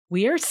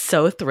We are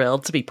so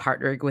thrilled to be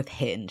partnering with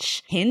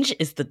Hinge. Hinge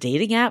is the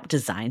dating app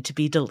designed to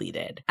be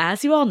deleted.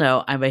 As you all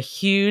know, I'm a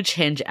huge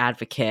Hinge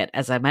advocate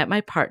as I met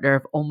my partner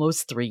of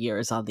almost 3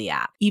 years on the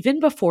app.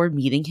 Even before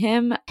meeting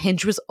him,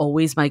 Hinge was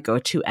always my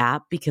go-to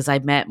app because I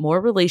met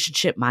more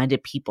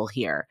relationship-minded people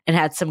here and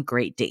had some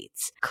great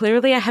dates.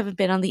 Clearly, I haven't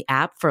been on the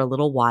app for a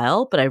little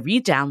while, but I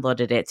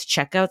re-downloaded it to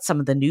check out some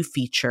of the new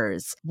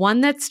features. One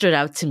that stood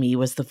out to me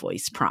was the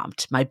voice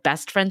prompt, my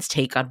best friend's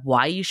take on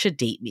why you should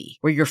date me,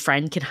 where your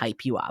friend can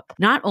hype you up.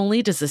 Not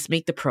only does this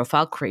make the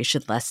profile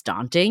creation less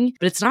daunting,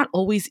 but it's not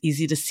always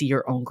easy to see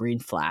your own green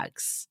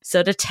flags.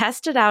 So to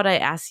test it out, I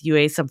asked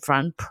Yue some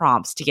fun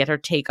prompts to get her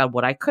take on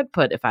what I could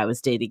put if I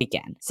was dating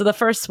again. So the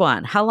first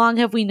one, how long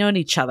have we known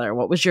each other?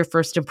 What was your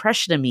first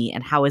impression of me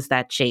and how has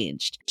that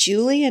changed?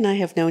 Julie and I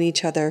have known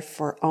each other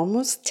for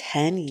almost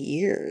 10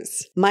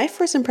 years. My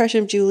first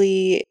impression of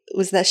Julie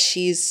was that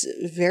she's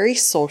very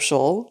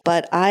social,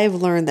 but I've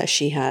learned that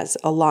she has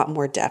a lot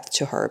more depth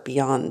to her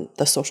beyond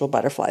the social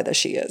butterfly that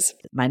she is.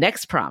 My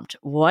next prompt,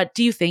 what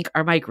do you think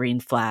are my green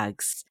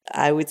flags?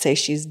 I would say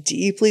she's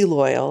deeply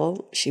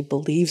loyal. She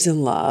believes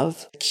in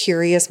love,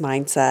 curious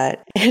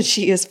mindset, and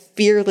she is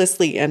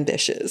fearlessly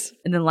ambitious.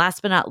 And then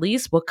last but not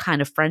least, what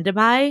kind of friend am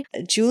I?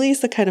 Julie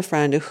is the kind of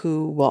friend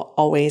who will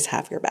always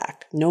have your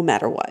back, no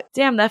matter what.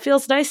 Damn, that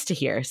feels nice to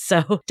hear.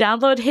 So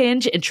download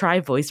Hinge and try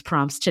voice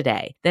prompts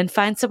today. Then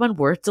find someone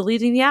worth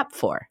deleting the app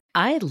for.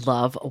 I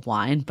love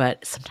wine,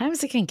 but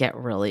sometimes it can get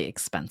really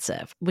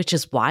expensive, which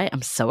is why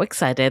I'm so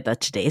excited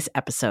that today's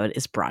episode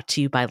is brought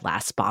to you by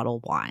Last Bottle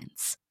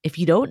Wines. If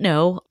you don't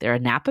know, they're a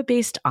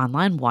Napa-based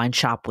online wine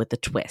shop with a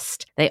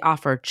twist. They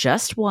offer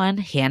just one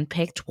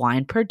hand-picked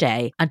wine per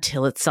day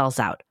until it sells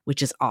out,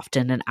 which is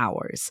often in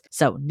hours.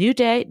 So new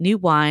day, new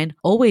wine,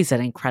 always at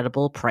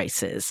incredible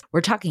prices.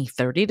 We're talking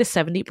 30 to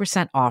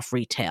 70% off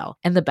retail.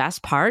 And the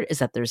best part is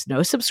that there's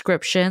no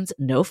subscriptions,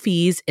 no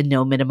fees, and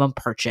no minimum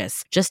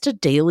purchase. Just a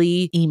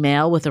daily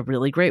email with a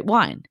really great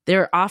wine.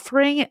 They're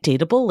offering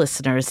Dateable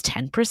listeners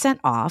 10%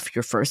 off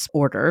your first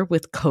order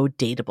with code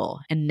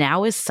Dateable. And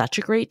now is such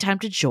a great time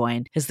to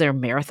join as their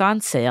marathon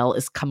sale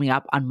is coming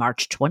up on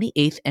March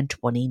 28th and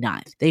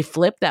 29th. They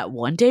flip that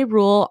one-day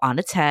rule on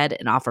its head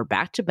and offer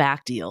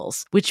back-to-back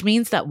deals, which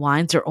means that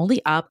wines are only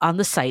up on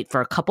the site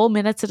for a couple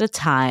minutes at a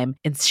time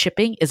and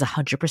shipping is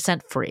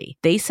 100% free.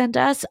 They sent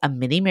us a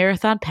mini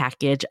marathon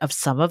package of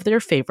some of their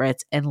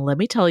favorites, and let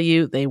me tell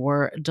you, they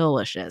were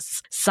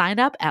delicious. Sign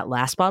up at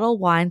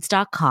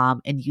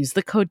lastbottlewines.com and use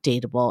the code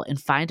Dateable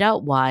and find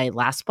out why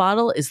Last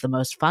Bottle is the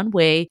most fun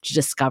way to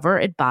discover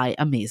and buy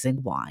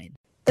amazing wine.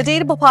 The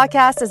Dateable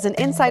podcast is an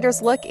insider's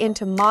look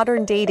into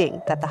modern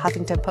dating that the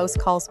Huffington Post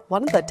calls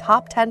one of the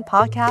top 10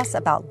 podcasts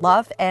about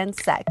love and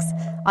sex.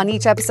 On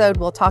each episode,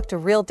 we'll talk to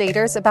real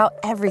daters about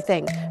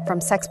everything from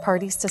sex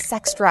parties to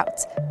sex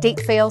droughts, date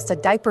fails to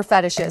diaper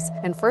fetishes,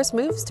 and first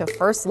moves to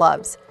first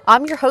loves.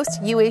 I'm your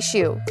host, Yue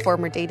Xu,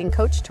 former dating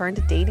coach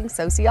turned dating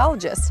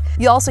sociologist.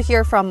 You'll also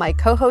hear from my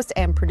co-host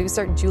and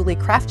producer, Julie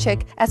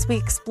Krafchick, as we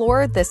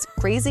explore this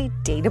crazy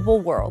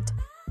dateable world.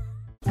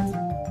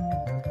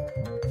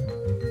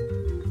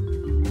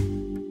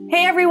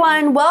 Hey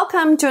everyone,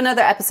 welcome to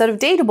another episode of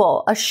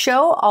Dateable, a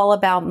show all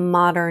about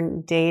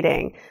modern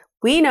dating.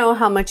 We know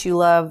how much you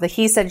love the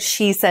He Said,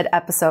 She Said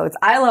episodes.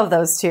 I love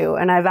those too,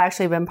 and I've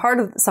actually been part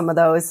of some of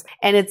those,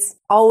 and it's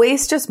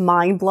always just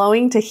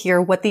mind-blowing to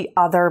hear what the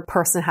other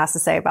person has to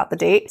say about the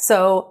date.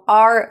 So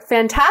our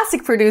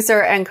fantastic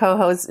producer and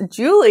co-host,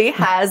 Julie,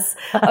 has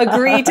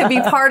agreed to be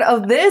part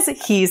of this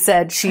He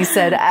Said, She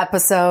Said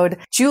episode.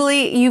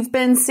 Julie, you've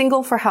been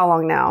single for how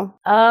long now?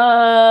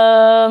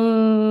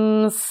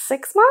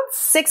 6 months?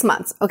 6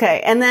 months.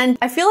 Okay. And then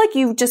I feel like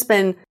you've just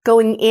been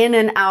going in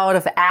and out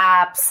of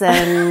apps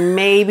and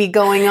maybe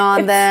going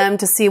on them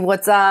to see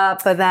what's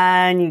up, but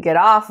then you get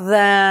off of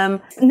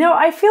them. No,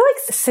 I feel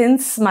like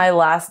since my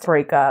last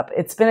breakup,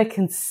 it's been a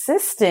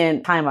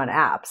consistent time on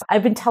apps.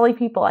 I've been telling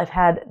people I've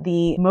had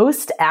the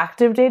most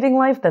active dating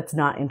life that's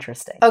not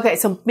interesting. Okay,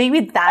 so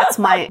maybe that's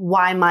why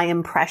my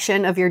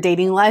impression of your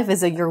dating life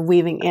is that you're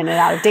weaving in and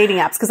out of dating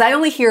apps, because I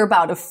only hear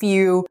about a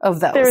few of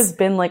those. There's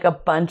been like a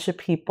bunch of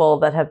people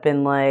that have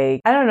been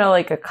like, I don't know,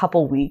 like a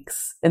couple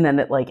weeks and then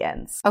it like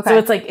ends. Okay. So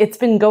it's like, it's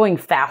been going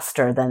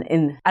faster than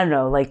I don't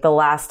know, like the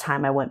last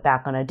time I went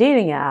back on a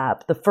dating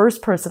app, the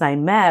first person I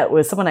met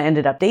was someone I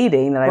ended up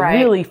dating that I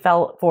really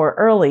fell for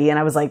early. And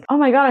I was like, oh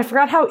my God, I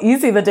forgot how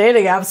easy the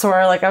dating apps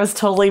were. Like I was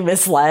totally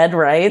misled,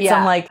 right? Yeah. So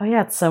I'm like, oh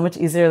yeah, it's so much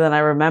easier than I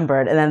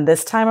remembered. And then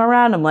this time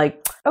around, I'm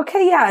like,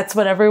 okay, yeah, it's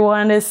what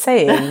everyone is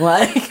saying.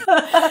 Like,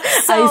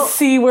 I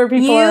see where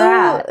people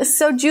are at.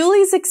 So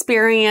Julie's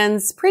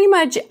experienced pretty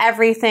much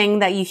everything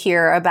that you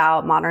hear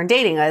about modern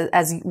dating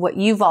as what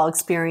you've all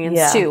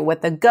experienced too,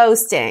 with the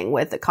ghosting,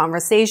 with the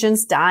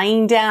conversations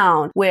dying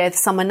down, with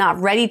someone not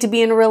ready to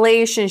be in a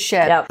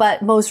relationship. Yep.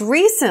 But most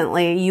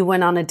recently, you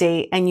went on a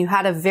date and you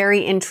had a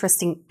very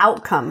interesting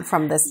outcome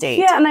from this date.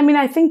 Yeah, and I mean,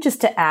 I think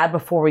just to add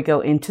before we go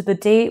into the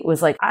date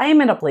was like, I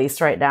am in a place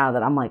right now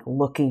that I'm like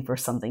looking for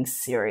something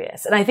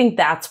serious. And I think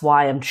that's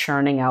why I'm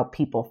churning out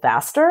people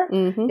faster,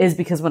 is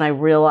because when I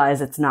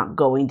realize it's not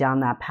going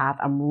down that path,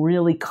 I'm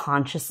really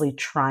consciously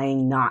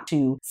trying not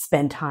to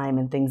spend time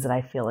in things that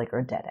I feel like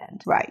are dead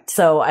end. Right.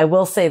 So I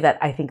will say that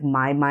I think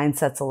my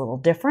mindset's a little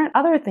different.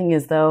 Other thing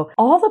is though,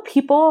 all the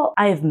people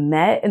I've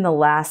met in the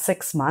last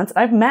 6 months,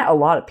 I've met a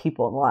lot of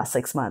people in the last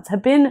 6 months,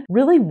 have been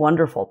really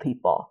wonderful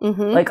people.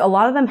 Like a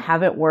lot of them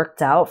haven't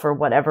worked out for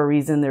whatever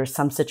reason. There's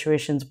some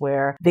situations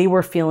where they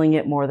were feeling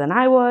it more than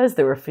I was.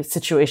 There were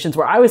situations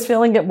where I was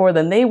feeling it more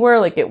than they were.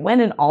 Like it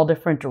went in all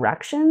different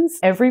directions.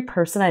 Every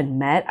person I'd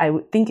met, I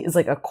would think is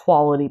like a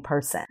quality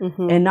person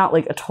and not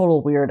like a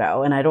total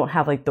weirdo. And I don't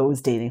have like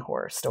those dating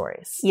horror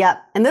stories.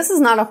 Yep. And this is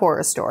not a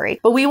horror story,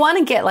 but we want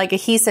to get like a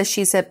he said,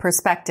 she said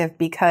perspective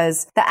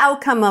because the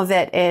outcome of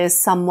it is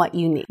somewhat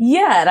unique.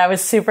 Yeah. And I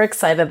was super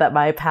excited that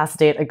my past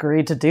date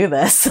agreed to do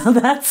this. So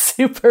that's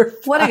super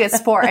fun. What a good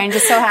sport. And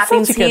just so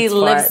happens he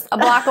lives a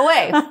block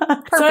away.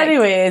 Perfect. So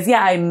anyways,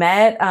 yeah, I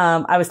met,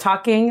 I was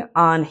talking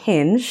on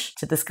Hinge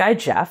to this guy,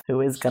 Jeff,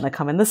 who is going to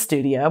come in the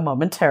studio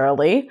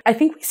momentarily. I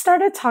think we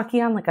started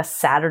talking on like a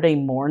Saturday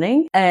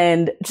morning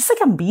and just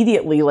like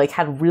immediately like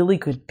had really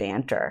good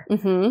banter.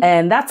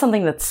 And that's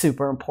something that's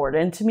super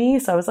important to me.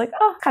 So I was like,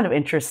 oh, kind of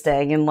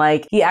interesting. And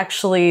like, he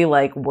actually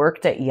like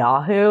worked at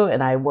Yahoo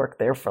and I worked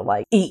there for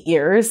like 8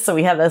 years. So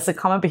we had this in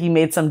common, but he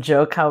made some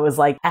joke how it was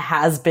like a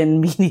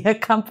has-been media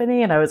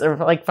company. And I was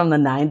like from the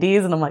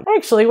 90s and I'm like, I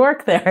actually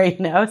work there, you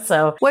know?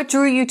 So what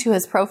drew you to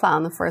his profile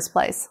in the first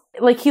place?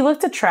 Like he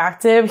looked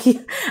attractive.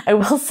 I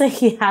will say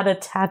he had a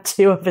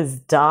tattoo of his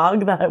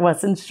dog that I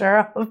wasn't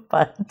sure of,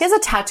 but he has a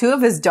tattoo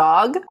of his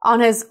dog on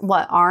his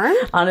arm?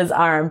 On his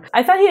arm.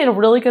 I thought he had a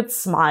really good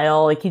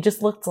smile. Like he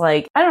just looked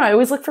like, I don't know. I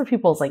always look for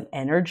people's like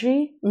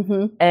energy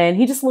and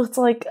he just looked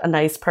like a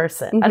nice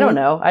person. I don't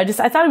know. I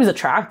thought he was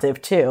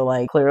attractive too.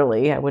 Like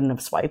clearly I wouldn't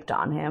have swiped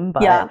on him,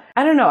 but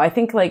I don't know. I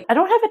think like, I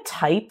don't have a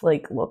type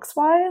like looks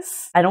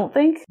wise. I don't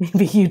think.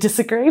 Maybe you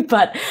disagree,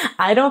 but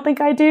I don't think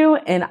I do.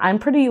 And I'm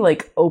pretty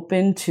like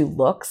open to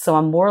looks. So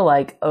I'm more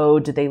like, oh,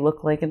 do they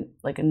look like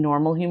a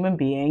normal human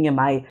being? Am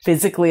I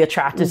physically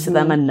attracted to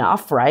them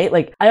enough? Right?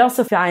 Like I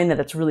also find that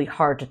it's really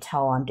hard to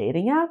tell on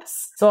dating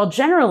apps. So I'll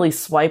generally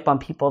swipe on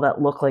people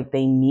that look like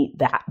they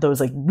meet those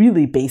like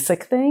really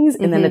basic things.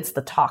 And then it's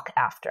the talk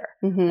after.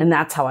 And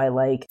that's how I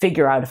like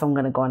figure out if I'm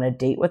going to go on a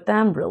date with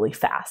them really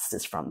fast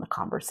is from the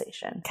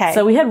conversation. Okay.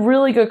 So we had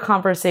really good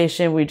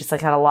conversation. We just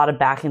like had a lot of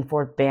back and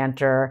forth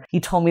banter. He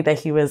told me that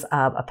he was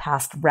a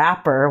past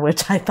rapper,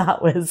 which I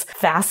thought was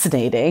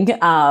fascinating.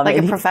 Like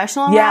a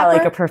professional rapper? Yeah,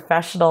 like a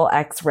professional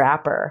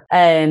ex-rapper.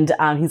 And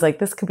he's like,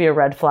 this could be a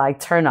red flag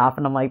turn off.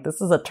 And I'm like,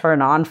 this is a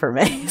turn on for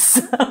me.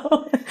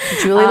 So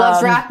Julie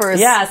loves rappers.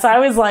 Yeah. So I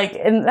was like,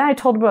 and then I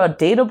told him about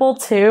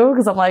Dateable too,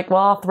 because I'm like,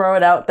 well, I'll throw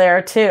it out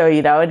there too,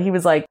 you know? And he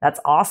was like, that's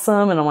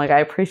awesome. And I'm like, I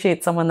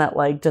appreciate someone that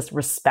like just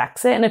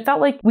respects it. And it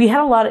felt like we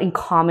had a lot in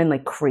common,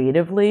 like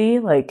creatively,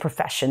 like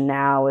profession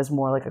now is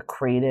more like a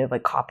creative,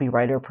 like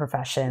copywriter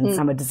profession.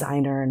 I'm a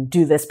designer and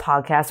do this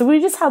podcast. So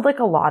we just had like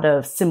a lot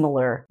of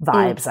similar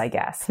vibes, I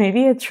guess.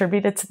 Maybe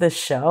attribute it to the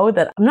show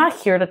that I'm not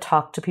here to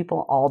talk to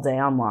people all day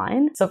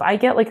online. So if I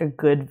get like a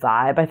good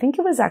vibe, I think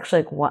it was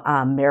actually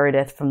like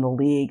Meredith from the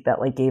league that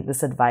like gave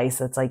this advice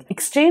that's like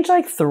exchange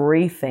like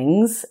 3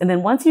 things and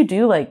then once you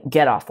do like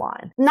get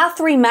offline. Not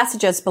 3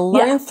 messages, but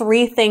learn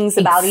 3 things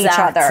about each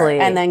other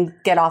and then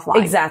get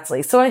offline.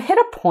 Exactly. So I hit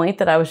a point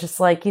that I was just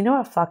like, you know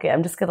what, fuck it.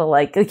 I'm just gonna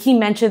like he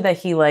mentioned that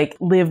he like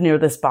lived near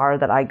this bar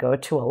that I go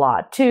to a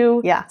lot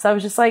too. Yeah. So I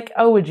was just like,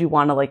 oh, would you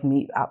want to like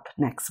meet up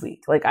next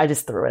week? Like I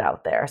just threw it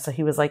out there. So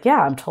he was like,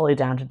 yeah, I'm totally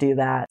down to do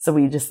that. So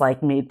we just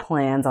like made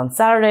plans on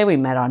Saturday. We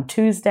met on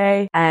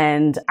Tuesday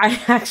and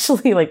I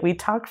actually like we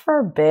talked for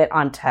a bit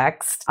on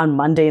text on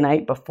Monday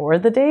night before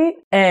the date.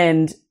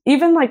 And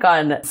even like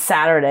on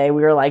Saturday,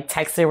 we were like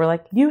texting, we're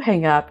like, you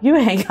hang up.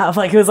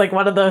 Like it was like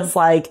one of those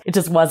like, it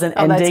just wasn't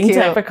ending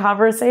type of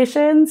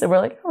conversations. And we're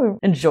like, oh, we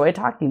enjoy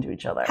talking to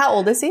each other. How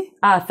old is he?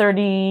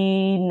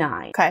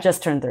 39. Okay.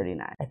 Just turned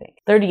 39, I think.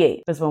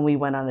 38 was when we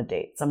went on a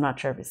date. So I'm not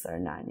sure if he's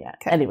 39 yet.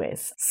 Okay.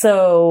 Anyways,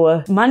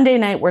 so Monday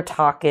night we're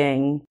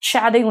talking,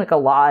 chatting like a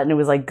lot. And it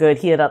was like good.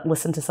 He had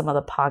listened to some of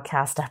the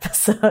podcast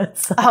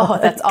episodes. So oh,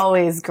 that's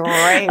always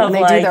great when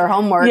they do their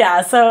homework.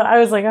 Yeah. So I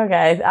was like,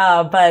 okay.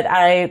 But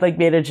I like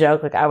made a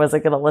joke, like I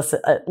wasn't going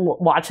to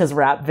watch his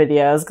rap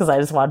videos because I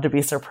just wanted to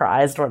be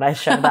surprised when I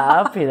showed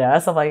up, you know?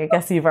 So I'm like, I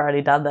guess you've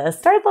already done this.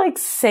 Started like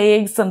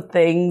saying some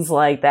things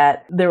like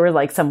that. There were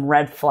like some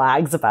red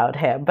flags about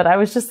him, but I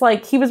was just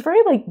like, he was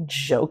very like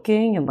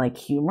joking and like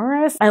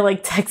humorous. I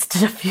like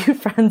texted a few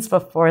friends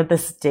before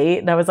this date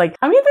and I was like,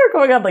 I'm either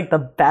going on like the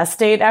best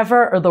date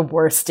ever or the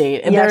worst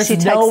date. And there's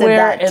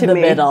nowhere in the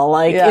middle.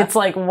 Like it's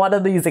like one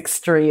of these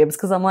extremes.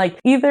 Cause I'm like,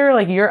 either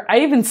like I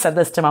even said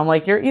this to him. I'm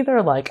like, you're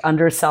either like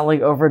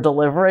underselling over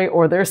delivery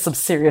or there's some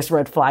serious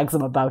red flags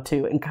I'm about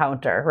to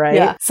encounter, right?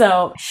 Yeah.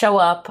 So show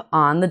up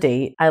on the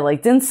date. I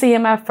like didn't see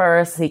him at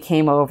first. He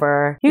came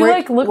over. He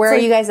like looked. Where are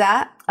you guys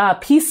at?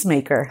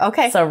 Peacemaker.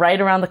 Okay. So right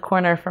around the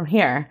corner from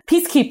here.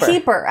 Peacekeeper.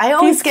 Keeper. I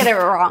always get it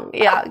wrong.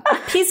 Yeah.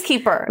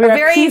 Peacekeeper. A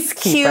very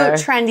cute,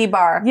 trendy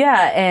bar.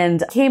 Yeah.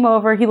 And came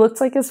over. He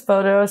looked like his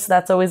photos. So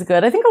that's always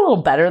good. I think a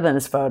little better than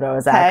his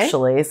photos,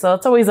 actually. So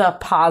it's always a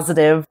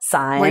positive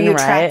sign. Were you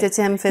attracted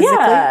to him physically?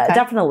 Yeah,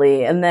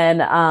 definitely. And then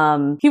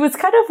he was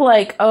kind of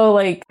like, oh,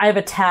 like, I have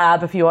a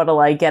tab if you want to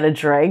like get a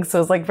drink. So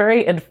it was like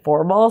very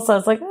informal. So I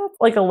was like, oh,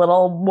 like a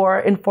little more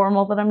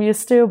informal than I'm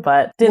used to,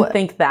 but didn't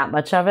think that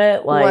much of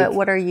it. Like,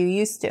 what are you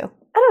used to?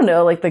 I don't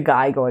know, like the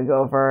guy going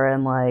over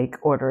and like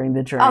ordering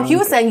the drink. Oh, he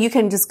was saying you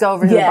can just go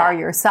over to the bar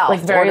yourself.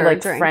 Like very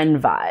like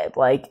friend vibe.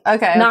 Like,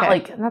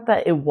 not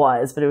that it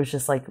was, but it was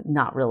just like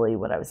not really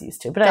what I was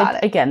used to.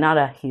 But again, not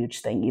a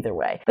huge thing either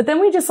way. But then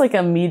we just like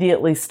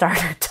immediately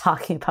started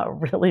talking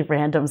about really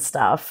random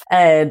stuff.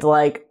 And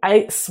like,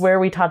 I swear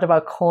we talked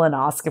about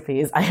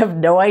colonoscopies. I have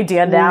no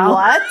idea now.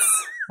 What?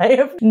 I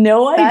have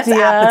no idea.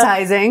 That's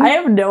appetizing. I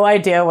have no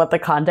idea what the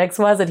context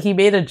was. And he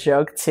made a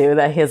joke too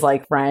that his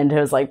like friend who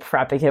was like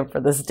prepping him for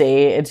this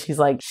date. And she's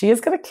like, she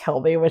is going to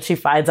kill me when she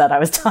finds out I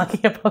was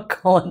talking about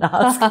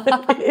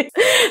colonoscopy.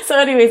 So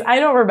anyways, I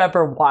don't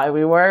remember why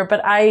we were,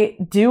 but I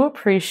do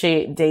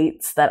appreciate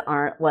dates that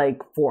aren't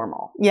like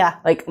formal. Yeah.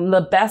 Like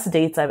the best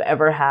dates I've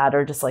ever had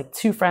are just like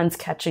two friends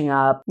catching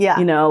up. Yeah.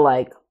 You know,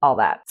 like all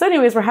that. So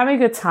anyways, we're having a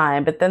good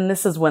time, but then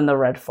this is when the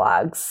red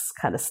flags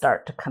kind of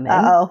start to come in.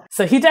 Uh-oh.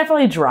 So he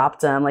definitely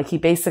dropped them. Like he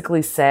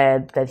basically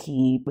said that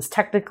he was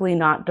technically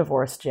not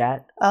divorced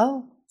yet.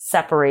 Oh.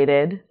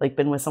 Separated, like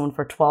been with someone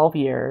for 12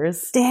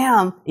 years.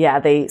 Damn. Yeah,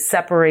 they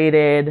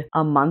separated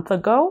a month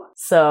ago.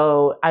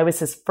 So I was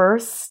his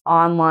first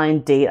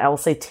online date. I will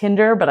say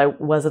Tinder, but I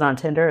wasn't on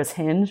Tinder. It's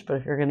Hinge, but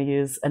if you're going to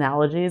use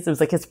analogies, it was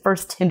like his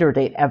first Tinder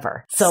date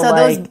ever. So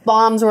like, those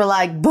bombs were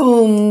like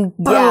boom,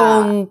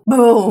 boom,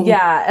 boom.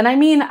 Yeah. And I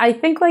mean, I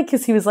think like,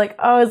 cause he was like,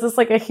 oh, is this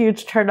like a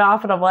huge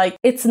turnoff? And I'm like,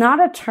 it's not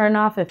a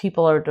turnoff if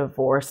people are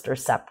divorced or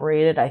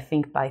separated. I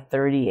think by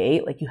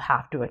 38, like you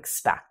have to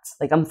expect,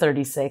 like I'm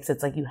 36.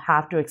 It's like, you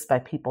have to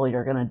expect people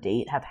you're going to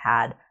date have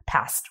had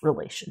past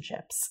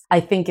relationships. I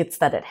think it's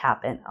that it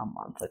happened a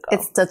month ago.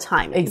 It's the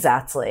timing.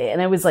 Exactly.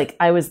 And it was like,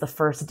 I was the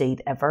first date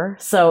ever.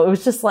 So it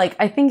was just like,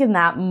 I think in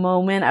that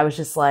moment, I was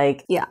just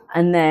like, yeah.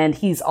 And then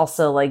he's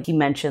also like, he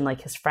mentioned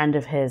like his friend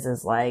of his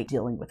is like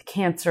dealing with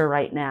cancer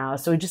right now.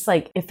 So it just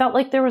like, it felt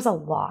like there was a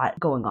lot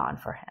going on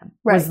for him.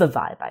 Right. Was the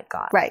vibe I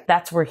got. Right.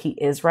 That's where he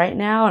is right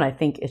now. And I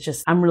think it's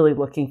just, I'm really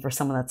looking for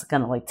someone that's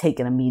going to like take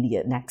an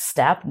immediate next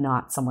step,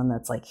 not someone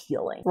that's like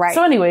healing. Right.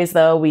 So anyways,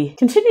 though, we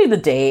continued the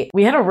date.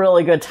 We had a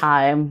really good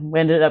time. We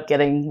ended up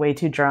getting way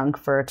too drunk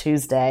for a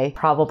Tuesday.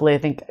 Probably, I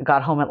think,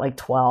 got home at like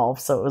 12.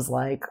 So it was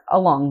like a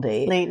long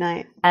date. Late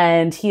night.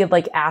 And he had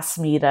like asked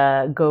me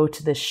to go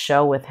to this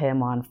show with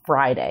him on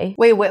Friday.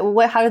 Wait,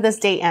 how did this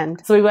date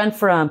end? So we went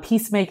from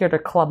Peacemaker to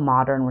Club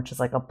Modern, which is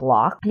like a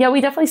block. Yeah,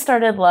 we definitely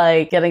started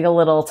like getting a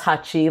little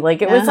touchy.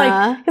 Like it was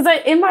like,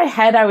 because in my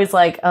head, I was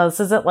like, oh, this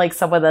isn't like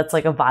someone that's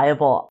like a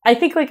viable. I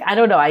think like, I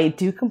don't know, I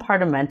do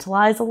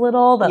compartmentalize a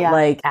little that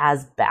like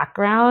as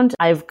background,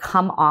 I've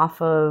come off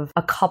of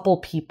a couple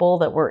people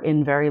that were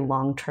in very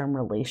long-term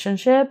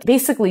relationships,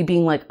 basically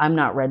being like, I'm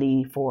not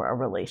ready for a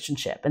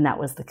relationship. And that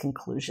was the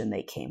conclusion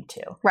they came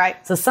to. Right.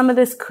 So some of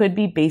this could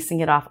be basing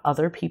it off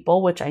other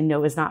people, which I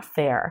know is not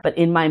fair. But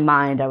in my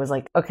mind, I was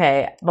like,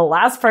 okay, the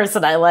last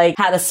person I like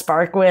had a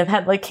spark with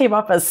had like came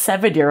up a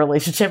 7-year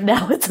relationship.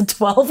 Now it's a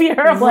 12-year.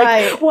 I'm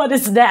like, what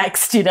is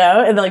next? You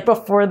know? And like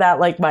before that,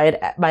 like my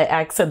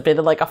ex had been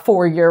in like a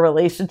 4-year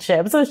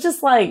relationship. So it's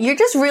just like, you're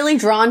just really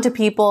drawn to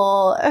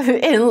people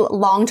in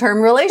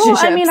long-term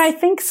relationships. Well, I mean, I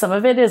think some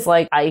of it is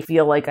like, I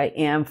feel like I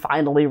am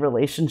finally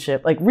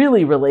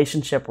really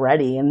relationship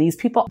ready. And these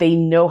people, they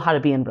know how to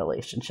be in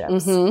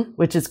relationships,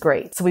 which is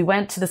great. So we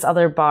went to this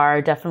other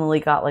bar,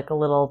 definitely got like a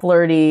little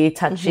flirty,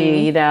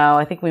 touchy, you know,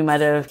 I think we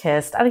might have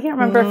kissed. I can't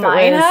remember if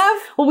it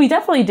was. Well, we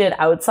definitely did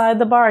outside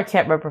the bar. I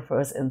can't remember if it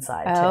was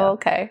inside too.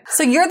 Okay.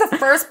 So you're the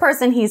first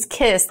person he's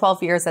kissed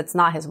 12 years that's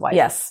not his wife.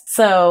 Yes.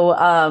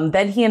 So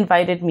then he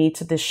invited me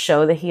to this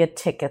show that he had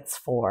tickets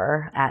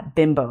for at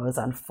Bimbo's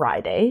on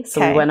Friday.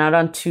 So we went out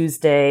on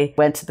Tuesday,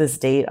 went to this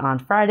date on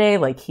Friday.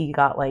 Like he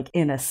got like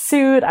in a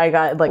suit. I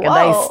got like a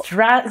nice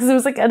dress because it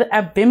was like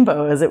at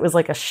Bimbo's. It was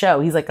like a show.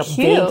 He's like a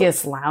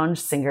Vegas lounge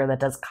singer that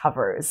does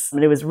covers.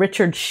 And it was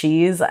Richard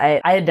Shees.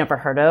 I had never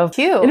heard of.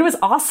 Cute. And it was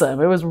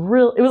awesome. It was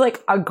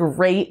like a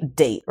great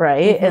date,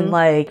 right? And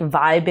like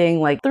vibing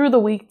like through the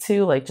week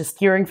too, like just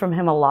hearing from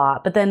him a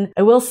lot. But then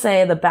I will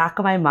say in the back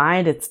of my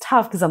mind, it's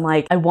tough because I'm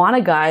like, I want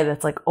a guy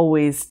that's like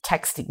always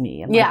texting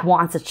me and like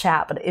wants to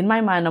chat. But in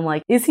my mind, I'm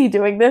like, is he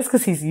doing this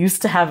because he's used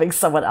used to having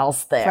someone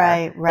else there.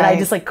 Right. And I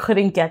just like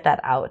couldn't get that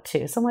out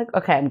too. So I'm like,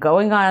 okay, I'm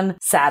going on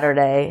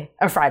Saturday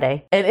or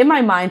Friday. And in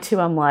my mind too,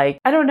 I'm like,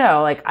 I don't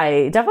know, like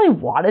I definitely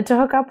wanted to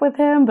hook up with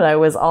him, but I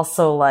was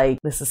also like,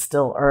 this is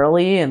still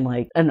early and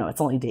like, I don't know,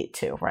 it's only date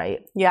 2,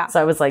 right? Yeah.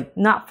 So I was like,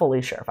 not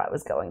fully sure if I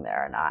was going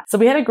there or not. So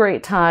we had a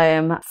great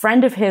time. A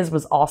friend of his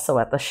was also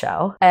at the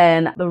show.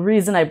 And the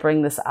reason I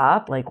bring this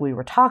up, like we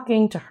were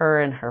talking to her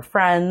and her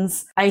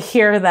friends. I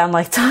hear them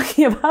like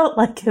talking about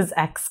like his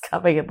ex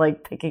coming and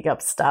like picking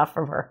up stuff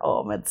from her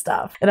home and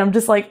stuff. And I'm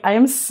just like, I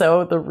am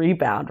so the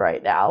rebound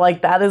right now.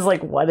 Like that is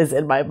like what is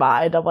in my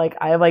mind. I'm like,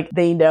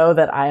 they know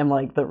that I am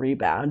like the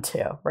rebound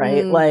too,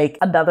 right? Like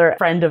another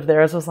friend of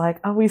theirs was like,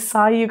 oh, we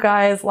saw you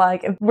guys,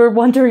 like we're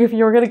wondering if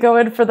you were going to go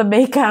in for the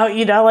makeout,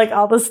 you know, like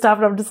all this stuff.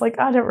 And I'm just like,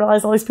 I didn't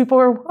realize all these people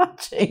were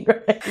watching,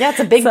 right? Yeah, it's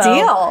a big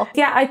deal.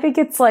 Yeah, I think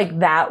it's like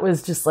that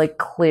was just like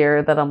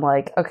clear that I'm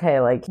like, okay,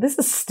 like this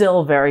is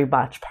still very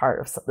much part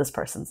of this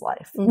person's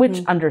life,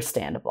 which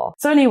understandable.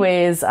 So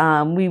anyways,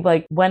 we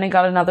like went and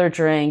got another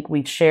drink.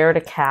 We shared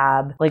a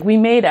cab. Like we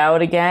made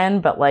out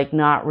again, but like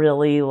not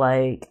really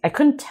like, I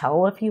couldn't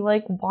tell if he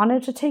like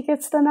wanted to take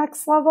it to the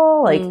next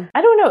level. Like,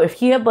 I don't know if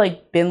he had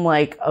like been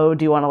like, oh,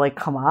 do you want to like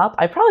come up?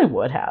 I probably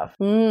would have.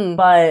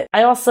 But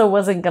I also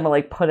wasn't going to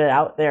like put it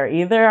out there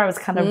either. I was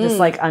kind of just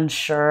like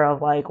unsure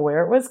of like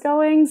where it was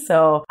going.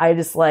 So I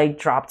just like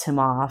dropped him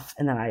off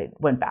and then I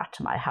went back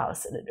to my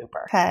house in an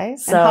Uber. Okay.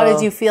 So, and how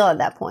did you feel at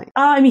that point?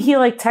 I mean, he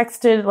like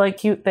texted like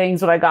cute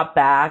things when I got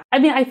back. I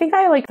mean, I think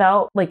I like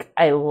felt like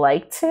I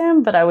liked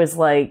him, but I was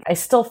like, I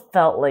still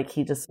felt like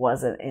he just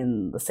wasn't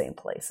in the same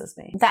place as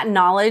me. That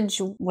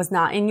knowledge was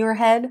not in your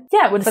head?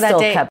 Yeah, it would for still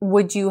that day. kept.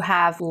 Would you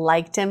have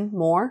liked him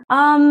more?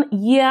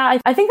 Yeah,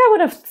 I think I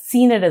would have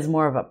seen it as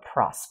more of a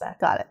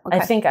prospect. Got it. Okay.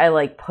 I think I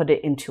like put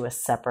it into a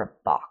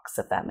separate box,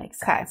 if that makes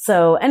sense. Okay.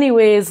 So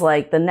anyways,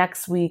 like the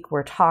next week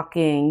we're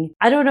talking.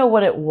 I don't know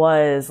what it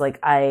was. Like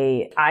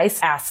I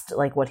asked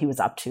like what he was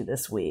up to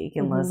this week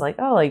and was like,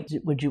 oh, like,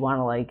 would you want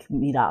to like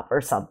meet up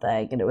or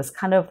something? And it was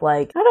kind of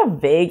like, not a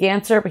vague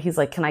answer, but he's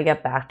like, can I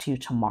get back to you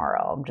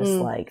tomorrow? I'm just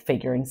like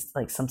figuring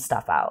like some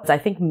stuff out. So I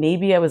think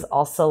maybe I was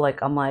also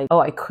like, I'm like, oh,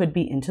 I could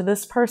be into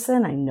this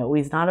person. I know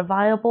he's not a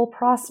viable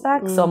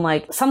prospect. So I'm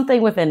like,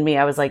 something within me,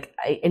 I was like,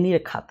 I need to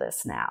cut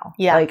this now.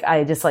 Yeah. Like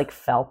I just like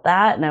felt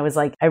that. And I was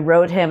like, I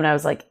wrote him and I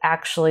was like,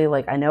 actually,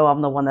 like, I know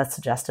I'm the one that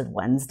suggested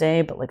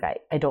Wednesday, but like,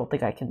 I don't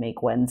think I can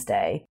make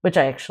Wednesday, which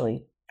I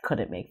actually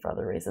couldn't make for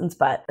other reasons.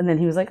 But, and then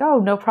he was like, oh,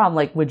 no problem.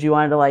 Like, would you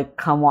want to like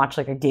come watch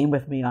like a game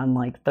with me on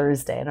like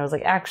Thursday? And I was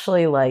like,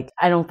 actually, like,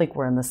 I don't think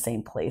we're in the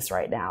same place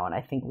right now. And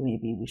I think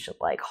maybe we should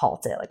like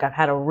halt it. Like, I've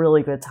had a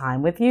really good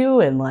time with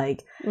you and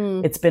like,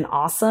 it's been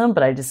awesome,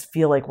 but I just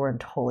feel like we're in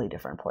totally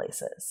different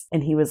places.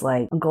 And he was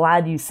like, I'm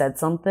glad you said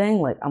something.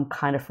 Like, I'm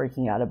kind of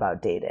freaking out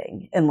about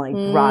dating, and like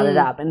brought it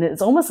up. And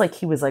it's almost like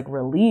he was like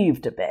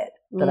relieved a bit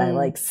that I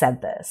like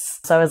said this.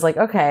 So I was like,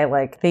 okay,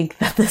 like think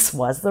that this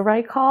was the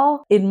right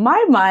call. In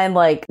my mind,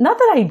 like, not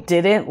that I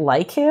didn't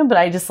like him, but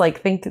I just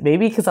like think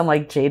maybe because I'm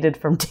like jaded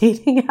from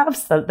dating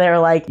apps that they're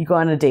like, you go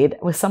on a date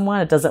with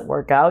someone, it doesn't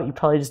work out, you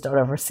probably just don't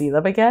ever see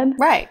them again.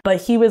 Right. But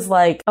he was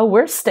like, oh,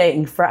 we're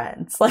staying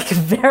friends, like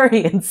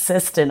very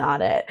insistent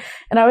on it.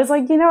 And I was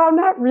like, you know, I'm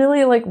not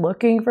really like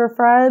looking for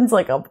friends.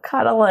 Like I'm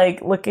kind of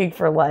like looking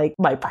for like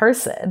my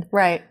person.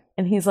 Right.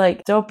 And he's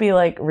like, don't be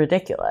like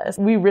ridiculous.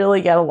 We really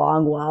get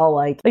along well.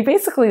 Like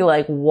basically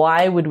like,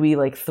 why would we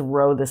like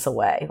throw this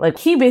away? Like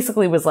he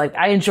basically was like,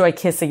 I enjoy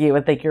kissing you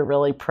and think you're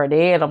really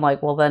pretty. And I'm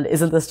like, well then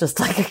isn't this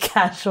just like a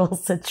casual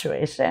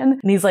situation?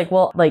 And he's like,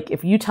 well, like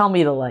if you tell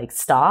me to like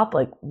stop,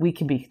 like we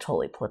can be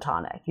totally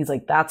platonic. He's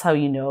like, that's how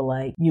you know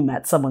like you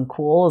met someone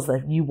cool, is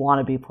that you want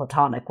to be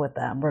platonic with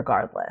them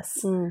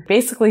regardless.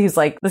 Basically he's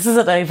like, this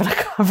isn't even a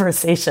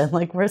conversation.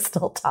 Like we're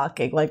still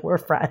talking, like we're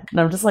friends. And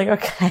I'm just like,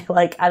 okay,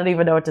 like I don't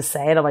even know what to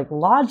say. And I'm like,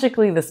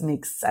 logically, this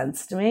makes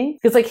sense to me.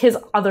 Because like his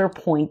other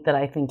point that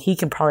I think he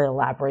can probably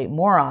elaborate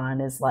more on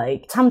is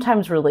like,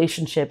 sometimes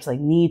relationships like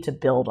need to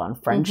build on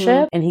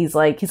friendship. And he's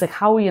like,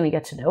 how are we going to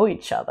get to know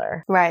each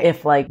other? Right.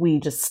 If like we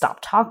just stop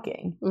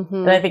talking.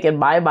 And I think in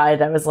my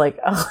mind, I was like,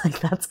 oh, like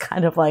that's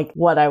kind of like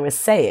what I was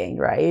saying,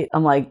 right?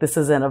 I'm like, this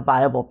isn't a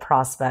viable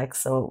prospect,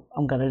 so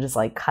I'm going to just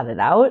like cut it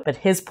out. But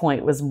his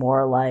point was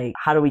more like,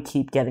 how do we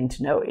keep getting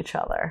to know each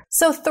other?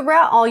 So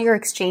throughout all your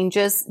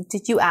exchanges,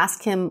 did you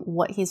ask him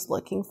what he's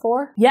looking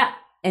for? Yeah.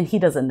 And he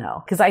doesn't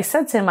know. Because I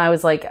said to him, I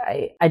was like,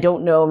 I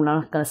don't know. I'm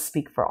not going to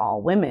speak for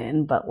all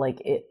women, but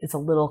like it's a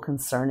little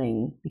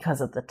concerning because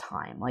of the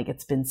time. Like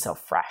it's been so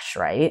fresh,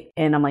 right?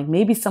 And I'm like,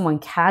 maybe someone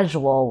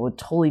casual would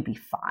totally be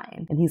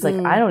fine. And he's like,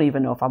 I don't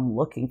even know if I'm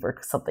looking for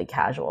something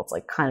casual. It's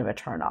like kind of a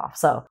turn off.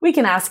 So we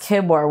can ask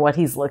him more what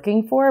he's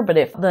looking for. But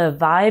if the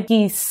vibe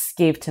he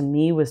gave to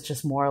me was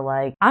just more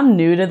like, I'm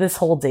new to this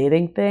whole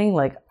dating thing.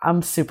 Like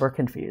I'm super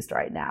confused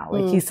right now.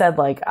 Like he said,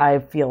 like, I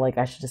feel like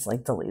I should just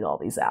like delete all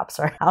these apps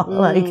right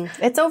now. Like,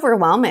 it's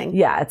overwhelming.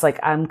 yeah, it's like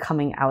I'm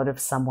coming out of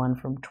someone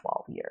from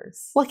 12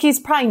 years. Well, he's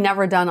probably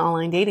never done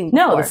online dating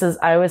before. No,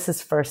 I was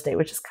his first date,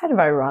 which is kind of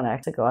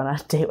ironic to go on a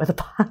date with a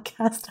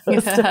podcast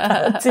host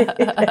about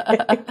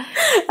dating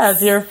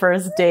as your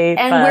first date.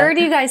 And where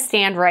do you guys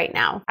stand right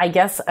now? I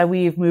guess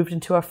we've moved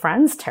into a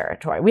friend's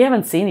territory. We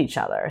haven't seen each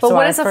other. But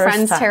what does a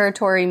friend's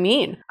territory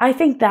mean? I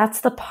think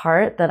that's the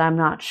part that I'm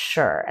not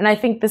sure. And I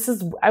think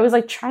I was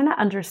like trying to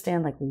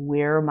understand like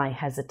where my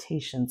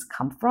hesitations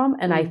come from.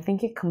 And I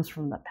think it comes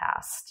from the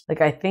past.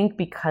 Like, I think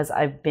because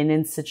I've been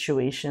in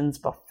situations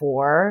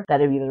before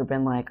that have either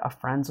been like a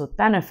friends with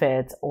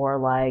benefits or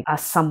like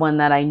someone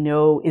that I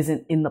know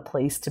isn't in the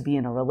place to be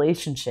in a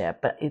relationship,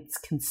 but it's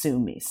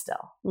consumed me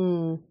still.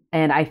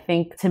 And I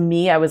think to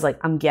me, I was like,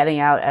 I'm getting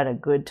out at a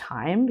good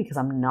time because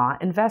I'm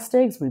not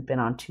invested, because we've been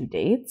on 2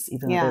 dates,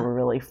 even though they were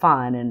really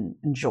fun and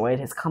enjoyed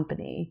his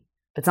company.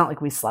 But it's not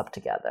like we slept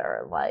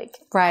together, like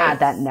at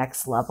that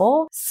next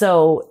level.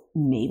 So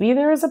maybe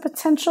there is a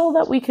potential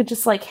that we could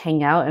just like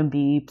hang out and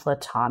be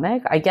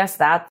platonic. I guess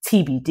that's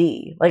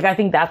TBD. Like, I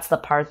think that's the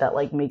part that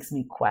like makes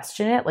me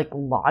question it. Like,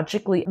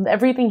 logically,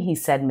 everything he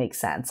said makes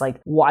sense. Like,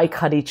 why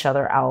cut each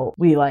other out?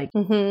 We like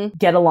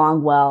get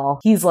along well.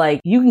 He's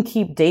like, you can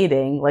keep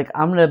dating. Like,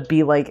 I'm going to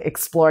be like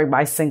exploring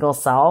my single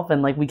self,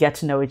 and like we get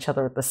to know each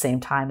other at the same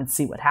time and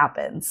see what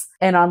happens.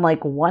 And on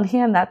like one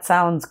hand, that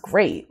sounds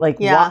great. Like,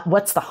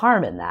 what's the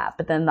harm in that?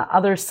 But then the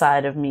other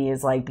side of me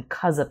is like,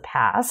 because of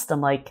past,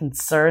 I'm like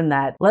concerned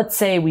that, let's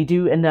say we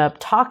do end up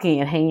talking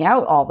and hanging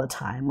out all the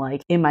time,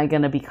 like, am I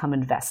going to become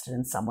invested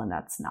in someone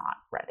that's not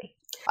ready?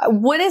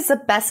 What is the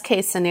best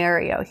case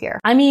scenario here?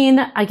 I mean,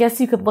 I guess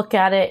you could look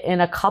at it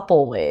in a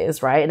couple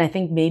ways, right? And I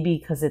think maybe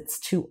because it's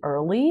too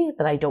early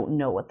that I don't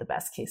know what the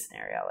best case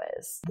scenario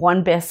is.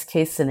 One best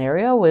case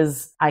scenario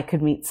is I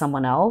could meet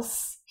someone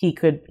else. He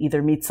could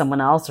either meet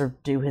someone else or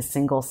do his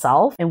single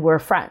self, and we're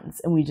friends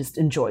and we just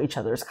enjoy each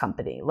other's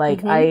company.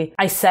 Like,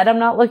 I said I'm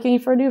not looking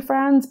for new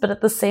friends, but at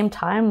the same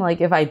time,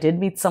 like, if I did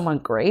meet someone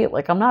great,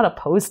 like, I'm not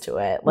opposed to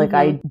it. Like,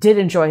 I did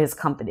enjoy his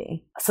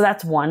company. So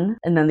that's one.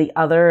 And then the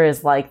other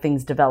is like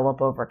things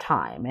develop over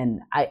time. And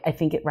I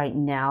think right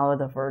now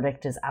the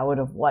verdict is out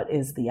of what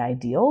is the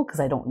ideal, because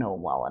I don't know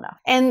well enough.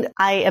 And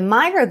I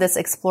admire this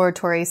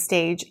exploratory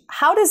stage.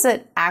 How does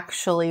it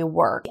actually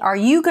work? Are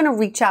you going to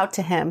reach out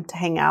to him to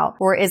hang out,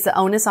 or is the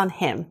onus on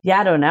him? Yeah,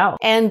 I don't know.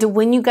 And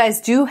when you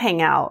guys do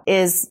hang out,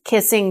 is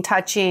kissing,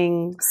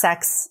 touching,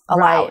 sex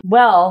allowed? Right.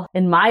 Well,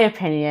 in my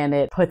opinion,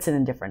 it puts it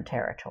in different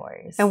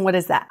territories. And what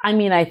is that? I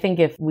mean, I think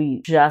if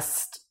we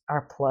just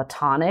are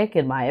platonic,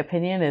 in my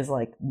opinion, is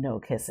like no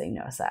kissing,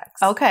 no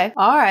sex. Okay.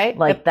 All right.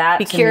 Like that.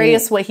 Be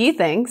curious what he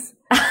thinks.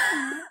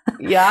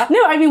 Yeah.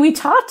 No, I mean, we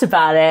talked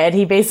about it and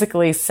he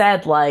basically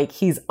said like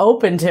he's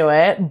open to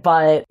it,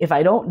 but if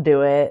I don't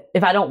do it,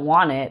 if I don't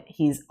want it,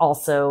 he's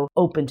also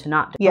open to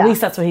not do it. At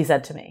least that's what he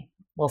said to me.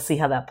 We'll see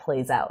how that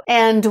plays out.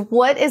 And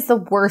what is the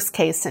worst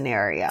case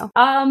scenario?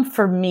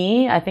 For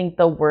me, I think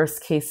the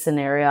worst case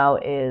scenario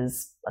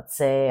is, let's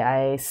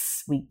say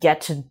we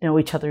get to know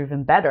each other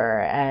even better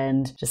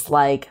and just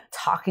like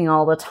talking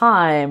all the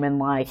time and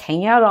like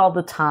hang out all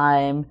the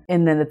time.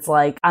 And then it's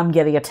like, I'm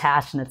getting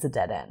attached and it's a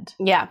dead end.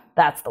 Yeah.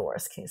 That's the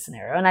worst case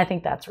scenario. And I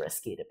think that's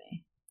risky to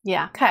me.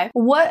 Yeah. Okay.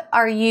 What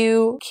are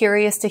you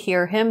curious to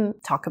hear him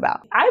talk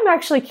about? I'm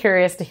actually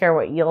curious to hear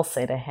what you'll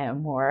say to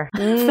him, or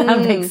if that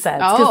makes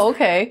sense. Oh,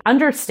 okay.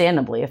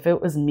 Understandably, if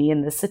it was me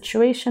in this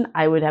situation,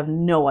 I would have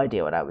no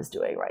idea what I was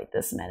doing right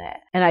this minute.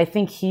 And I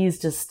think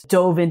he's just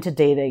dove into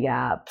dating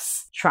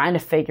apps, trying to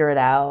figure it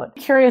out.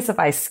 Curious if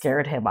I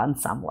scared him on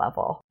some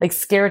level. Like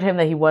scared him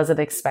that he wasn't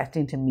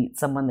expecting to meet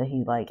someone that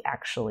he like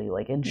actually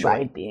like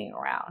enjoyed being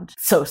around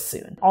so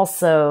soon.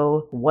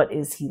 Also, what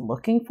is he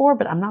looking for?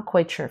 But I'm not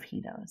quite sure if he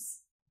knows.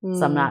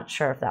 So I'm not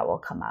sure if that will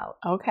come out.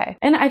 Okay.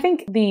 And I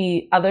think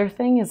the other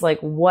thing is like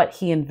what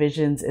he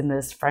envisions in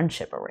this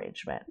friendship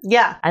arrangement.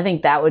 Yeah. I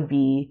think that would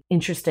be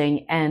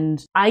interesting.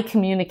 And I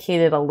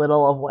communicated a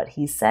little of what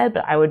he said,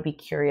 but I would be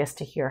curious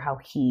to hear how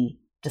he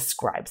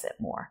describes it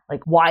more.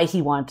 Like why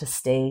he wanted to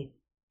stay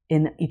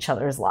in each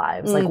other's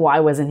lives. Like, why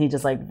wasn't he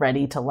just like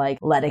ready to like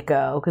let it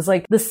go? Because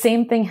like the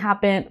same thing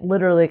happened,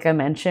 literally, like I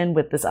mentioned,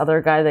 with this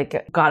other guy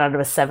that got out of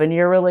a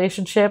 7-year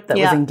relationship that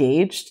was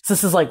engaged. So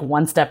this is like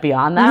one step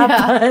beyond that.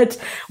 Yeah. But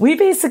we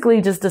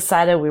basically just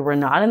decided we were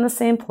not in the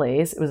same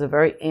place. It was a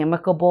very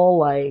amicable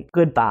like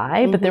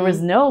goodbye, but there was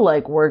no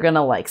like, we're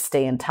gonna like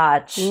stay in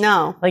touch.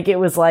 No. Like it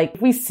was like,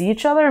 if we see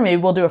each other,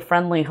 maybe we'll do a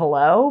friendly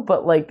hello,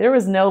 but like there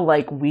was no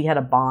like, we had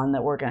a bond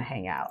that we're gonna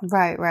hang out.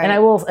 Right, right. And I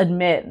will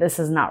admit, this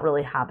has not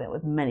really happened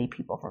with many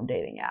people from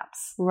dating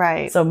apps.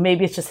 Right. So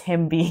maybe it's just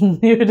him being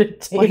new to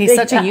dating. Well, he's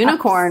such a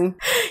unicorn.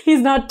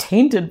 He's not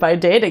tainted by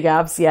dating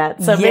apps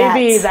yet. So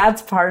maybe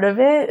that's part of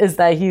it, is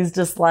that he's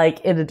just like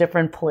in a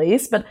different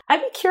place. But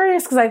I'd be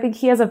curious because I think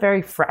he has a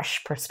very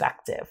fresh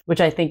perspective, which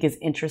I think is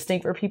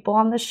interesting for people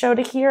on this show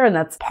to hear. And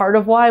that's part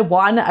of why,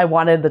 one, I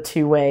wanted the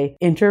two-way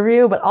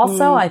interview, but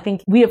also I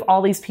think we have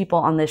all these people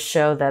on this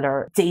show that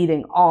are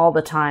dating all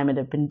the time and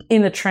have been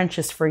in the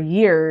trenches for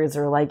years,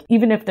 or like,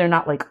 even if they're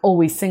not like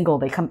always single,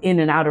 they come come in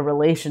and out of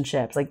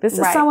relationships. Like this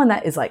is someone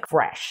that is like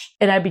fresh.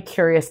 And I'd be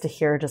curious to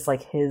hear just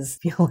like his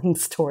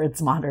feelings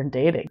towards modern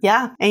dating.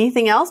 Yeah.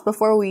 Anything else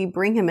before we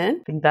bring him in?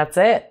 I think that's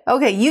it.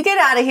 Okay, you get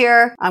out of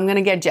here. I'm going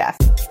to get Jeff.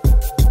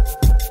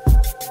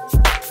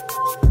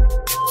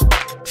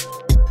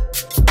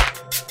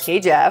 Hey,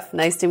 Jeff.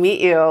 Nice to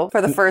meet you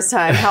for the first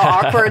time. How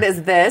awkward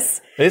is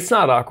this? It's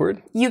not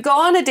awkward. You go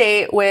on a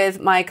date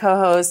with my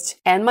co-host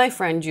and my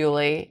friend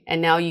Julie,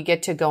 and now you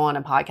get to go on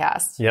a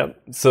podcast.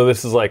 Yep. So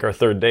this is like our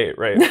third date,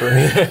 right? For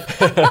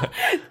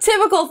me.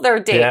 Typical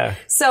third date. Yeah.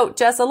 So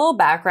just a little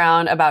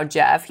background about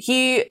Jeff.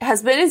 He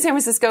has been in San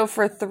Francisco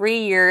for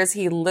 3 years.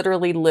 He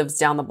literally lives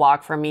down the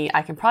block from me.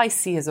 I can probably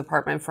see his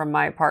apartment from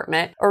my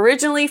apartment.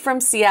 Originally from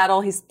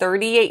Seattle, he's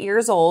 38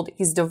 years old.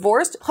 He's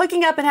divorced,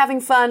 hooking up and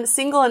having fun,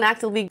 single and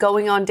actively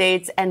going on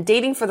dates, and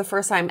dating for the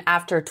first time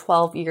after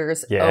 12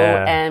 years.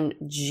 Yeah.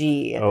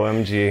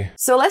 OMG.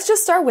 So let's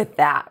just start with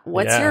that.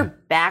 What's your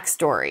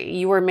backstory?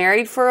 You were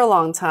married for a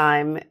long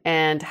time,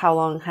 and how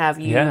long have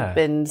you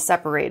been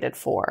separated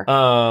for?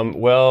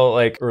 Well,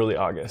 like early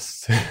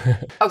August.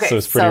 Okay. So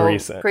it's pretty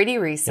recent. Pretty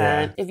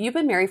recent. Yeah. If you've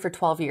been married for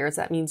 12 years,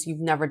 that means you've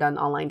never done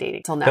online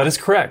dating till now. That is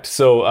correct.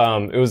 So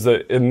it was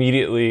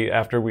immediately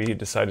after we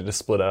decided to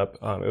split up.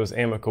 It was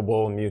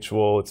amicable,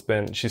 mutual.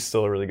 She's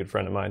still a really good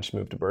friend of mine. She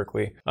moved to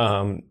Berkeley.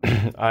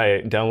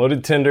 I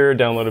downloaded Tinder,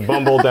 downloaded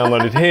Bumble,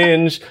 downloaded Hinge.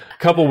 A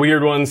couple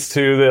weird ones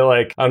too that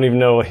like, I don't even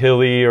know,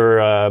 Hilly or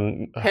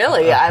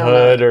Hilly, I don't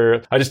Hood, know.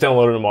 or I just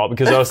downloaded them all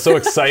because I was so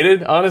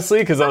excited, honestly,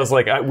 because I was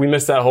like, we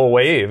missed that whole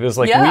wave. It was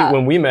like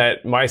when we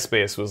met,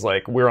 MySpace was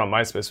like, we were on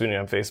MySpace, we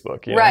didn't have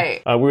Facebook. You know?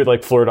 Right. We would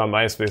like flirt on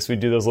MySpace. We'd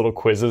do those little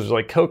quizzes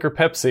like Coke or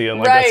Pepsi, and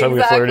like that's how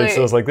we flirted. So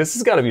I was like, this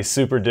has got to be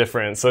super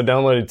different. So I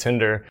downloaded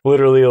Tinder.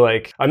 Literally,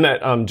 like I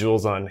met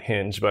Jules on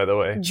Hinge, by the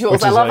way.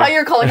 Jules, I love how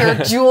you're calling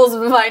her Jules.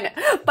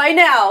 By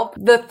now,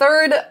 the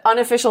third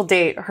unofficial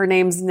date, her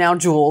name's now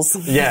Jules.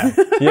 Yeah,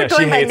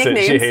 she hates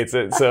it. She hates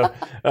it. So,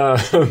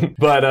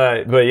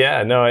 but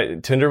yeah, no,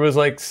 Tinder was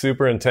like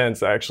super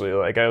intense. Actually,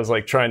 like I was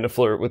like trying to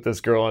flirt with this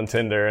girl on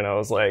Tinder,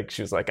 and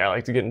she was like, I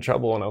like to get in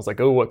trouble, and I was like,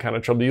 oh, what kind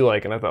of trouble do you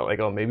like? And I thought like,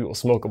 oh, maybe we'll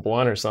smoke a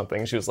blunt or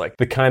something. She was like,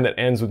 the kind that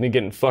ends with me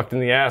getting fucked in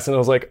the ass, and I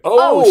was like,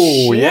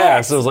 oh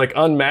yeah. So it was like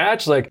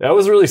unmatched. Like that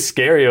was really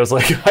scary. I was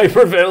like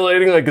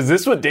hyperventilating. Like, is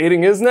this what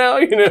dating is now?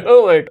 You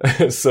know,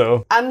 like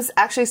so. I'm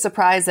actually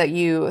surprised that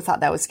you thought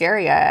that was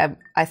scary.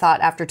 I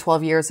thought after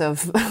 12 years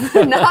of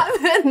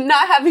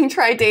not having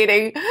tried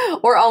dating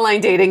or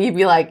online dating, you'd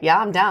be like, yeah,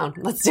 I'm down.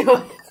 Let's do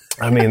it.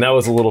 I mean, that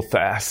was a little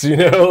fast, you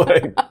know?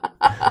 Like.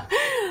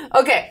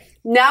 Okay.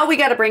 Now we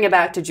got to bring it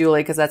back to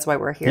Julie because that's why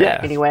we're here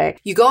anyway.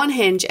 You go on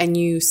Hinge and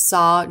you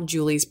saw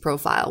Julie's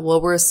profile.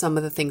 What were some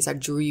of the things that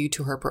drew you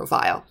to her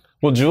profile?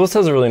 Well, Jules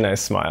has a really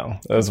nice smile.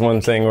 That was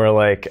one thing where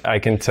like I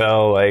can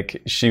tell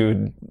like she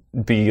would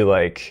be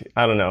like,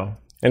 I don't know,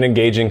 an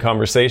engaging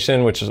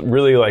conversation, which is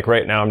really like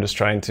right now I'm just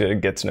trying to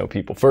get to know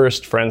people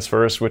first, friends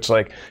first, which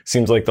like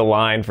seems like the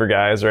line for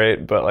guys,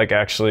 right? But like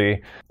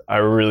actually I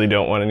really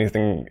don't want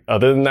anything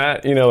other than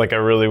that. You know, like I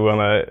really want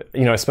to,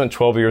 you know, I spent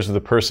 12 years with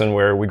a person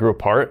where we grew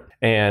apart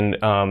and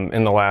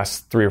in the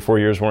last 3 or 4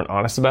 years weren't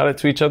honest about it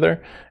to each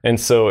other. And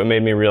so it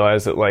made me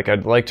realize that like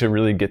I'd like to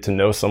really get to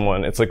know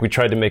someone. It's like we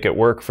tried to make it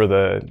work for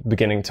the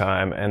beginning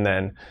time and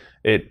then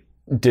it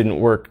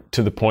didn't work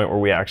to the point where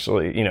we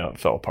actually, you know,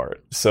 fell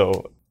apart.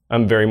 So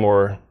I'm very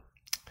more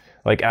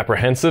like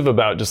apprehensive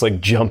about just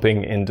like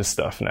jumping into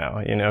stuff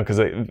now, you know, because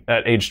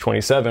at age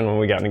 27 when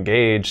we got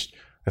engaged,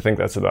 I think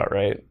that's about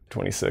right.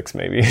 26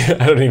 maybe.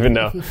 I don't even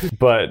know.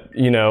 But,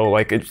 you know,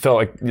 like it felt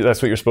like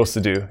that's what you're supposed to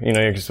do. You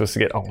know, you're supposed to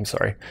get, oh, I'm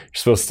sorry. You're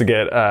supposed to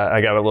get,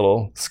 I got a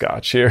little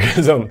scotch here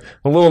because I'm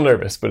a little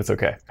nervous, but it's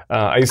okay.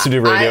 I used to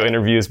do radio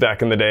interviews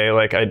back in the day.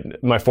 Like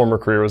my former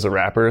career was a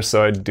rapper.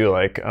 So I'd do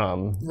like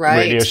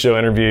radio show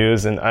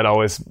interviews and I'd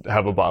always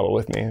have a bottle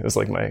with me. It was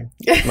like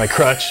my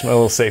crutch, my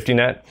little safety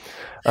net.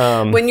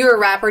 When you were a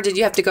rapper, did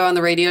you have to go on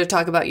the radio to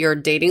talk about your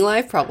dating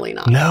life? Probably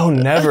not. No,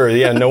 never.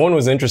 Yeah, no one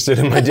was interested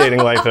in my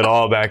dating life at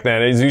all back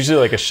then. It was usually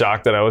like a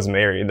shock that I was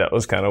married. That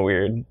was kind of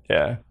weird.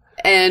 Yeah.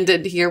 And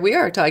here we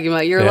are talking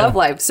about your love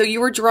life. So you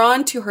were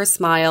drawn to her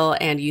smile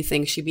and you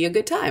think she'd be a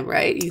good time,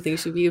 right? You think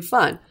she'd be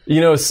fun.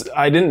 You know,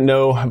 I didn't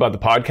know about the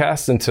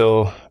podcast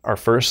until our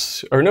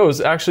first, or no,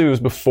 it was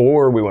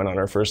before we went on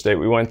our first date.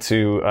 We went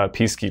to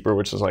Peacekeeper,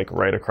 which was like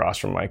right across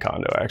from my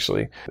condo,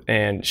 actually.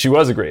 And she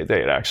was a great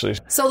date, actually.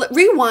 So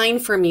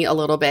rewind for me a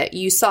little bit.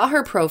 You saw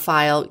her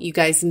profile, you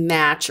guys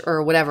match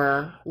or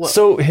whatever.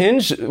 So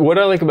Hinge, what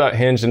I like about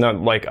Hinge, and not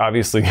like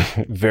obviously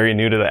very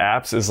new to the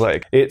apps, is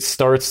like it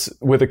starts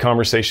with a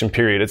conversation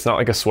period. It's not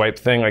like a swipe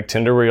thing like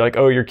Tinder where you're like,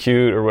 oh, you're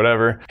cute or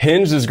whatever.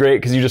 Hinge is great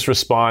because you just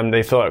respond,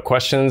 they fill out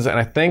questions. And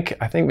I think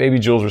maybe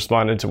Jules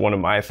responded to one of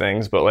my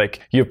things, but like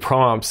you have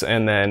prompts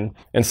and then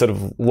instead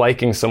of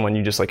liking someone,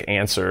 you just like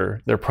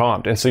answer their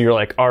prompt. And so you're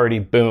like already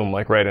boom,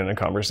 like right in a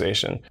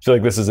conversation. I feel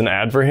like this is an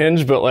ad for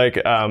Hinge, but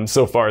like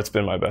so far it's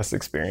been my best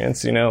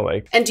experience, you know,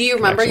 like. And do you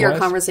remember your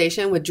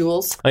conversation with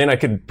Jules? I mean, I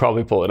could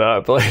probably pull it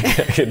up. Like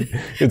I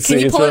could see. Can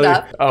you pull it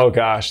up? Oh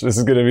gosh, this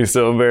is going to be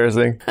so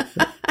embarrassing.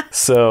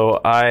 So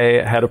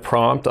I had a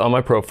prompt on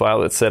my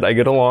profile that said, I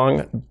get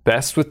along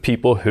best with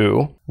people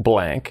who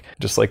blank,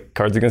 just like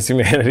Cards Against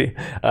Humanity.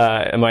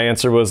 And my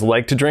answer was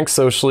like to drink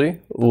socially,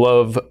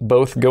 love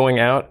both going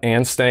out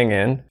and staying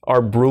in,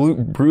 are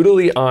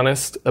brutally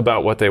honest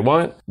about what they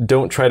want,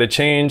 don't try to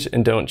change,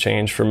 and don't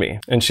change for me.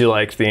 And she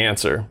liked the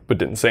answer, but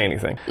didn't say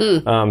anything.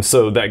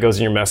 So that goes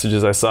in your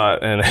messages. I saw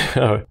it, and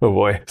oh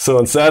boy. So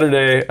on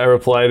Saturday, I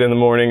replied in the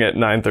morning at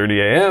 9:30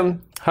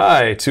 a.m.,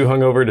 hi, too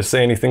hungover to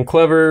say anything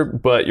clever,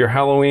 but your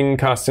Halloween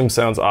costume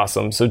sounds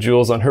awesome. So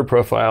Jules on her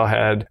profile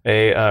had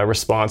a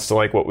response to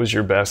like, what was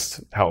your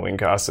best Halloween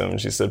costume?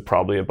 She said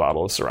probably a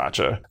bottle of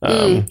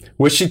sriracha,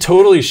 which she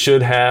totally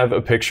should have a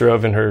picture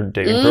of in her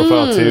dating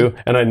profile too.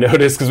 And I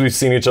noticed because we've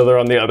seen each other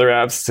on the other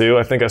apps too.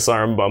 I think I saw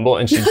her on Bumble,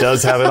 and she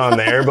does have it on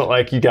there, but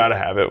like you gotta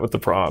have it with the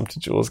prompt.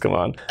 Jules, come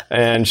on.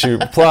 And she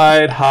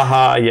replied,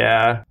 haha,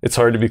 yeah, it's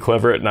hard to be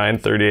clever at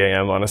 9:30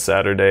 a.m. on a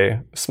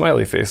Saturday.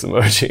 Smiley face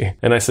emoji.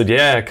 And I said,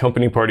 yeah,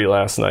 company party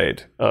last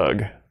night.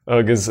 Ugh.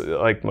 Ugh is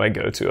like my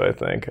go-to, I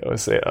think. I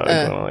always say ugh.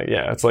 I'm like,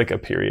 yeah, it's like a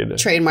period.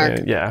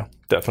 Trademark. Yeah,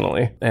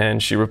 definitely.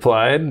 And she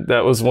replied,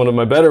 that was one of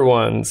my better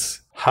ones.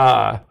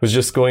 Ha, was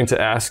just going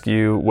to ask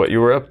you what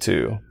you were up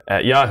to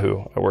at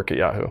Yahoo. I work at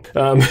Yahoo.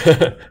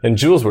 And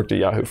Jules worked at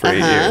Yahoo for 8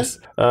 years.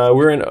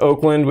 We're in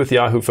Oakland with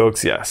Yahoo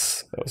folks,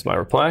 yes. That was my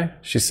reply.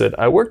 She said,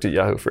 I worked at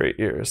Yahoo for 8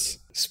 years.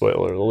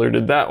 Spoiler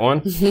alerted that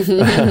one.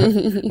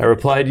 I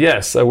replied,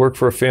 yes, I work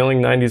for a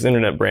failing 90s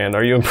internet brand.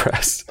 Are you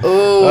impressed?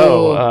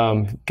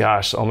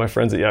 Gosh, all my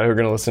friends at Yahoo are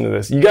going to listen to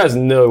this. You guys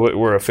know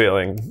we're a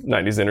failing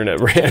 90s internet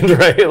brand,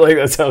 right? Like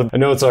that's how, I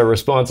know it's our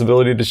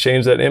responsibility to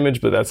change that image,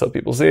 but that's how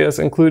people see us,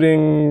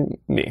 including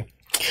me.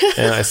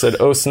 And I said,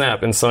 oh,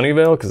 snap, in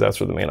Sunnyvale, because that's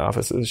where the main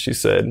office is. She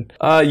said,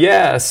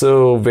 yeah,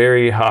 so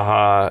very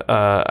haha.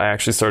 I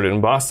actually started in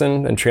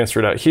Boston and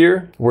transferred out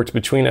here, worked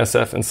between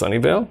SF and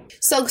Sunnyvale.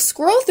 So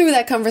scroll through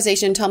that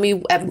conversation. Tell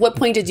me, at what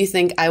point did you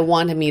think I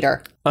want to meet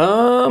her?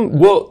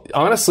 Well,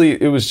 honestly,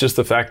 it was just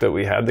the fact that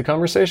we had the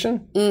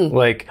conversation.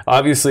 Like,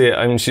 obviously,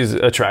 I mean, she's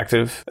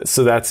attractive,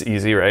 so that's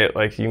easy, right?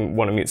 Like, you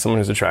want to meet someone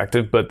who's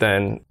attractive, but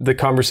then the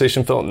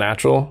conversation felt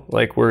natural.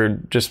 Like, we're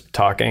just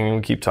talking,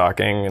 we keep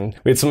talking, and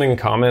we had something in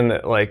common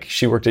that, like,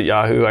 she worked at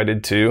Yahoo, I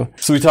did too.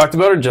 So we talked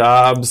about our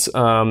jobs.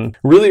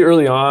 Really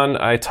early on,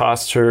 I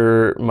tossed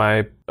her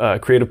my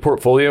creative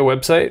portfolio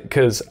website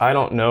because I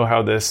don't know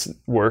how this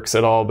works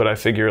at all, but I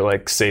figure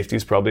like safety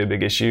is probably a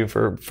big issue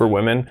for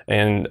women,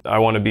 and I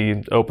want to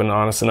be open,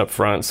 honest, and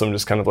upfront. So I'm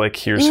just kind of like,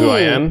 here's who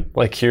I am,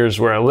 like here's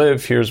where I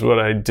live, here's what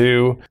I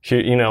do, here,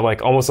 you know,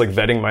 like almost like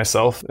vetting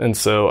myself. And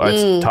so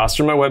I tossed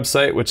her my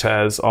website, which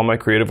has all my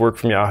creative work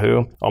from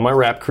Yahoo, all my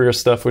rap career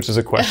stuff, which is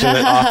a question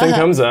that often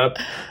comes up,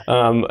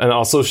 and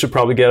also should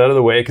probably get out of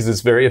the way because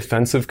it's very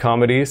offensive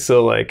comedy.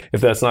 So like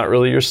if that's not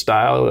really your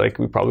style, like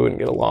we probably wouldn't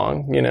get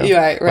along, you know?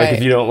 Right. Like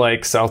if you don't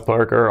like South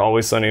Park or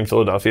Always Sunny in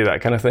Philadelphia,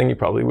 that kind of thing, you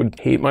probably would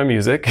hate my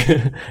music.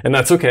 And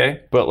that's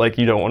okay. But like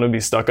you don't want to be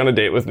stuck on a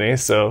date with me.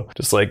 So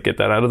just like get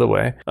that out of the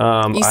way.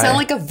 You sound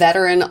like a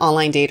veteran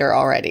online dater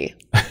already.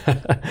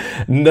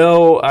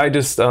 No, I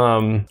just,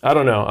 I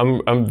don't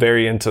know. I'm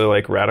very into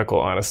like radical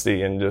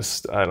honesty and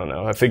just, I don't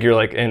know. I figure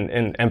like,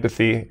 and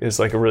empathy is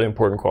like a really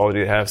important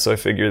quality to have. So I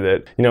figure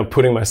that, you know,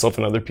 putting myself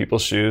in other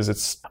people's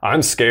shoes,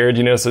 I'm scared,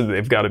 you know, so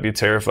they've got to be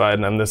terrified.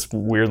 And I'm this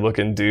weird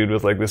looking dude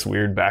with like this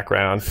weird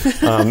background.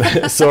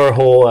 So our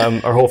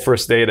whole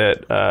first date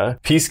at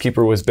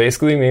Peacekeeper was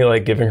basically me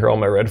like giving her all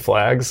my red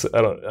flags.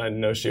 I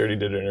know she already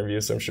did her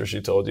interview, so I'm sure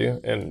she told you,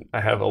 and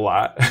I have a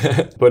lot.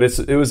 But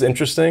it was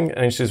interesting,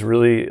 and she's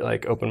really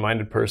like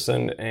open-minded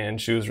person,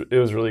 and it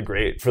was really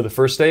great for the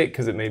first date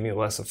because it made me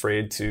less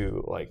afraid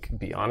to like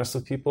be honest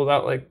with people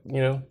about like,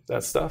 you know,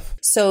 that stuff.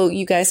 So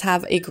you guys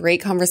have a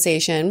great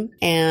conversation,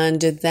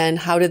 and then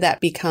how did that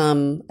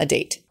become a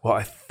date? Well,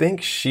 I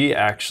think she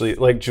actually,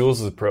 like,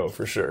 Jules is a pro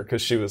for sure,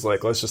 because she was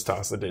like, let's just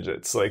toss the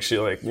digits. Like, she,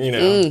 like, you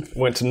know,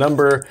 went to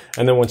number,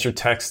 and then once you're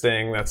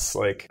texting, that's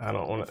like, I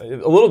don't want to,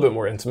 a little bit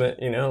more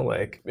intimate, you know,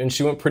 like, and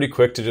she went pretty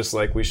quick to just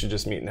like, we should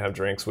just meet and have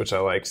drinks, which I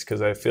liked,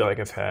 because I feel like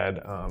I've had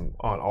on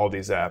all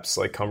these apps,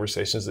 like,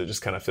 conversations that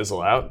just kind of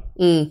fizzle out.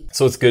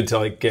 So it's good to,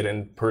 like, get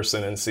in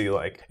person and see,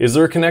 like, is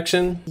there a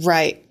connection?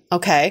 Right.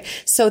 Okay.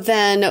 So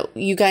then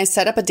you guys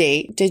set up a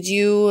date. Did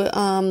you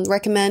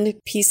recommend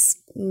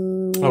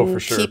Oh, for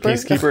sure.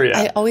 Peacekeeper, yeah.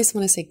 I always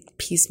want to say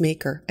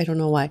peacemaker. I don't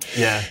know why.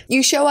 Yeah.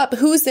 You show up.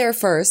 Who's there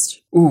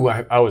first? Ooh,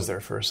 I was there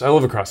first. I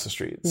live across the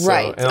street. So,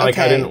 right. And like,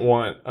 okay. I didn't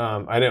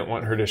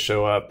want her to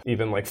show up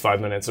even like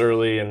 5 minutes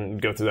early and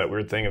go through that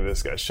weird thing of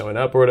this guy showing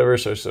up or whatever.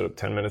 So I showed up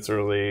 10 minutes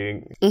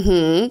early.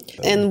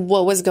 And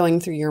what was going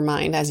through your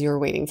mind as you were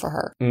waiting for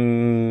her?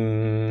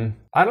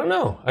 I don't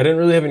know. I didn't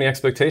really have any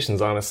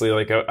expectations, honestly.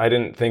 Like, I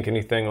didn't think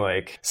anything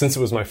like, since it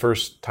was my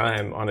first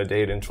time on a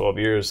date in 12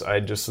 years, I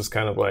just was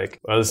kind of like,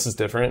 well, this is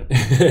different.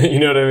 You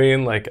know what I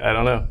mean? Like, I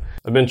don't know.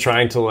 I've been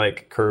trying to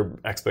like curb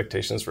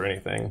expectations for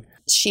anything.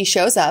 She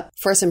shows up.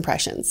 First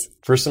impressions.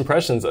 First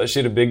impressions, she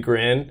had a big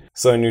grin,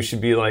 so I knew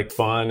she'd be like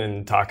fun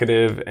and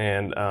talkative,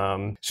 and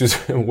she was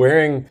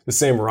wearing the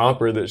same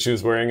romper that she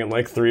was wearing in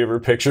like 3 of her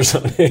pictures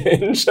on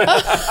Hinge.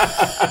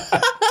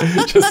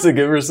 Just to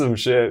give her some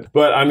shit.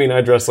 But I mean,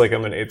 I dress like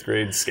I'm an 8th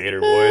grade skater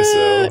boy,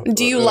 so...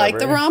 Do you like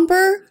the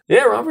romper?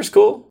 Yeah, romper's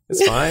cool.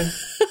 It's fine.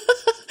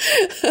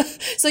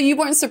 So you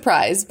weren't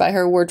surprised by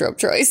her wardrobe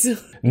choice?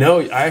 No,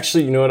 I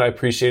actually, you know what, I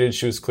appreciated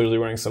she was clearly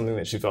wearing something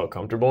that she felt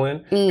comfortable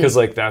in. Because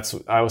like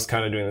I was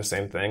kind of doing the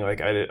same thing.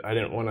 Like I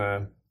didn't want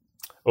to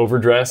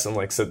overdress and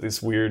like set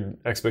this weird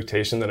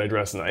expectation that I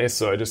dress nice.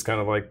 So I just kind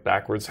of like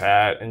backwards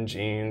hat and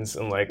jeans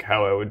and like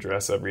how I would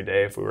dress every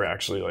day if we were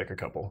actually like a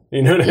couple.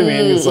 You know what I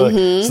mean? It's like,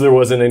 so there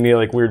wasn't any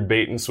like weird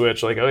bait and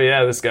switch like, oh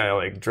yeah, this guy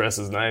like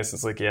dresses nice.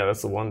 It's like, yeah,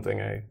 that's the one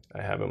thing I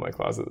have in my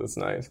closet that's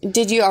nice.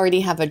 Did you already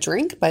have a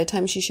drink by the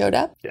time she showed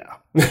up? Yeah.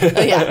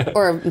 Yeah.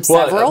 Or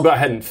several? Well, but I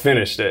hadn't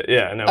finished it.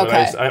 Yeah, no.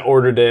 Okay. I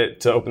ordered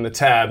it to open the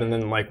tab, and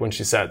then like when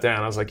she sat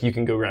down, I was like, you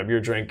can go grab your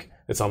drink.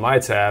 It's on my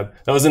tab.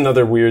 That was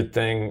another weird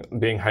thing,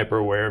 being hyper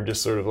aware of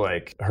just sort of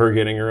like her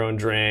getting her own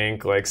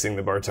drink, like seeing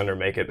the bartender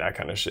make it, that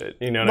kind of shit.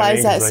 You know what I mean? Why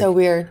is that like, so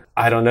weird?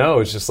 I don't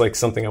know. It's just like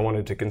something I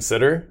wanted to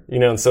consider, you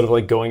know, instead of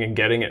like going and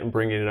getting it and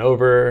bringing it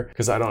over,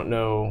 because I don't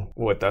know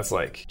what that's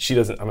like.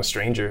 I'm a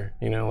stranger,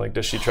 you know, like,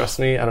 does she trust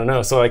me? I don't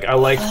know. So like, I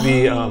like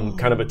the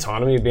kind of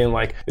autonomy of being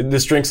like,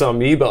 this drink's on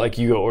me, but like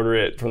you go order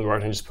it from the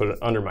bartender, just put it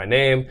under my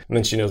name, and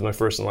then she knows my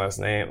first and last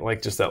name.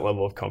 Like just that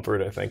level of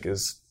comfort, I think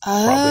is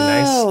probably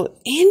nice. Oh,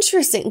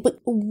 interesting. But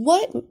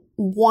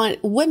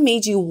what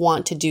made you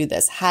want to do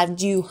this?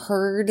 Had you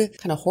heard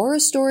kind of horror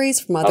stories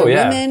from other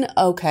women?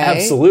 Okay.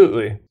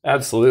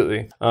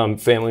 Absolutely.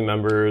 Family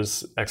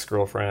members,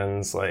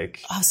 ex-girlfriends,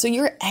 like... Oh, so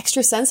you're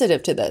extra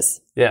sensitive to this.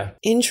 Yeah.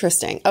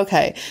 Interesting.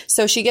 Okay.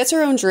 So she gets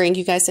her own drink.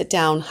 You guys sit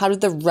down. How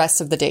did the rest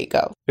of the date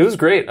go? It was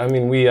great. I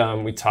mean,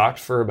 we talked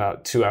for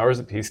about 2 hours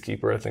at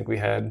Peacekeeper. I think we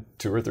had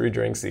 2 or 3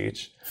 drinks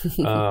each.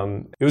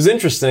 It was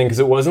interesting because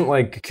it wasn't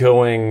like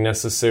going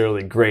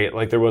necessarily great.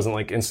 Like there wasn't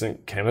like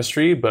instant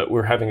chemistry, but we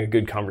were having a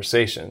good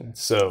conversation.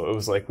 So it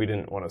was like we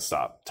didn't want to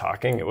stop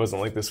talking. It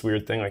wasn't like this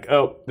weird thing like,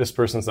 oh, this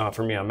person's not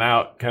for me, I'm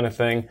out kind of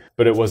thing.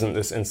 But it wasn't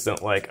this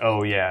instant like,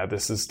 oh yeah,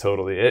 this is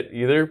totally it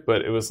either.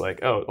 But it was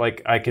like, oh,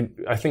 like I think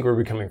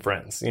we're becoming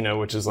friends, you know,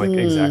 which is like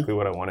exactly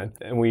what I wanted.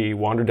 And we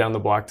wandered down the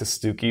block to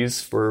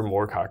Stookies for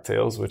more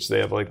cocktails, which they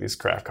have like these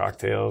craft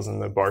cocktails,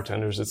 and the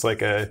bartenders, it's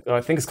like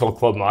I think it's called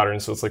Club Modern.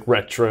 So it's like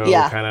retro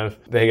kind of,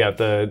 they got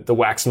the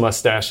wax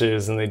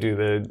mustaches and they do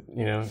the,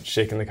 you know,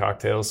 shaking the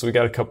cocktails. So we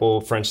got a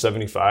couple French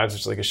 75s,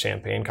 which is like a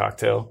champagne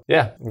cocktail.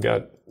 Yeah. We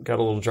got a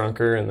little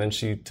drunker, and then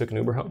she took an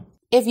Uber home.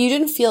 If you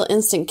didn't feel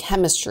instant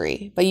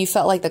chemistry, but you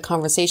felt like the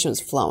conversation was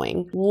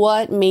flowing,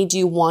 what made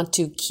you want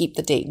to keep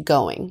the date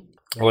going?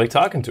 I like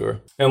talking to her.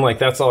 And like,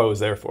 that's all I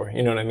was there for.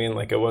 You know what I mean?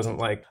 Like, it wasn't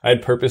like I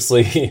had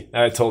purposely,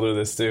 I told her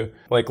this too,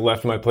 like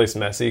left my place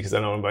messy because I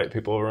don't invite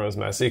people over when it was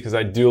messy, because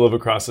I do live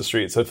across the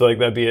street. So I feel like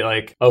that'd be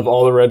like, of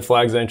all the red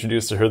flags I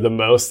introduced to her, the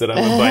most that I'm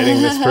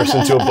inviting this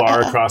person to a bar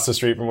across the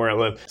street from where I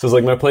live. So it's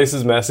like, my place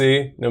is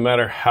messy. No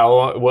matter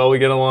how well we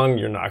get along,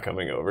 you're not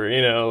coming over,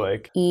 you know,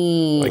 like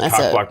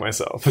cock block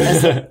myself.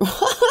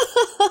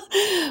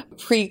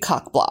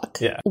 Pre-cock block.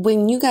 Yeah.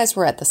 When you guys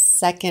were at the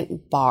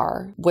second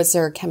bar, was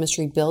there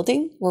chemistry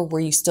building, or were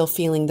you still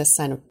feeling this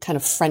kind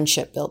of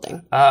friendship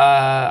building?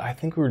 I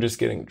think we were just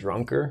getting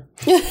drunker.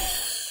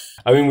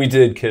 I mean, we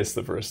did kiss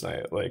the first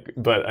night, like,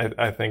 but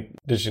I think,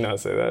 did she not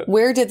say that?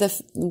 Where did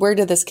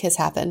this kiss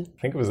happen?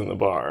 I think it was in the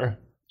bar.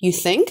 You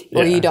think,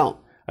 or you don't?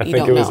 I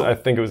think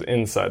it was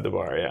inside the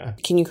bar, yeah.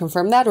 Can you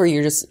confirm that, or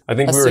you're just I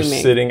think assuming? We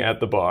were sitting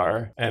at the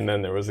bar, and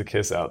then there was a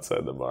kiss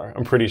outside the bar.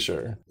 I'm pretty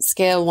sure.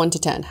 Scale 1 to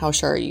 10. How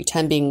sure are you?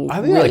 10 being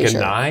I think really like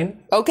sure. a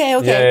 9.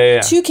 Okay.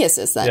 Yeah. 2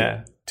 kisses then.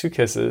 Yeah, 2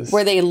 kisses.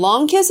 Were they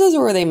long kisses,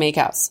 or were they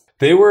makeouts?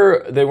 They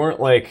weren't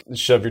like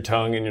shove your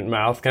tongue in your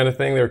mouth kind of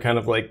thing. They were kind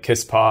of like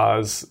kiss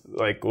pause,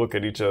 like look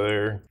at each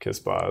other, kiss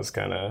pause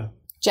kind of.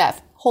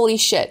 Jeff, holy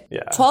shit.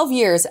 Yeah. 12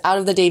 years out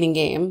of the dating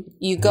game.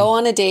 You go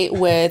on a date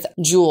with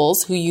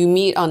Jules, who you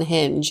meet on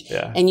Hinge,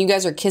 and you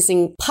guys are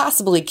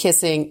possibly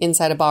kissing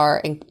inside a bar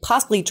and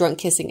possibly drunk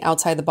kissing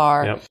outside the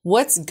bar. Yep.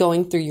 What's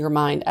going through your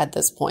mind at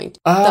this point?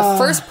 The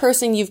first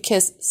person you've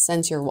kissed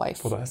since your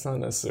wife. Well, that's not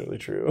necessarily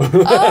true. I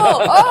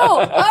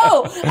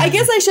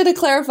guess I should have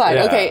clarified.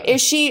 Yeah. Okay.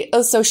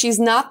 So she's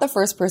not the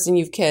first person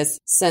you've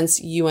kissed since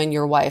you and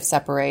your wife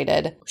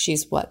separated.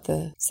 She's what,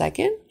 the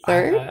second?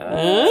 Third?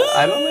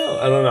 I don't know.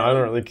 I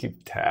don't really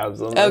keep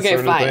tabs on that sort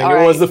of fine. thing. All It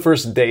right. was the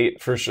first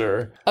date for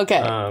sure.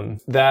 Okay.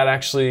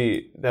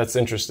 That's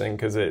interesting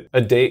because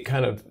a date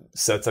kind of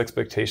sets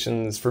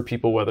expectations for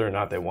people whether or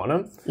not they want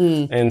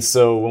them. And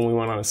so when we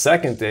went on a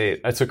second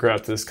date, I took her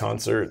out to this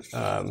concert,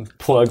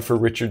 plug for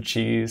Richard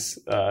Cheese,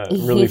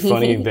 really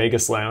funny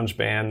Vegas lounge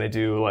band. They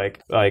do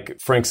like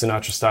Frank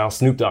Sinatra style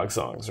Snoop Dogg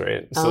songs,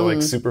 right? So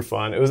like super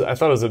fun. I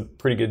thought it was a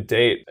pretty good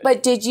date.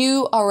 But did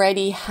you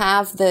already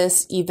have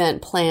this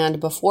event planned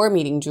before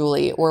meeting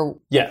Julie, or?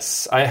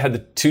 Yes, I had the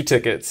 2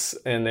 tickets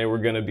and they were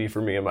going to be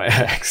for me and my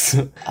ex.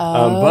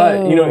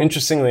 But, you know,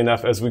 interestingly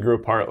enough, as we grew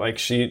apart, like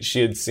she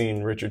had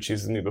seen Richard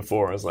Cheese with me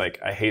before. I was like,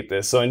 I hate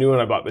this. So I knew when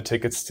I bought the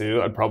tickets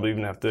too, I'd probably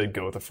even have to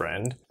go with a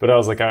friend. But I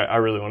was like, I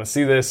really want to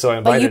see this. So I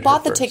invited her. But you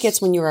bought the first.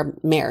 Tickets when you were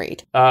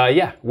married.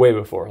 Yeah, way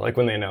before, like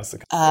when they announced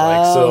the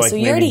so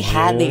you already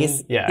had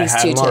these I these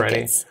had 2 them already.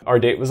 tickets. Our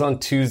date was on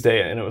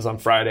Tuesday and it was on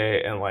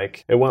Friday, and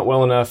like it went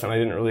well enough and I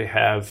didn't really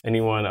have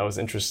anyone I was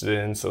interested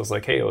in. So I was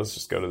like, hey, let's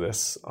just go to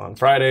this on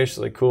Friday. She's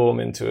like, cool, I'm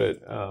into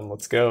it.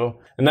 Let's go.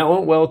 And that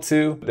went well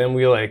too. Then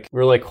we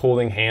were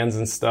holding hands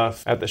and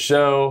stuff at the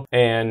show,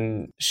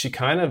 and she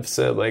kind of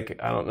said like,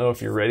 I don't know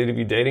if you're ready to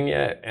be dating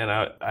yet. And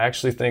I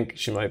actually think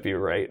she might be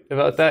right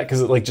about that,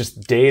 because like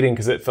just dating,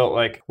 because it felt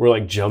like we're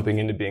like jumping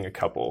into being a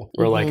couple.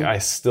 Where like I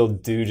still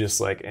do just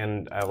like,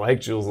 and I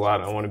like Jules a lot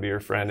and I want to be her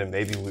friend and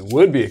maybe we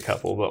would be a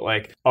couple, but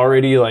like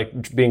already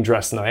like being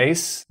dressed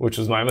nice, which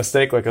was my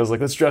mistake. Like I was like,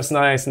 let's dress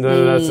nice, and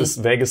that's this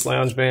Vegas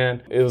lounge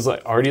band. It was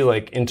like already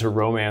like into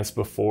romance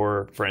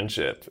before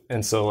friendship.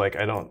 And so like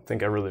I don't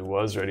think I really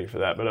was ready for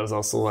that, but I was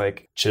also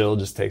like, chill,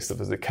 just take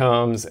stuff as it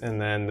comes.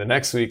 And then the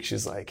next week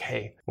she's like,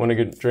 hey, want to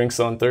get drinks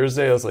on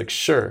Thursday? I was like,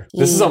 sure.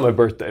 This is on my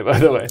birthday, by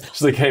the way.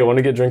 She's like, hey, want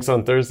to get drinks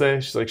on Thursday?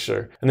 She's like,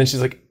 sure. And then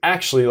she's like,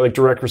 actually, like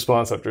direct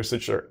response after I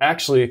said sure,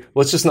 actually,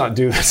 let's just not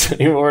do this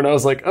anymore. And I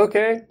was like,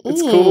 okay,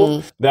 it's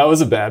cool. That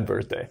was a bad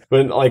birthday.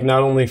 But like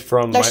not only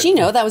from Does she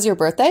know that was your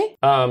birthday?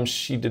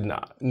 She did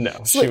not.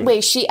 No. So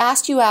wait, she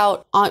asked you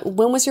out on,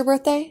 when was your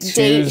birthday?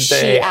 Tuesday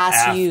she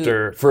asked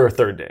after, for a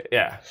third date,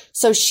 yeah.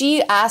 So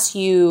she asked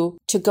you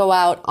to go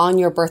out on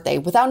your birthday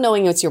without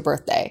knowing it's your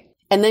birthday.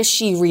 And then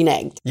she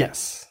reneged.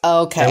 Yes.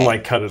 Okay. And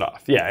like cut it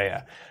off.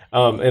 Yeah.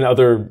 And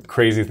other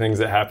crazy things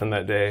that happened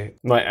that day.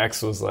 My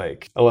ex was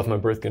like, I left my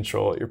birth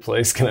control at your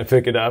place. Can I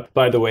pick it up?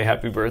 By the way,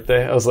 happy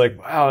birthday. I was like,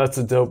 wow, that's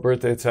a dope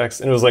birthday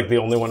text. And it was like the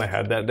only one I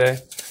had that day.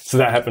 So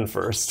that happened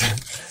first.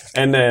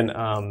 And then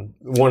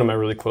one of my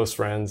really close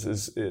friends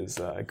is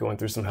going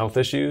through some health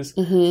issues.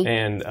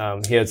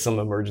 And he had some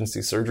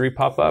emergency surgery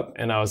pop up.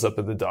 And I was up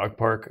at the dog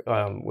park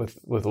with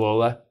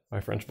Lola, my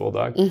French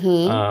bulldog.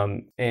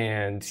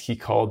 And he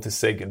called to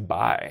say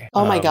goodbye.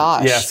 Oh my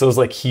gosh. Yeah, so it was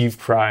like heave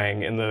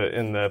crying in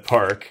the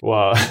park.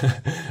 Well,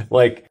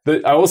 like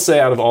I will say,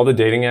 out of all the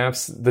dating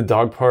apps, the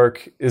dog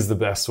park is the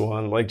best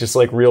one. Like just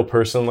like real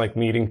person, like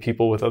meeting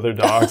people with other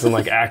dogs and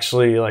like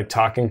actually like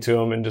talking to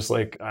them and just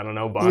like, I don't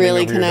know, bonding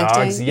really over connecting.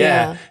 your dogs.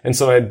 Yeah. And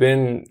so I'd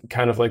been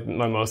kind of like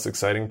my most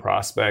exciting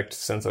prospect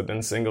since I've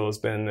been single has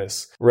been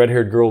this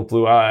red-haired girl with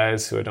blue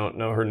eyes who I don't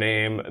know her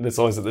name that's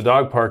always at the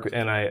dog park.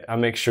 And I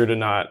make sure to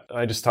not,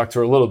 I just talk to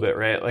her a little bit,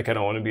 right? Like I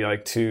don't want to be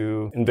like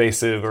too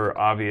invasive or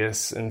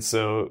obvious. And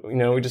so, you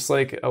know, we just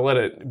like, I let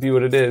it be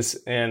what it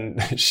is.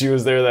 And she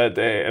was there that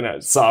day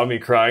and saw me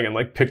crying and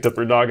like picked up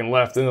her dog and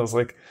left. And I was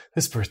like,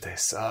 this birthday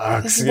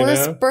sucks.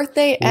 Worst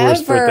birthday ever.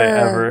 Worst birthday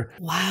ever.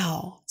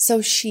 Wow.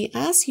 So she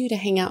asked you to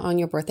hang out on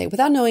your birthday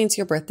without knowing it's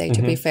your birthday,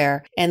 to be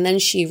fair. And then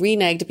she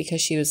reneged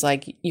because she was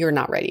like, you're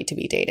not ready to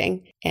be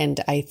dating. And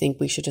I think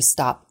we should just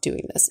stop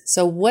doing this.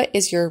 So what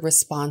is your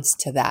response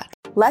to that?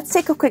 Let's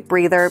take a quick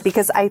breather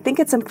because I think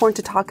it's important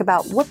to talk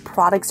about what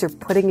products you're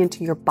putting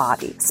into your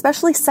body,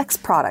 especially sex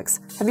products.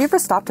 Have you ever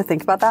stopped to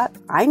think about that?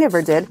 I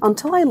never did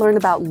until I learned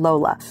about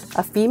Lola,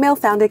 a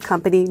female-founded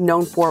company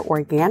known for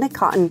organic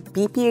cotton,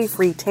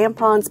 BPA-free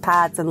tampons,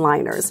 pads, and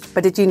liners.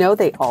 But did you know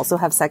they also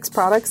have sex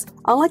products?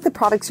 Unlike the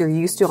products you're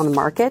used to on the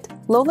market,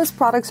 Lola's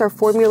products are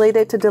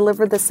formulated to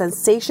deliver the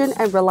sensation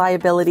and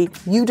reliability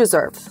you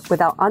deserve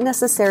without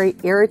unnecessary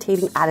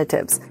irritating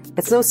additives.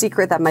 It's no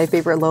secret that my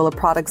favorite Lola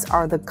products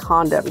are the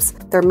condoms.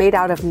 They're made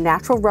out of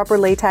natural rubber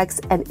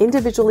latex and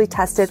individually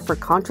tested for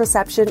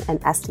contraception and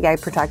STI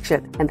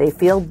protection, and they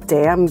feel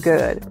damn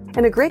good.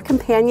 And a great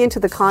companion to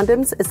the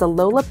condoms is the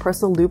Lola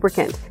Personal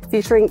Lubricant,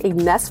 featuring a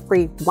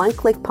mess-free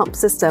one-click pump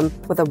system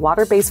with a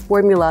water-based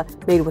formula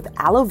made with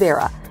aloe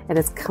vera, and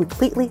it's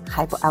completely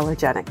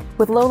hypoallergenic.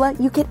 With Lola,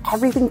 you get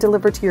everything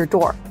delivered to your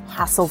door,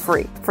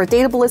 hassle-free. For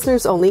Dateable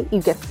listeners only, you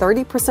get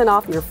 30%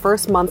 off your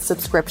first month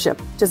subscription.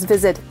 Just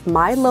visit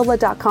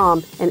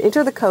mylola.com and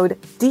enter the code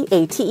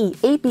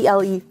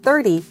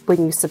DATEABLE30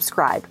 when you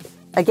subscribe.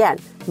 Again,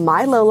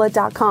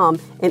 mylola.com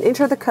and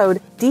enter the code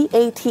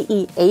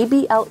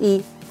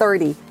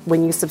DATEABLE30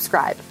 when you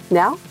subscribe.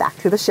 Now, back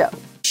to the show.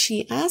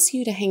 She asked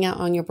you to hang out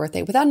on your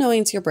birthday without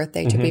knowing it's your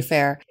birthday, to be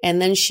fair. And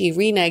then she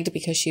reneged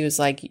because she was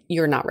like,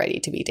 you're not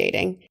ready to be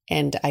dating.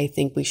 And I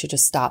think we should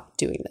just stop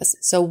doing this.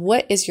 So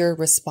what is your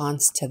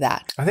response to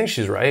that? I think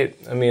she's right.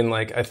 I mean,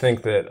 like, I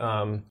think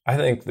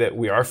that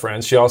we are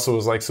friends. She also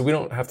was like, so we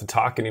don't have to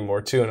talk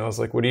anymore too. And I was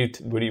like, what do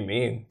you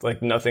mean?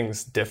 Like,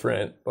 nothing's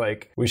different.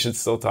 Like, we should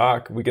still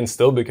talk. We can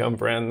still become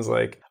friends.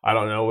 Like, I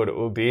don't know what it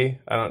will be.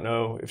 I don't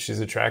know if she's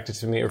attracted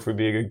to me or if we'd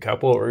be a good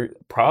couple, or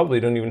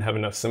probably don't even have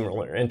enough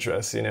similar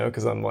interests, you know,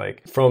 because I'm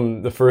like,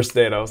 from the first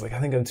date, I was like, I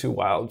think I'm too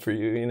wild for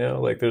you, you know,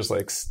 like there's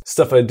like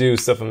stuff I do,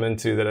 stuff I'm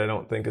into that I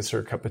don't think is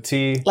her cup of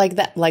tea. Like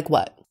that, like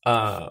what?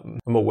 I'm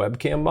a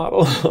webcam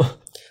model.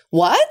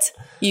 What?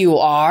 You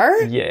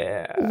are?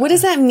 Yeah. What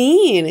does that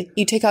mean?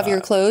 You take off your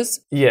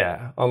clothes?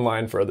 Yeah,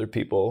 online for other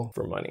people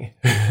for money.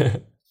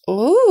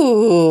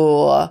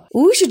 Ooh,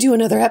 we should do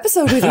another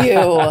episode with you.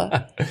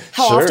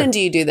 How Sure. often do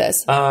you do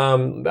this?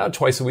 About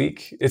twice a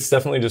week. It's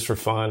definitely just for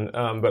fun.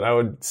 But I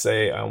would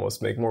say I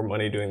almost make more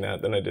money doing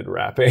that than I did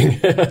rapping.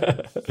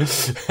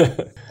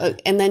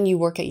 And then you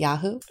work at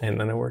Yahoo? And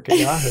then I work at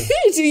Yahoo.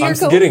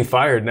 I'm getting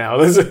fired now.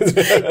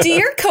 Do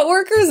your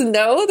coworkers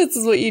know this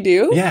is what you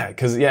do? Yeah,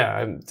 because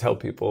I tell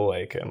people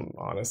like I'm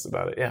honest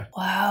about it. Yeah.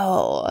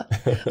 Wow.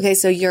 Okay,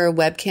 so you're a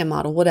webcam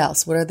model. What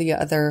else? What are the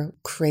other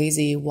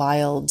crazy,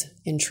 wild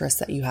interests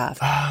that you have?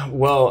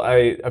 Well,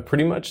 I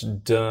pretty much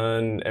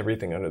done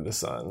everything under the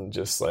sun,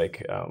 just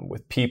like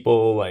with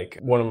people. Like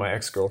one of my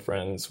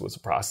ex-girlfriends was a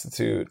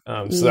prostitute.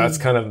 So that's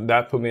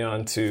that put me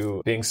on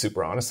to being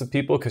super honest with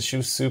people, because she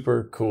was a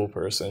super cool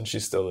person. She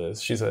still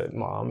is. She's a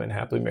mom and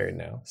happily married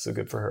now. So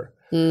good for her.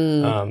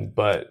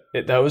 But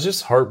that was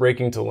just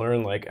heartbreaking to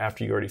learn, like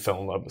after you already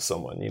fell in love with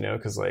someone, you know,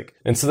 because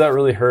and so that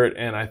really hurt.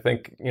 And I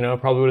think, I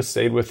probably would have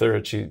stayed with her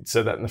if she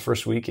said that in the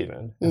first week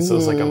even. And so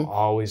it's like, I'm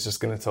always just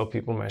going to tell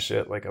people my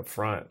shit like up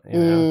front, you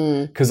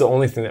know, because the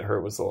only thing that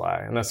hurt was the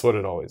lie. And that's what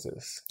it always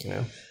is, you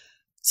know.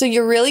 So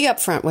you're really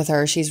upfront with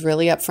her. She's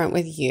really upfront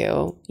with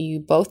you. You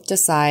both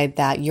decide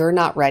that you're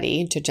not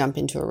ready to jump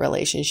into a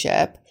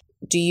relationship.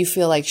 Do you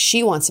feel like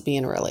she wants to be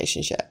in a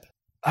relationship?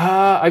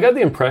 I got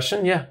the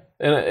impression, yeah.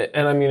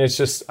 And I mean, it's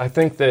just, I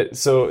think that,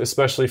 so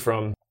especially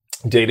from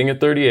dating at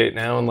 38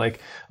 now, and like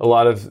a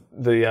lot of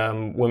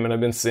the women I've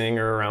been seeing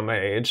are around my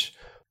age,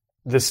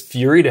 this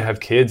fury to have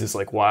kids is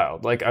like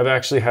wild. Like I've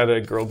actually had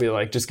a girl be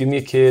like, just give me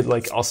a kid,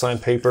 like I'll sign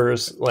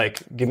papers,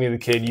 like give me the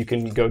kid, you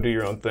can go do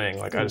your own thing.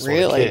 Like I just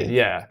want a kid.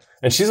 Yeah.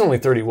 And she's only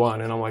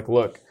 31. And I'm like,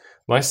 look,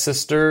 my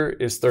sister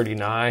is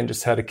 39,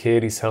 just had a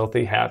kid. He's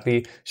healthy,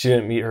 happy. She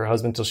didn't meet her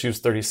husband until she was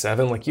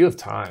 37. Like you have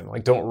time,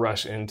 like don't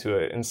rush into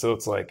it. And so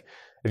it's like,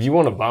 if you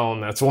want to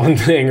bone, that's one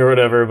thing or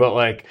whatever,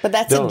 but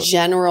that's a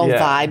general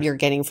vibe you're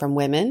getting from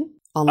women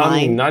online.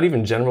 I mean, not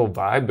even general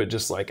vibe, but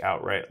just like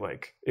outright,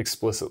 like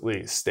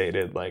explicitly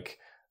stated, like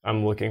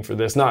I'm looking for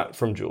this, not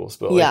from Jules,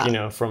 but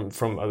like,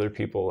 from other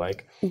people.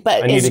 Like,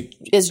 but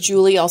is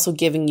Julie also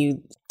giving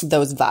you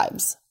those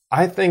vibes?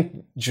 I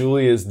think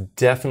Julie is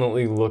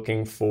definitely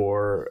looking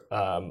for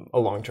a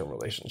long-term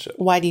relationship.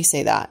 Why do you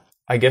say that?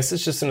 I guess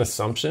it's just an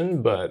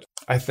assumption, but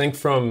I think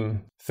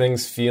from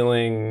things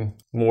feeling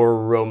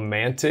more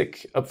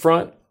romantic up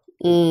front.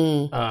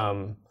 And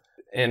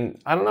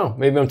I don't know,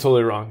 maybe I'm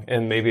totally wrong.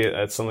 And maybe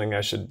that's something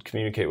I should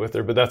communicate with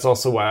her. But that's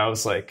also why I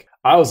was like,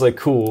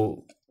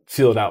 cool,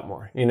 feel it out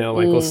more,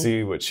 like we'll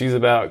see what she's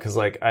about. Cause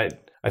like,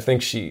 I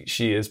think she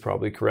is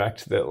probably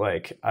correct that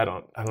like, I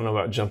don't know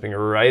about jumping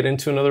right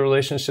into another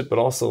relationship, but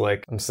also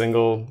like I'm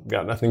single,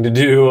 got nothing to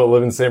do. I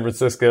live in San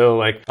Francisco.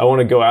 Like I want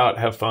to go out,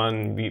 have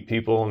fun, meet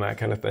people and that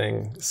kind of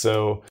thing.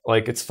 So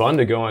like, it's fun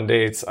to go on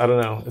dates. I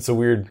don't know. It's a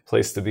weird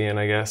place to be in,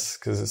 I guess.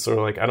 Cause it's sort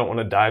of like, I don't want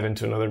to dive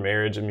into another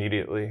marriage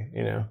immediately,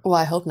 Well,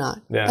 I hope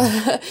not.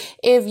 Yeah.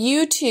 If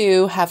you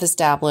two have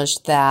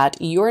established that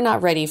you're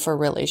not ready for a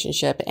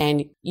relationship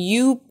and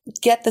you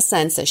get the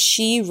sense that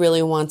she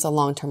really wants a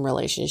long-term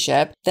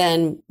relationship,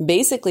 then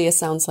basically it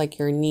sounds like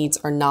your needs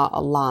are not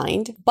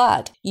aligned,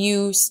 but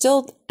you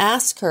still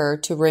ask her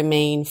to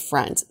remain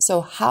friends.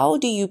 So how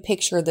do you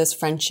picture this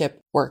friendship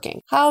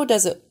working? How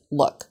does it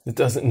look? It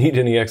doesn't need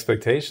any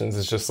expectations.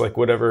 It's just like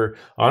whatever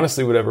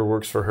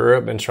works for her.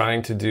 I've been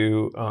trying to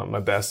do my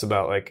best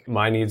about like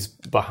my needs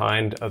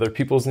behind other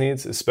people's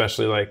needs,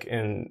 especially like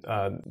in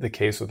the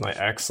case with my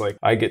ex. Like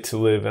I get to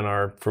live in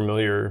our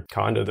familiar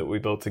condo that we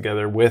built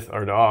together with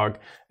our dog,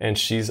 and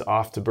she's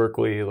off to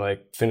Berkeley,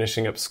 like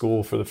finishing up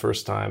school for the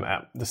first time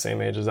at the same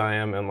age as I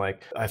am. And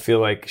like, I feel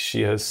like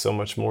she has so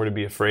much more to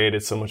be afraid.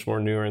 It's so much more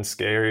newer and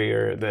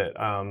scarier that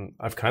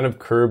I've kind of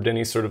curbed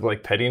any sort of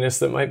like pettiness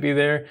that might be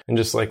there. And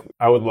just like,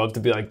 I would love to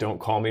be like,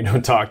 don't call me,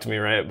 don't talk to me,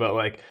 right? But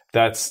like,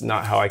 that's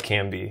not how I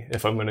can be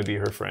if I'm going to be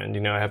her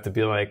friend. I have to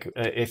be like,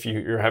 if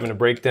you're having a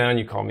breakdown,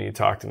 you call me, you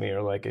talk to me.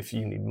 Or like, if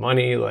you need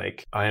money,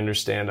 like, I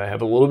understand I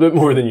have a little bit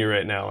more than you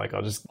right now. Like,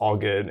 all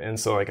good. And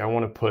so like, I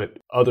want to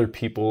put other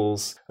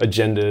people's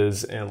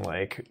agendas and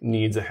like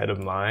needs ahead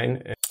of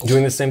mine. And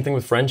doing the same thing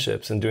with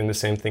friendships and doing the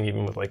same thing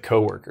even with like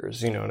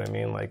coworkers, you know what I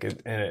mean? Like,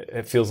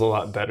 it feels a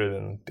lot better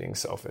than being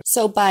selfish.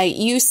 So by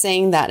you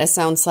saying that, it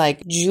sounds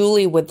like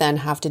Julie would then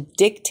have to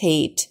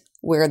dictate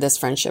where this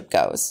friendship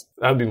goes.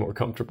 I'd be more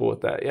comfortable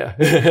with that, yeah.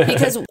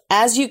 Because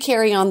as you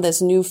carry on this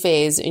new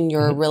phase in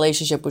your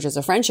relationship, which is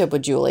a friendship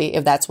with Julie,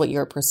 if that's what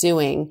you're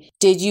pursuing,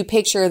 did you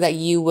picture that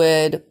you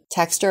would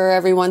text her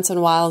every once in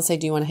a while and say,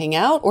 do you want to hang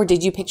out? Or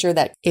did you picture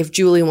that if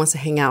Julie wants to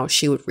hang out,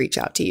 she would reach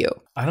out to you?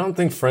 I don't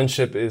think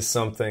friendship is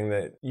something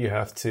that you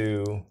have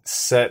to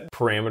set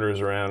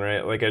parameters around,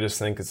 right? Like, I just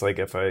think it's like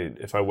if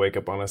I wake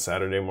up on a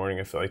Saturday morning,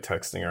 I feel like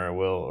texting her, I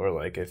will. Or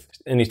like if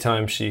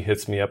anytime she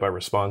hits me up, I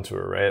respond to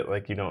her, right?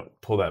 Like, you don't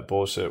pull that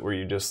bullshit where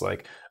you just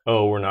like,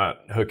 oh, we're not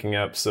hooking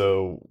up,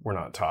 so we're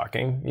not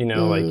talking, you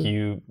know, like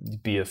you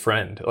be a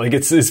friend. Like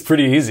it's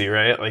pretty easy,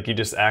 right? Like you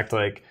just act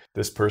like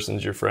this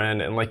person's your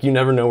friend, and like you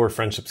never know where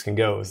friendships can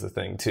go is the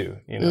thing too,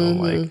 you know.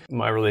 Like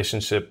my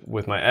relationship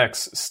with my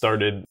ex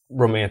started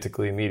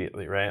romantically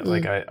immediately, right?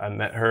 Like I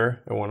met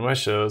her at one of my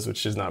shows, which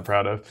she's not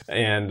proud of,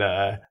 and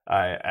I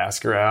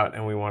asked her out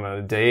and we went on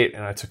a date,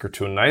 and I took her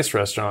to a nice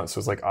restaurant, so it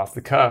was like off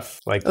the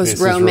cuff, like it was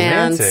this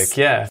romance, is romantic,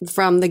 yeah,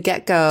 from the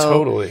get-go.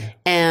 Totally.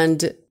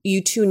 And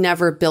you two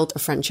never built a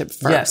friendship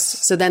first.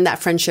 Yes. So then that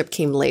friendship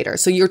came later.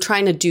 So you're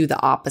trying to do the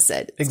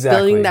opposite. Exactly.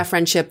 Building that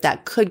friendship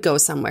that could go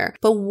somewhere.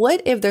 But what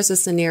if there's a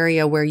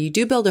scenario where you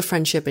do build a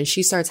friendship and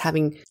she starts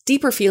having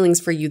deeper feelings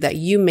for you that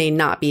you may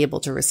not be able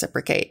to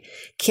reciprocate?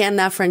 Can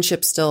that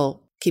friendship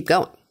still keep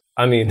going?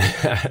 I mean,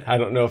 I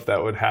don't know if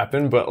that would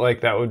happen, but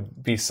like that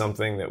would be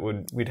something that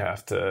we'd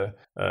have to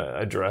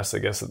address, I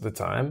guess, at the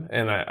time.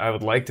 And I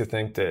would like to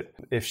think that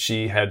if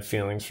she had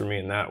feelings for me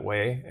in that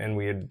way and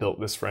we had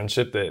built this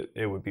friendship, that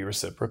it would be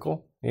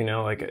reciprocal, you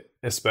know, like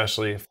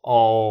especially if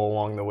all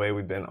along the way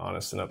we've been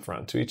honest and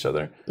upfront to each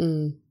other,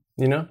 you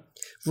know?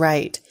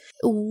 Right.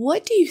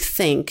 What do you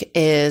think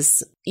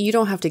is, you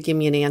don't have to give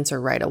me an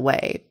answer right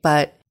away,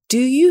 but do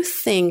you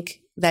think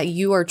that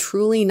you are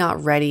truly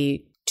not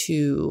ready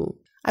to,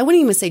 I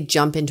wouldn't even say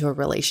jump into a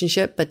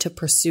relationship, but to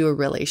pursue a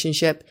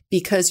relationship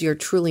because you're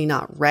truly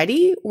not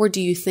ready? Or do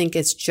you think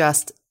it's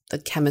just the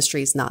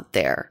chemistry is not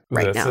there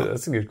now?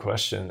 That's a good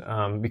question.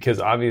 Because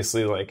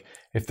obviously, like,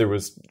 if there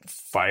was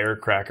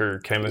firecracker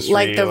chemistry,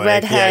 like the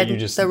redhead,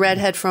 yeah, the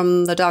redhead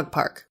from the dog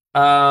park.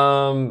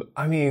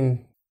 I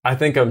mean, I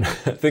think I'm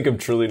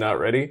truly not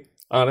ready,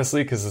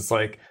 honestly, because it's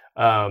like,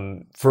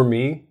 for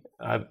me,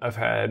 I've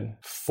had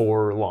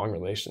 4 long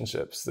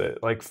relationships,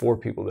 that like 4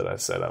 people that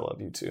I've said I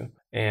love you to.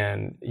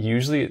 And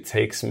usually it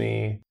takes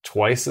me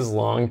twice as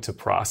long to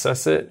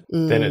process it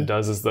than it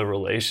does as the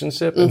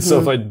relationship. And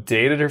so if I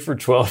dated her for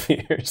 12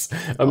 years,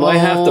 I might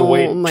have to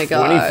wait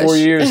 24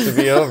 years to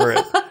be over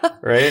it.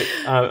 Right.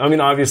 I mean,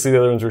 obviously the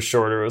other ones were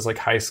shorter. It was like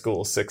high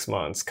school, 6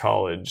 months,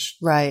 college,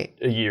 right,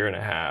 a year and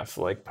a half,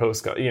 like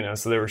post, you know,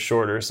 so they were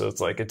shorter. So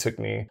it's like, it took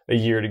me a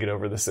year to get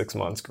over the 6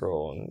 months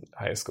girl in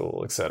high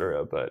school,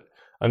 etc. But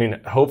I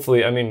mean,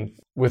 hopefully, I mean,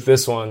 with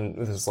this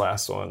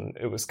last one,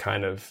 it was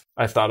kind of,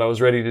 I thought I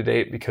was ready to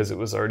date because it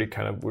was already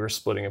kind of, we were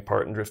splitting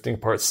apart and drifting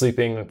apart,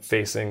 sleeping,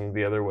 facing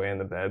the other way in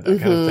the bed,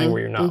 that kind of thing,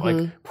 where you're not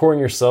like pouring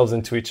yourselves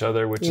into each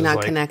other, which you're is not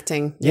like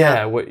connecting.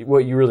 Yeah,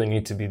 what you really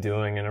need to be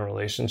doing in a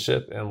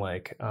relationship. And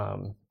like,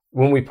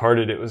 when we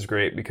parted, it was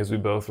great because we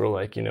both were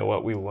like, you know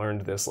what, we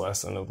learned this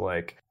lesson of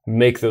like,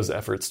 make those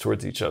efforts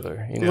towards each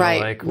other, you know,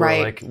 like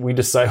we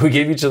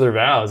gave each other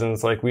vows, and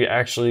it's like, we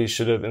actually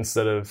should have,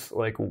 instead of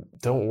like,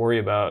 don't worry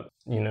about,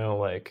 you know,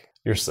 like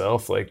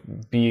yourself, like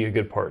be a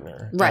good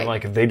partner. Right. And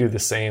like if they do the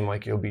same,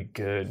 like you'll be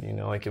good, you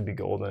know, like you'll be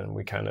golden.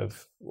 We kind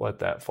of let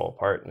that fall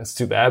apart, and it's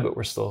too bad, but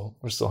we're still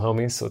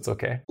homies, so it's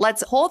okay.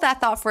 Let's hold that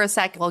thought for a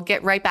sec. We'll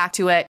get right back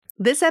to it.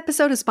 This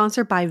episode is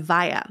sponsored by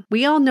Viia.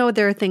 We all know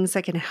there are things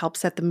that can help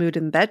set the mood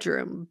in the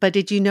bedroom, but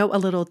did you know a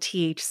little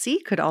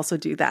THC could also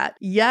do that?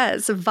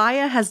 Yes,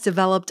 Viia has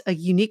developed a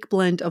unique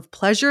blend of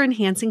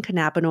pleasure-enhancing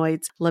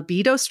cannabinoids,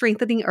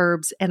 libido-strengthening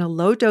herbs, and a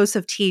low dose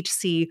of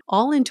THC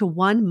all into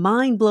one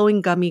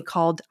mind-blowing gummy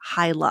called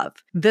High Love.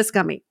 This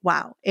gummy,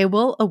 wow, it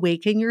will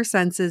awaken your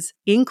senses,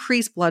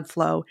 increase blood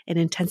flow, and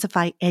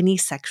intensify any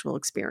sexual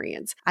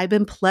experience. I've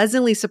been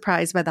pleasantly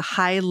surprised by the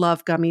High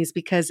Love gummies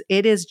because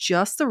it is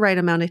just the right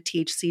amount of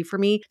THC for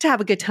me to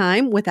have a good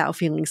time without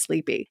feeling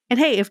sleepy. And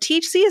hey, if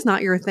THC is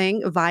not your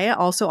thing, Viia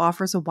also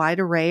offers a wide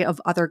array of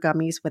other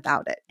gummies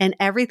without it. And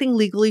everything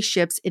legally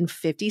ships in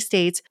 50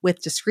 states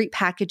with discreet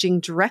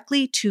packaging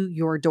directly to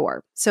your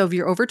door. So if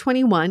you're over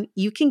 21,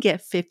 you can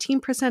get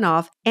 15%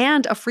 off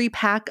and a free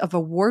pack of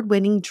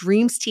award-winning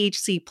Dreams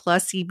THC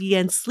plus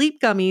CBN sleep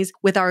gummies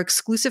with our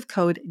exclusive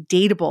code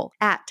DATEABLE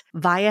at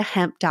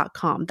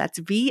viiahemp.com. That's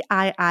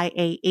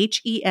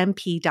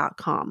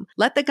VIIAHEMP.com.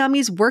 Let the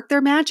gummies work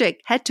their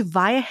magic. Head to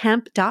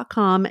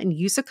viiahemp.com and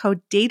use the code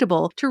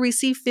DATEABLE to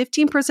receive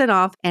 15%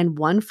 off and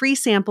one free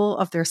sample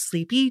of their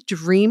Sleepy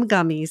Dream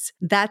gummies.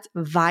 That's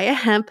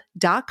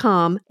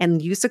viiahemp.com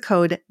and use the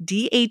code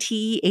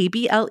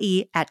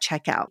DATEABLE at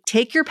checkout.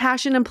 Take your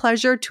passion and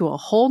pleasure to a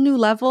whole new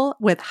level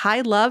with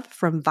High Love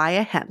from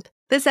Viia Hemp.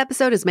 This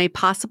episode is made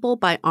possible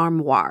by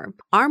Armoire.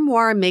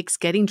 Armoire makes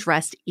getting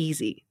dressed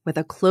easy. With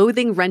a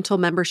clothing rental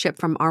membership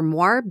from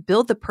Armoire,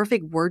 build the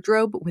perfect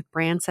wardrobe with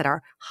brands that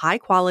are high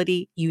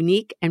quality,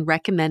 unique, and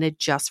recommended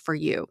just for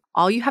you.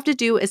 All you have to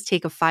do is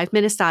take a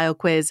 5-minute style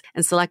quiz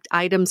and select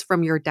items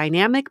from your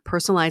dynamic,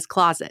 personalized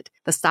closet.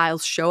 The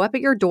styles show up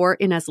at your door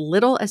in as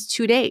little as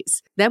 2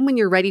 days. Then when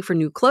you're ready for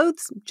new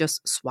clothes,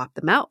 just swap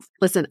them out.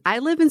 Listen, I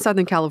live in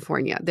Southern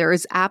California. There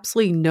is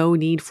absolutely no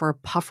need for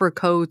puffer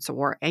coats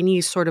or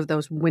any sort of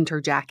those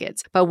winter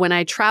jackets. But when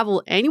I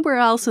travel anywhere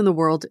else in the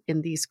world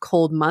in these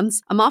cold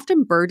months, I'm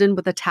often burdened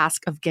with the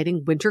task of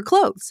getting winter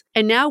clothes.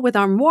 And now with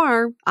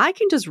Armoire, I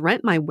can just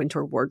rent my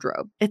winter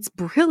wardrobe. It's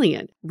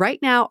brilliant. Right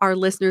now, our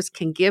listeners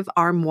can give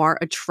Armoire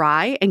a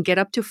try and get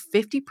up to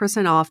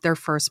 50% off their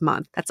first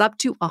month. That's up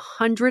to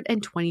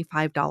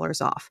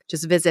 $125 off.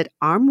 Just visit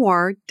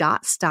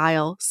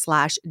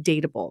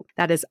armoire.style/dateable.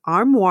 That is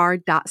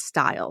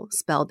armoire.style,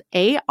 spelled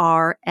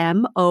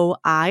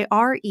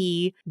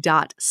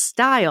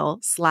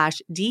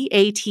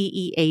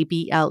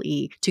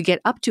ARMOIRE.style/DATEABLE to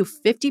get up to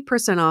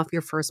 50% off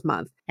your first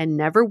month and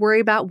never worry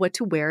about what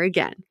to wear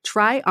again.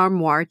 Try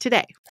Armoire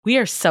today. We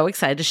are so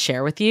excited to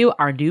share with you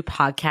our new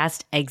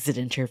podcast, Exit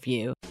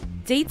Interview.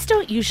 Dates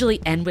don't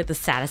usually end with a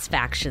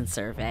satisfaction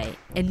survey,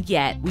 and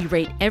yet we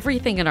rate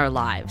everything in our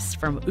lives,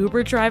 from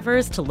Uber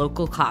drivers to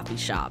local coffee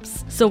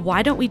shops. So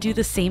why don't we do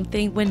the same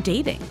thing when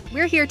dating?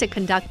 We're here to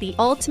conduct the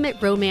ultimate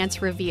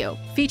romance review,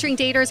 featuring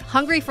daters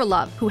hungry for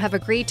love who have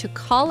agreed to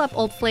call up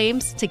old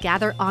flames to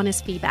gather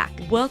honest feedback.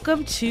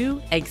 Welcome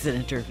to Exit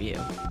Interview.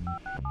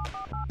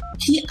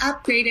 He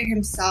upgraded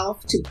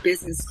himself to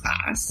business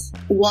class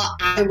while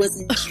I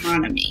was in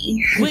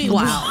economy. Wait,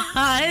 wow.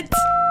 What?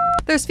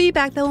 There's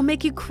feedback that will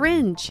make you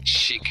cringe.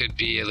 She could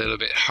be a little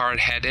bit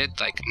hard-headed,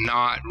 like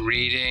not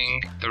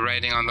reading the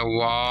writing on the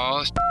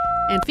wall.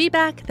 And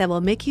feedback that will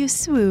make you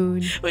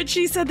swoon. When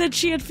she said that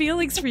she had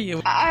feelings for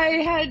you.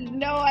 I had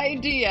no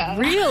idea.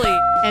 Really?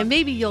 And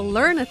maybe you'll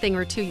learn a thing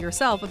or two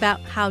yourself about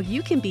how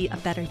you can be a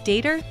better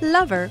dater,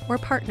 lover, or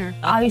partner.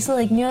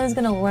 Obviously, knew I was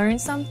going to learn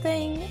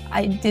something.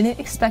 I didn't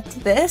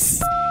expect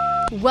this.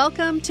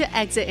 Welcome to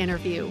Exit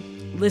Interview.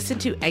 Listen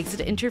to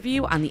Exit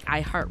Interview on the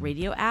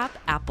iHeartRadio app,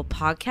 Apple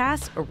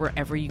Podcasts, or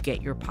wherever you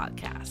get your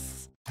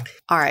podcasts.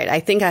 All right, I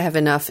think I have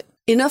enough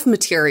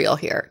material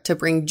here to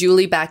bring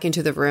Julie back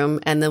into the room,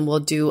 and then we'll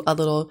do a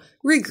little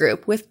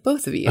regroup with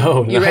both of you.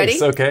 Oh, you nice.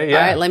 ready? Okay, yeah.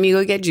 All right, let me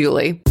go get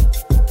Julie.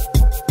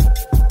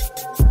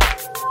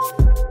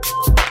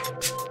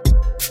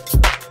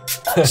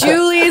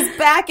 Julie's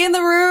back in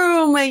the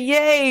room.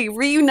 Yay.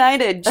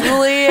 Reunited.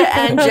 Julie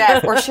and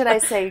Jeff. Or should I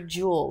say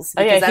Jules?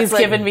 Oh, yeah, he's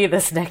given me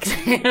this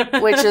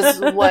nickname. Which is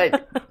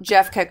what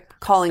Jeff kept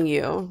calling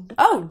you.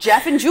 Oh,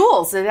 Jeff and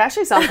Jules. It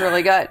actually sounds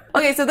really good.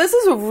 Okay, so this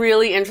is a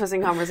really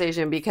interesting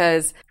conversation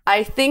because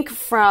I think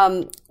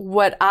from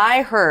what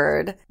I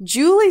heard,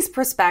 Julie's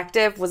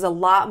perspective was a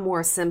lot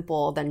more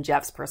simple than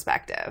Jeff's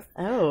perspective.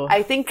 Oh.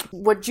 I think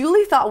what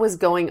Julie thought was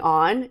going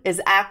on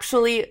is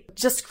actually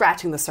just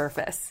scratching the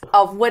surface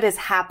of what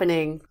is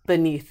happening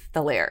beneath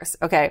the layers.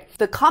 Okay.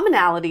 The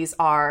commonalities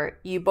are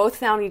you both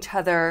found each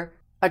other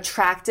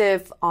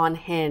attractive on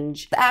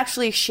Hinge.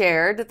 Actually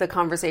shared the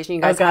conversation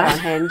you guys had on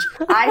Hinge.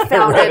 I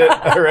found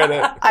I read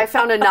it. I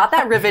found it not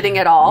that riveting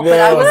at all, No,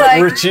 but I was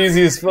like, we're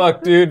cheesy as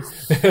fuck, dude.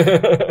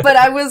 but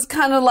I was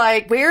kind of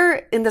like, where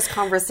in this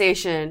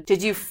conversation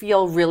did you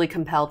feel really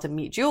compelled to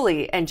meet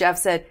Julie? And Jeff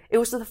said, it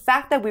was the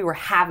fact that we were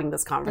having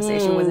this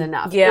conversation was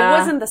enough. Yeah. It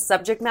wasn't the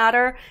subject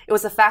matter. It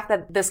was the fact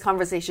that this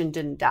conversation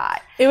didn't die.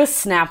 It was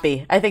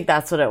snappy. I think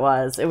that's what it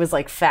was. It was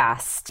like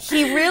fast.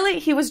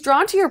 He was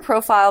drawn to your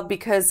profile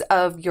because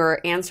of your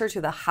answer to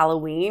the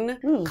Halloween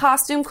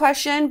costume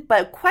question,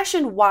 but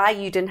questioned why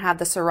you didn't have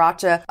the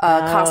sriracha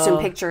costume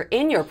picture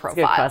in your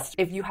profile.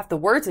 If you have the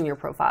words in your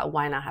profile,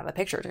 why not have a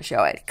picture to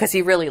show it? Because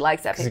he really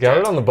likes that picture. He got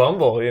it on the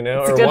Bumble, you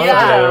know, or good one photo. of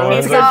the other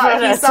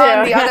He ones.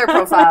 saw the other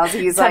profiles.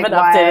 He's like, haven't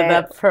updated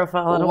that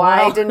profile in a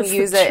while. Why didn't you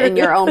use it in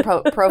your own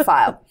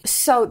profile?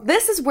 So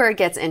this is where it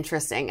gets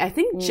interesting. I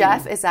think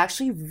Jeff is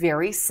actually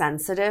very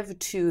sensitive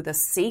to the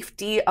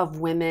safety of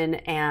women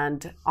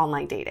and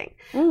online dating,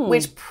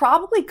 which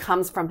probably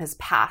comes from his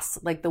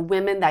past, like the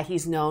women that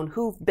he's known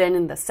who've been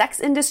in the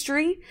sex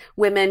industry,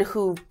 women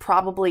who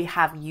probably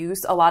have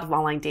used a lot of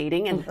online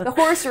dating, and the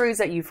horror stories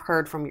that you've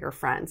heard from your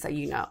friends that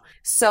you know.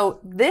 So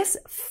this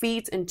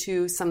feeds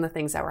into some of the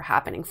things that were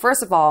happening.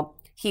 First of all,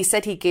 he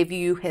said he gave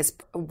you his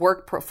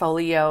work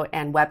portfolio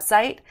and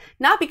website,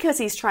 not because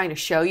he's trying to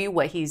show you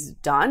what he's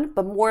done,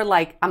 but more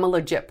like, I'm a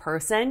legit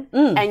person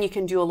and you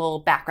can do a little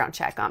background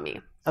check on me.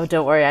 Oh,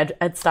 don't worry.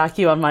 I'd stalk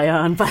you on my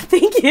own, but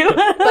thank you.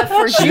 But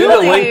for She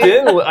Julie,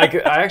 did a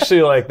LinkedIn. I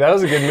actually like, that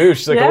was a good move.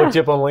 She's like, I looked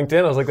you up on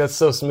LinkedIn. I was like, that's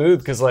so smooth.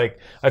 Because like,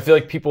 I feel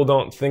like people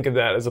don't think of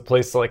that as a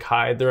place to like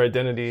hide their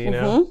identity, you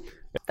know?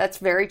 That's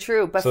very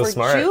true. But So for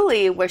smart.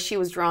 Julie, what she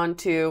was drawn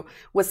to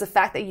was the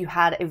fact that you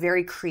had a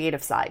very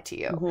creative side to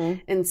you.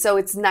 And so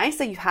it's nice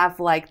that you have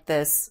like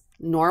this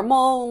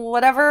normal,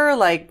 whatever,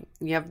 like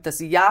you have this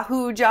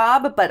Yahoo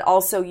job, but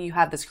also you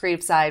have this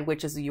creative side,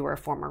 which is you were a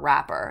former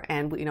rapper.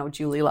 And, you know,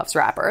 Julie loves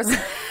rappers.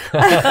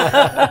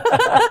 I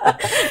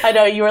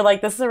know, you were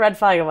like, this is a red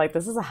flag. I'm like,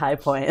 this is a high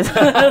point.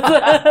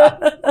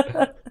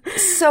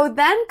 So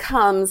then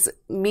comes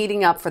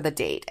meeting up for the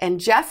date. And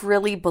Jeff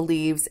really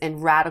believes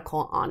in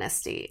radical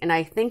honesty. And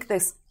I think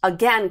this,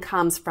 again,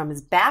 comes from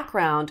his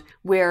background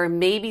where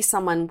maybe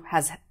someone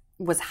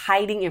was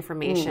hiding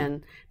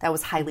information that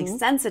was highly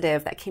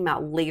sensitive that came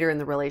out later in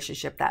the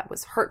relationship that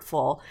was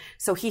hurtful.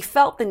 So he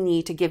felt the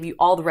need to give you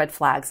all the red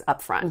flags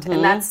up front.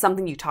 And that's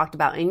something you talked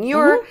about in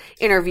your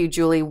interview,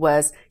 Julie,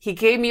 was he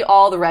gave me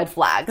all the red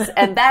flags.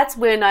 And that's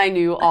when I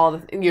knew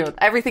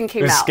everything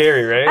came out. It was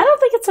scary, right? I don't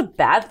think it's a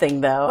bad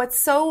thing, though. What's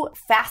so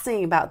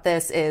fascinating about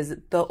this is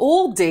the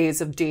old days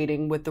of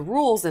dating with the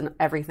rules and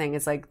everything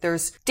is like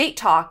there's date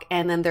talk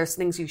and then there's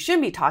things you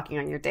shouldn't be talking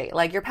on your date,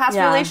 like your past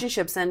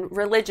relationships and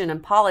religion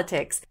and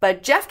politics.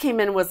 But Jeff came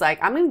in and was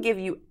like, I'm going to give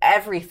you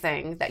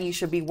everything that you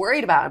should be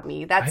worried about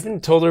me. I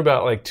even told her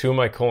about like 2 of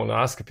my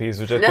colonoscopies,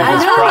 which I think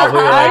is know.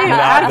 probably like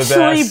not the best.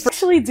 I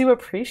actually do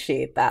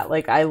appreciate that.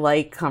 Like, I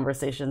like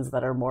conversations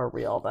that are more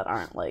real, that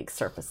aren't like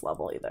surface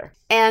level either.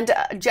 And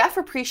Jeff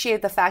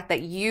appreciated the fact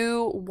that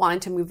you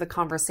wanted to move the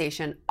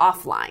conversation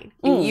offline.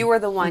 And you were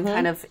the one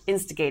kind of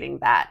instigating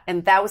that.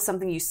 And that was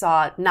something you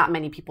saw not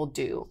many people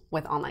do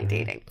with online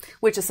dating,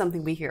 which is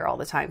something we hear all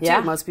the time too.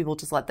 Yeah. Most people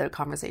just let the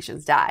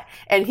conversations die.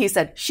 And he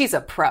said, she's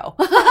a pro.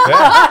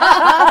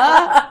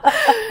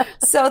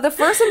 So the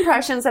first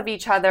impressions of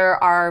each other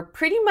are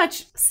pretty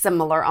much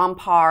similar, on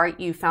par.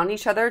 You found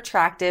each other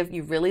attractive.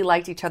 You really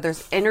liked each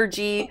other's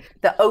energy,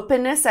 the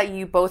openness that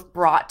you both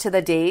brought to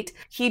the date.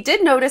 He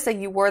did notice that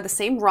you wore the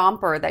same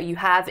romper that you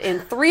have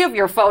in 3 of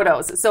your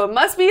photos. So it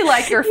must be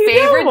like your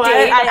favorite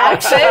date. I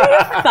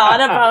actually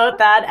thought about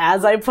that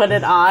as I put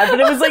it on, but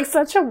it was like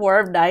such a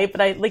warm night,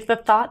 but the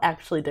thought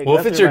actually did. Well,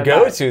 if it's your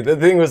go-to, the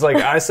thing was like,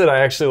 I said I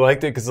actually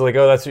liked it because like,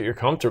 oh, that's what you're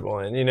comfortable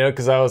in, you know?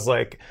 Because I was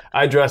like,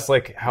 I dress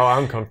like how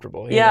I'm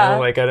comfortable, you know?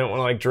 Like, I didn't want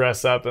to like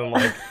dress up and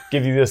like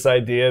give you this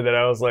idea that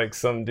I was like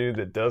some dude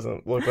that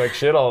doesn't look like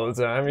shit all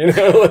the time, you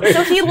know? Like,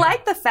 so he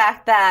liked the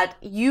fact that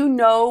you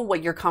know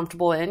what you're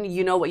comfortable in,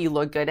 you know what you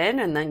look good in,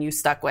 and then you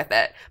stuck with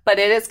it. But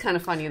it is kind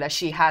of funny that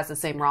she has the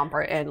same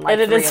romper in like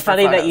and it is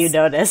funny that you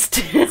noticed.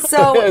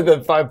 So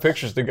the 5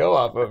 pictures to go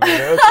off of, you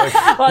know? It's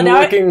like well,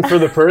 looking for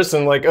the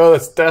person, like, oh,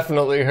 that's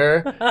definitely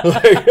her.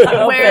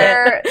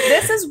 Like,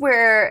 this is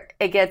where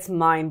it gets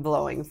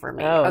mind-blowing for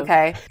me,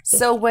 okay?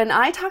 So when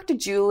I talked to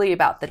Julie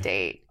about the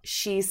date,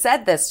 she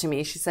said this to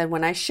me. She said,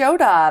 when I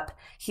showed up,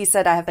 he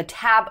said, I have a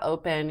tab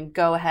open,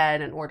 go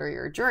ahead and order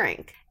your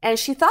drink. And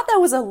she thought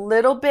that was a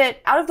little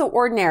bit out of the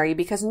ordinary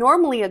because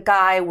normally a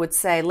guy would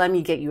say, let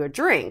me get you a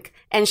drink.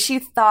 And she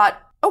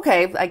thought,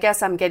 okay, I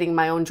guess I'm getting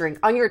my own drink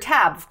on your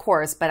tab, of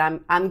course, but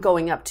I'm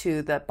going up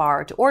to the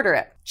bar to order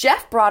it.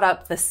 Jeff brought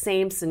up the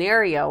same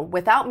scenario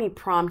without me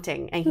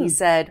prompting. And he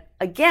said,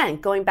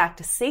 again, going back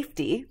to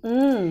safety,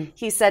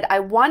 he said, I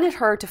wanted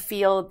her to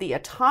feel the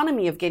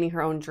autonomy of getting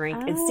her own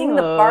drink and seeing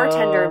the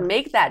bartender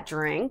make that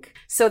drink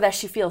so that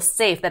she feels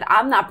safe, that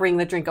I'm not bringing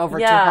the drink over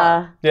to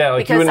her. Yeah,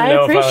 like because you wouldn't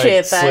know if I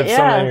like slipped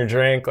something in your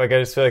drink. Like, I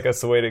just feel like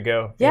that's the way to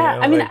go. Yeah, you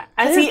know? I mean, like,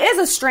 because he is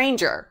a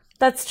stranger.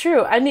 That's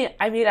true. I mean,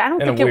 I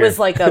don't think it was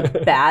like a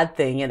bad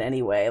thing in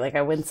any way. Like,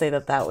 I wouldn't say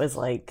that was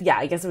like, yeah,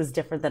 I guess it was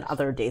different than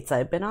other dates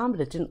I've been on,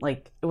 but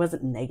it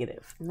wasn't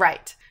negative.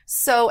 Right.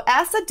 So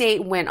as the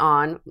date went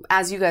on,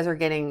 as you guys are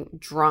getting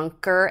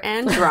drunker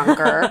and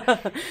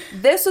drunker,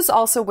 this is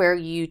also where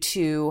you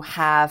two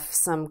have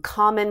some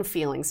common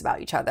feelings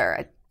about each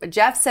other.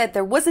 Jeff said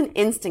there wasn't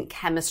instant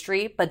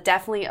chemistry, but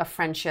definitely a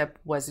friendship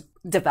was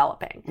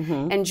developing.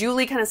 And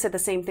Julie kind of said the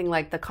same thing,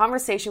 like the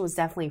conversation was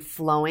definitely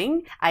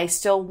flowing. I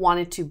still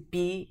wanted to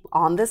be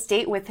on this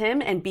date with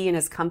him and be in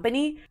his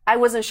company. I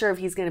wasn't sure if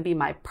he's going to be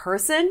my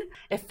person.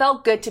 It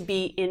felt good to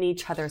be in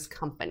each other's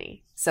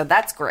company. So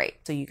that's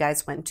great. So you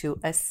guys went to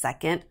a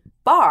second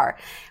bar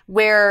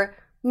where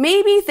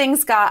maybe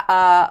things got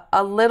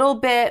a little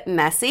bit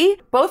messy.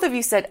 Both of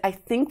you said, I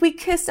think we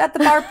kissed at the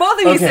bar.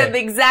 Both of you said the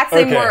exact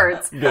same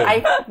words. Good.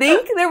 I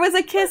think there was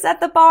a kiss at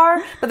the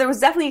bar, but there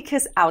was definitely a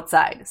kiss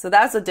outside. So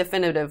that was a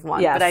definitive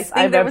one. Yes, but I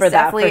think there was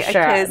definitely a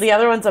kiss. The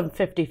other ones I'm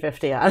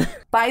 50-50 on.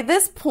 By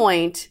this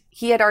point,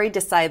 he had already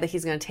decided that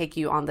he's going to take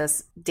you on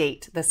this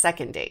date, the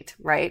second date,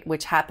 right?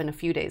 Which happened a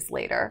few days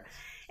later.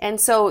 And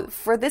so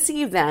for this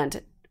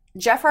event,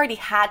 Jeff already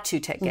had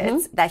 2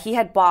 tickets that he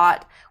had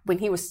bought when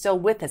he was still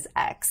with his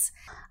ex.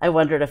 I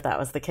wondered if that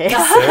was the case. it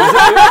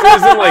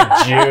was in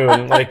like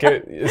June, like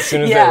as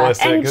soon as they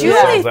listed it. And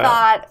Julie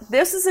thought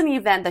this is an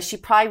event that she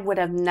probably would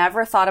have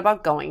never thought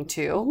about going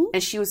to.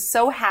 And she was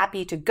so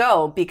happy to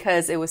go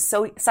because it was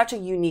such a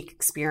unique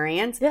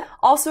experience. Yeah.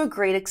 Also a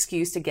great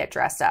excuse to get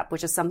dressed up,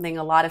 which is something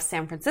a lot of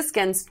San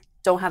Franciscans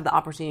don't have the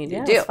opportunity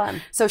to do.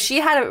 Fun. So she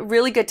had a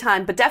really good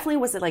time, but definitely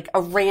was like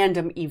a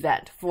random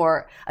event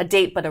for a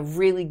date, but a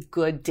really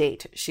good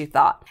date, she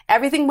thought.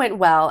 Everything went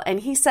well.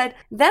 And he said,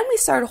 then we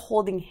started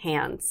holding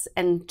hands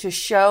and to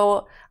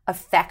show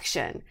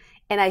affection.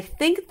 And I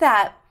think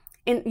that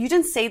and you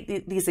didn't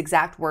say these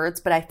exact words,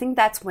 but I think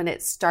that's when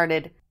it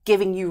started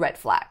giving you red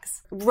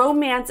flags.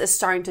 Romance is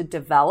starting to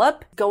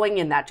develop, going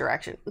in that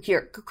direction.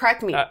 Here,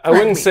 correct me. I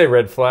wouldn't say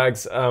red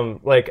flags.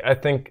 I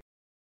think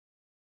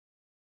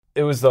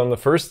it was on the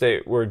first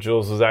date where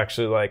Jules was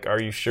actually like, "Are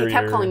you sure?" He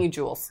kept calling you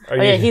Jules.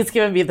 Yeah, he's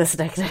giving me this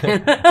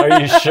nickname. Are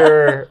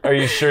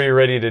you sure you're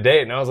ready to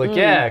date? And I was like,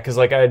 yeah, because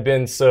like I had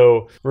been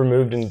so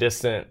removed and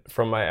distant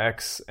from my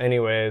ex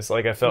anyways.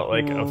 Like I felt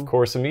like, of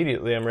course,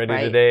 immediately I'm ready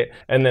to date.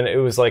 And then it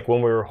was like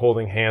when we were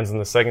holding hands on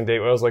the second date,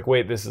 I was like,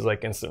 wait, this is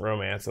like instant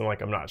romance, and like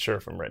I'm not sure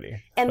if I'm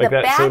ready. And like the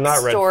that, backstory, so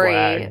not red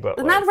flag,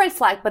 but not red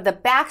flag, but the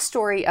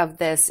backstory of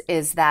this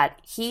is that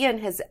he and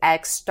his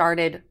ex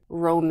started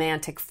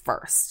romantic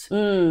first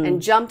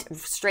and jumped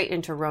straight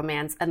into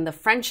romance, and the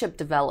friendship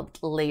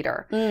developed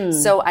later.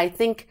 So I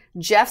think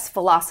Jeff's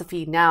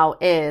philosophy now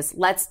is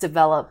let's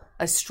develop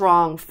a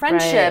strong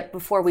friendship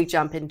before we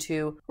jump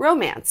into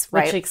romance,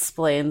 right? Which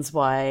explains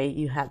why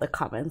you had the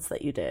comments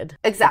that you did.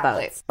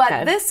 Exactly.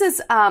 But this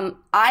is,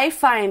 I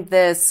find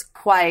this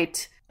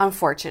quite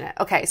unfortunate.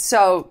 Okay,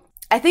 so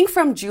I think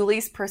from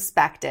Julie's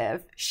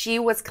perspective, she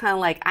was kind of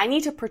like, I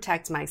need to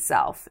protect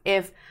myself.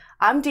 If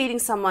I'm dating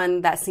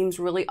someone that seems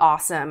really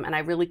awesome and I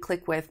really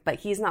click with,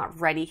 but he's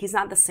not ready, he's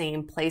not the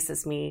same place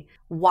as me,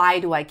 why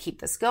do I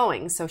keep this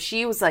going? So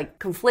she was like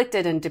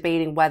conflicted and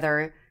debating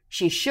whether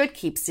she should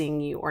keep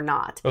seeing you or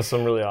not. That's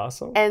some really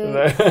awesome. And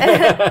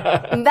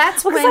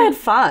that's when I had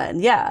fun,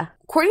 yeah.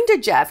 According to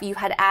Jeff, you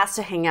had asked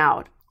to hang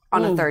out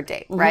on a third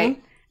date,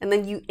 right? And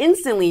then you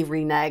instantly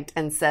reneged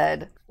and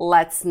said,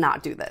 let's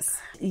not do this.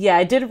 Yeah,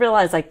 I did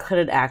realize I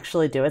couldn't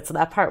actually do it, so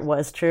that part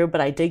was true,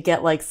 but I did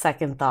get like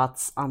second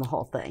thoughts on the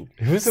whole thing.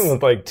 It was in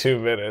like 2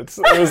 minutes.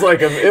 It was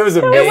like it was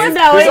amazing.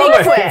 It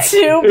was quick.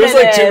 2 minutes. It was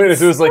like 2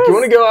 minutes. It was like, you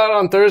want to go out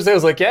on Thursday? I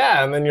was like,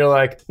 yeah. And then you're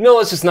like, no,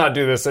 let's just not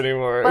do this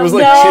anymore. It was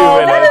like 2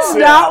 minutes. That is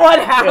not what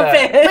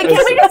happened. But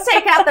can we just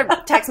take out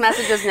the text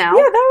messages now?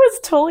 Yeah, that was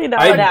totally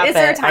not what happened. Is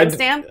there a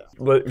timestamp?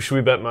 Should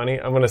we bet money?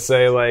 I'm going to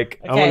say like,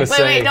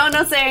 Wait,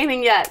 don't say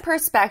anything yet.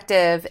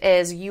 Perspective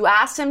is you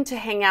asked him to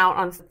hang out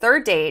on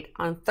third date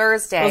on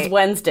Thursday. It was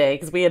Wednesday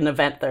because we had an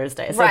event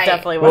Thursday, so it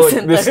definitely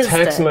wasn't this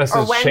Thursday. text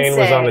message chain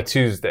was on a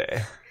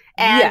Tuesday.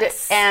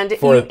 And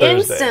you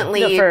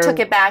instantly took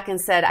it back and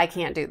said, I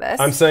can't do this.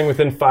 I'm saying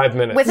within 5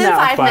 minutes. Within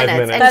 5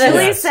 minutes. And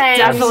Julie's saying,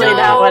 definitely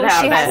not what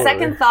happened. She had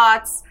second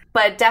thoughts,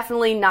 but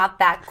definitely not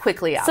that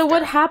quickly after. So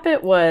what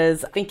happened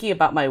was thinking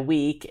about my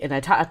week, and I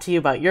talked to you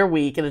about your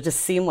week, and it just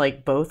seemed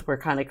like both were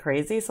kind of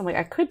crazy. So I'm like,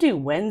 I could do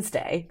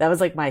Wednesday. That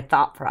was like my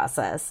thought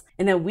process.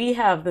 And then we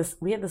had this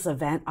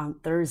event on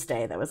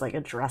Thursday that was like a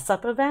dress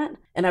up event.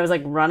 And I was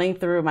like running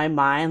through my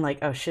mind, like,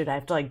 oh shoot, I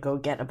have to like go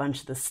get a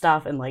bunch of this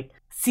stuff, and like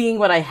seeing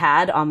what I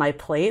had on my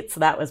plate. So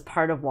that was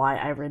part of why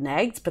I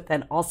reneged. But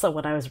then also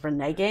when I was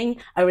reneging,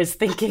 I was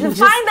thinking find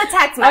the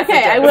text messages.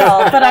 Okay, I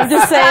will. But I'm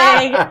just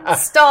saying.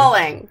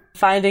 Stalling.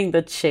 Finding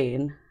the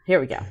chain. Here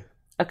we go.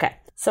 Okay.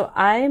 So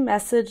I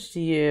messaged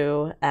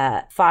you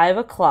at 5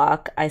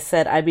 o'clock. I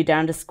said I'd be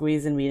down to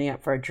squeeze and meeting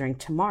up for a drink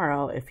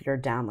tomorrow if you're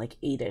down like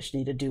 8-ish.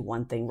 Need to do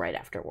one thing right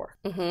after work.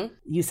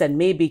 You said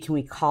maybe can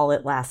we call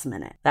it last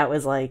minute? That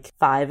was like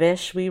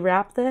 5-ish we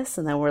wrapped this.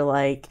 And then you're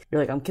like,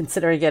 I'm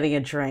considering getting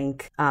a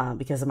drink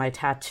because of my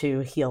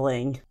tattoo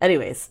healing.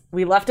 Anyways,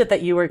 we left it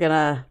that you were going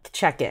to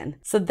check in.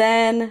 So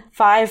then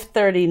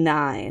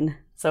 5:39.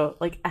 So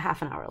like a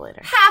half an hour later.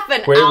 Half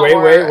an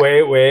hour.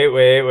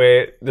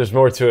 Wait. There's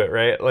more to it,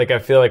 right? Like I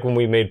feel like when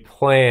we made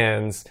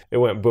plans, it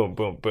went boom,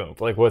 boom, boom.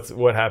 Like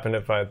what happened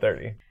at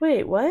 5:30?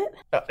 Wait, what?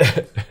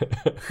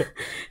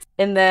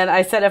 And then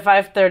I said at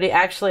 5:30,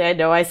 actually, I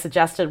know I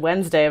suggested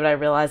Wednesday, but I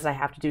realized I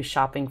have to do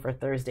shopping for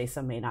Thursday,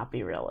 so it may not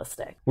be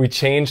realistic. We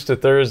changed to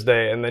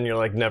Thursday, and then you're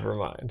like, never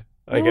mind.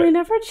 No, we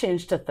never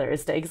changed to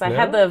Thursday because I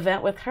had the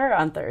event with her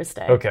on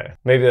Thursday. Okay,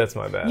 maybe that's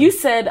my bad. You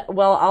said,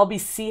 well, I'll be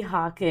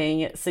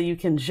Seahawking so you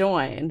can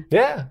join.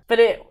 Yeah. But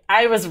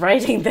I was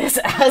writing this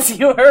as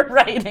you were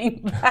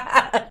writing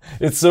that.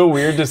 It's so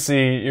weird to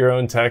see your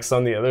own text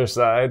on the other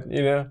side,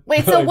 you know?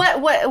 Wait, so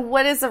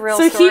what is the real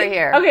story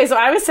here? Okay, so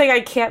I was saying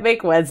I can't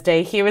make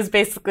Wednesday. He was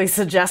basically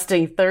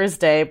suggesting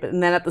Thursday,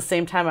 and then at the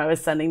same time I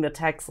was sending the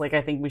text like,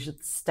 I think we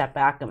should step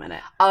back a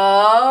minute.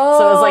 Oh.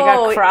 So it was like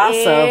a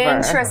crossover.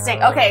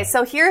 Interesting. Okay,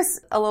 so here's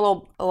a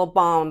little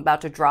bomb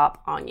about to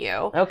drop on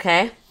you.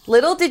 Okay.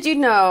 Little did you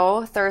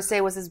know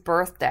Thursday was his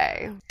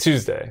birthday.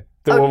 Tuesday,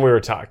 when we were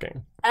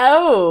talking.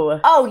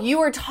 Oh, you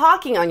were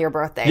talking on your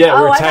birthday. Yeah,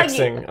 we were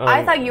texting.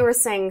 I thought you were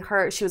saying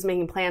she was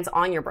making plans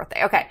on your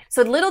birthday. Okay,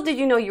 so little did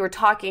you know you were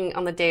talking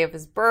on the day of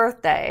his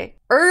birthday.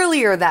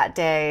 Earlier that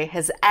day,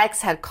 his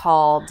ex had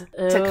called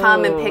to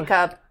come and pick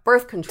up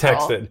birth control.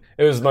 Texted.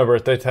 It was my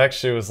birthday text.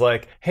 She was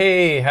like,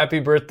 hey, happy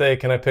birthday.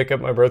 Can I pick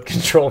up my birth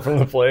control from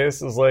the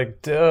place? I was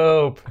like,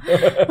 dope.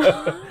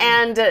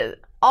 And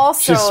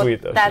also, she's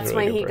sweet, though. That's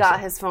when he got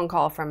his phone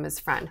call from his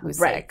friend who's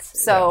sick.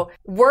 So,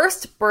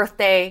 worst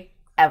birthday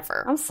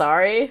ever. I'm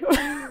sorry.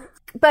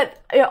 But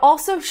it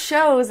also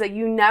shows that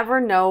you never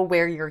know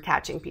where you're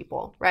catching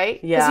people, right?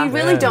 Yeah. Because you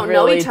really don't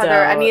know really each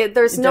other. I mean,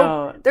 there's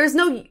no,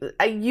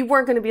 don't. you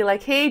weren't going to be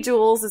like, hey,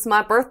 Jules, it's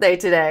my birthday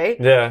today.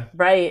 Yeah.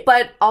 Right.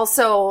 But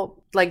also,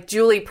 like,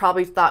 Julie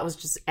probably thought it was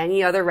just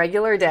any other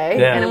regular day.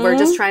 Yeah. And we're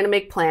just trying to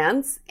make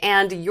plans.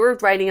 And you're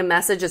writing a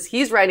message as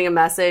he's writing a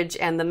message.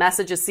 And the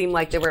messages seemed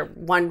like they were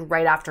one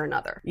right after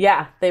another.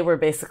 Yeah, they were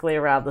basically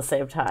around the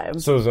same time.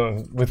 So it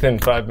was within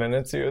 5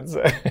 minutes, you would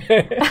say.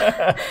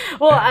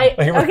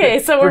 Well,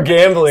 so we're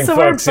gambling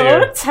folks we're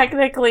both here.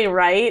 technically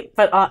right,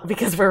 but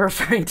because we're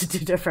referring to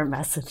two different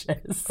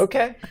messages.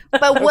 Okay.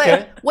 But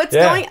what's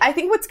Yeah. going, I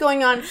think what's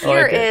going on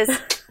here like it.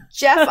 is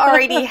Jeff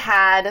already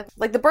had,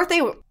 like, the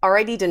birthday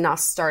already did not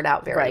start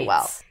out very Right.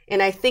 well.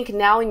 And I think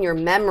now in your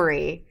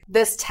memory,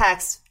 this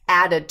text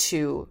added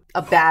to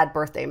a bad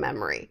birthday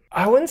memory.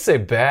 I wouldn't say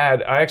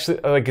bad. I actually,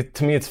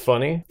 to me, it's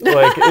funny.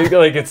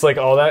 It's like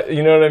all that,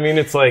 you know what I mean?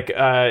 It's like,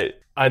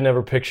 I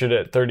never pictured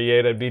at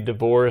 38 I'd be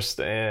divorced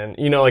and,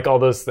 like all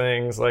those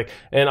things.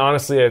 And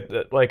honestly,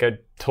 I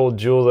told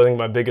Jules, I think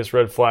my biggest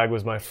red flag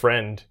was my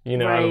friend,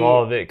 out of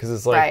all of it. Because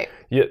it's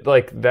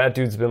that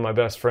dude's been my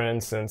best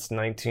friend since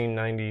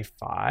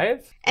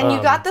 1995. And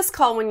you got this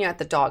call when you're at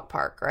the dog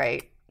park,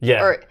 right?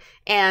 Yeah.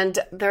 And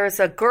there's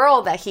a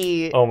girl that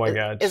he oh my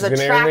God, is she's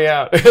gonna hear me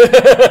out.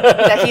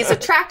 that he's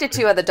attracted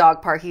to at the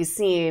dog park he's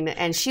seen,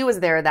 and she was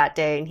there that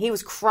day, and he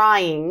was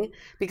crying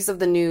because of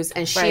the news,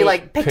 and she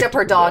picked up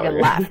her dog and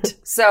left.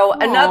 So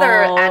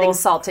another adding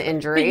salt to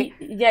injury.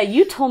 Yeah,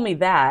 you told me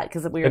that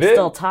because we were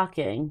still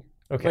talking.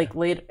 Okay. Like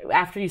later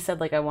after you said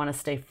I want to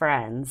stay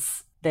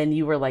friends. Then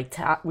you were like,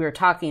 we were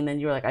talking, and then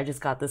you were like, I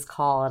just got this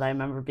call, and I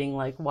remember being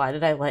like, why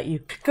did I let you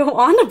go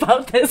on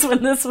about this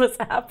when this was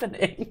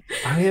happening?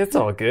 I mean, it's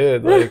all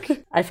good.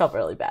 I felt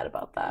really bad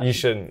about that. You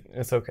shouldn't.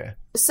 It's okay.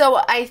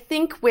 So I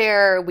think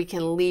where we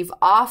can leave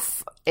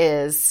off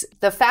is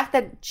the fact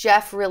that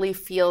Jeff really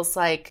feels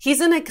like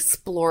he's in an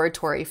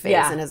exploratory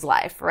phase in his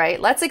life, right?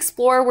 Let's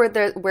explore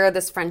where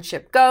this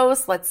friendship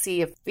goes. Let's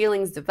see if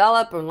feelings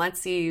develop, and let's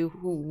see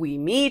who we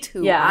meet,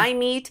 who I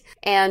meet.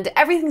 And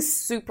everything's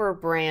super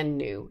brand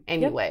new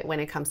anyway when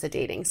it comes to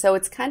dating. So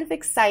it's kind of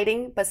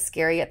exciting, but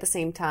scary at the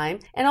same time.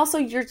 And also,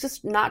 you're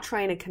just not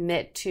trying to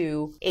commit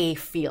to a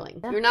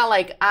feeling. Yeah. You're not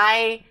like,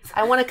 I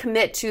want to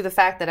commit to the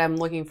fact that I'm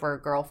looking for a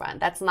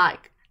girlfriend. That's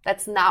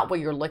not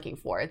what you're looking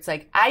for. It's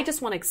like, I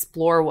just want to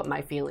explore what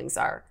my feelings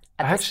are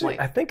at this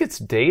point. I think it's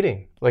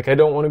dating. I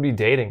don't want to be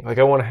dating.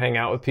 I want to hang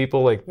out with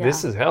people.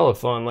 This is hella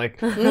fun. I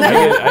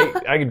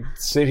could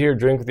sit here,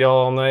 drink with y'all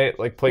all night,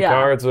 play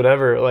cards,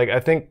 whatever.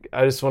 I think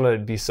I just want to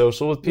be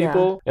social with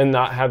people and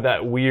not have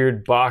that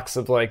weird box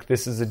of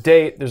this is a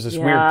date. There's this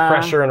weird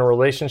pressure in a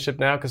relationship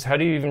now, because how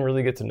do you even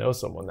really get to know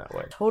someone that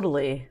way?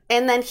 Totally.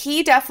 And then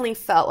he definitely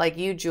felt like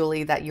you,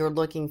 Julie, that you're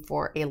looking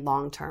for a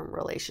long-term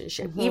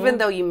relationship. Mm-hmm. Even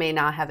though you may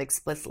not have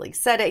explicitly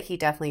said it, he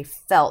definitely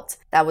felt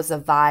that was a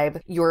vibe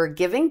you're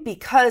giving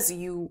because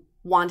you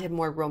wanted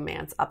more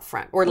romance up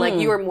front, or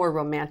you were more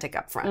romantic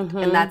up front. Mm-hmm.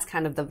 And that's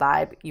kind of the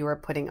vibe you were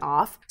putting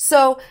off.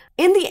 So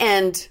in the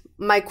end,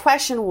 my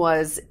question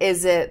was,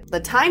 is it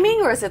the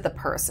timing or is it the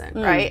person,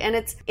 right? And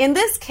it's, in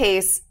this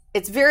case,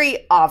 it's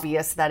very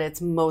obvious that it's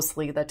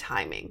mostly the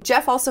timing.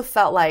 Jeff also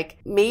felt like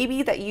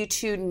maybe that you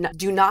two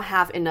do not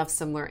have enough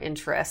similar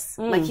interests.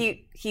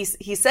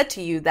 He said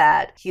to you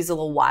that he's a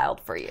little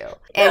wild for you.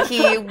 And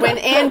he went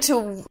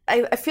into,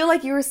 I feel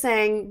like you were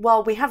saying,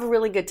 well, we have a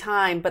really good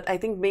time, but I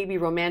think maybe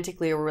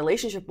romantically or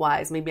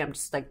relationship-wise, maybe I'm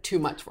just too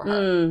much for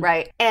her,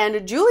 right?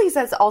 And Julie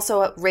has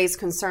also raised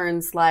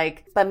concerns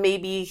but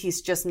maybe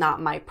he's just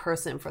not my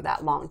person for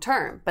that long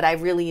term, but I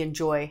really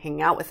enjoy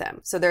hanging out with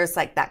him. So there's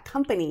that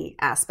company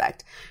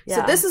aspect. Yeah.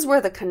 So this is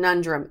where the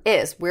conundrum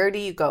is. Where do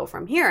you go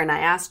from here? And I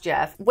asked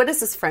Jeff, what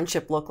does this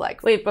friendship look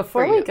like? Wait,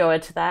 before we go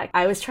into that,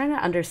 I was trying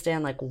to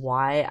understand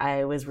why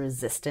I was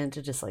resistant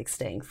to just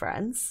staying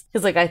friends.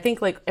 Because I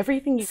think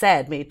everything you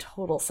said made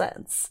total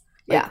sense.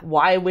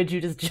 Why would you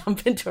just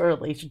jump into a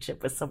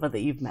relationship with someone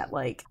that you've met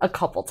a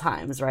couple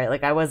times,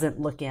 right? I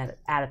wasn't looking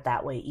at it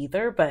that way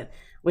either. But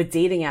with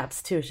dating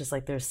apps too, it's just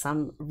there's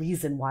some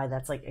reason why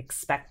that's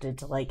expected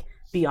to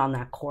be on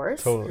that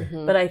course. Totally.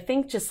 Mm-hmm. But I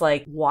think just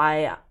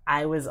why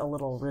I was a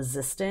little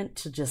resistant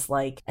to just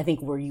I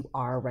think where you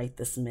are right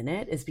this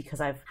minute is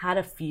because I've had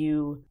a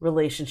few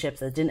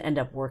relationships that didn't end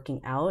up working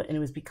out, and it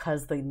was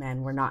because the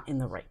men were not in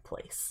the right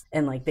place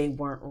and they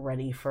weren't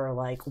ready for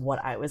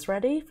what I was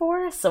ready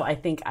for. So I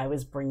think I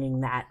was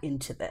bringing that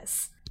into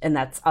this. And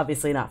that's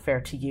obviously not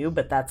fair to you,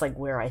 but that's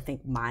where I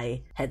think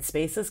my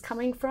headspace is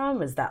coming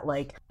from, is that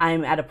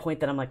I'm at a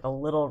point that I'm a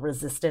little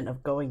resistant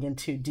of going in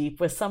too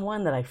deep with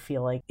someone that I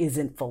feel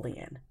isn't fully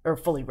in or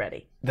fully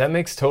ready. That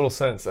makes total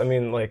sense. I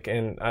mean,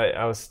 and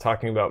I was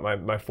talking about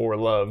my 4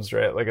 loves,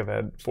 right? I've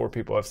had 4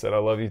 people I've said I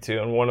love you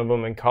to. And one of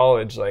them in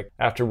college,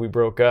 after we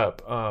broke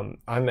up,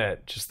 I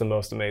met just the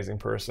most amazing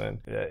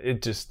person.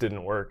 It just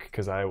didn't work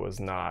because I was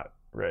not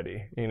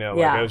ready, you know,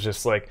 like I was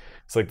just like,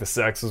 it's like the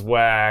sex was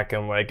whack,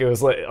 and like it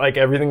was like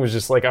everything was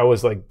just like I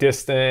was like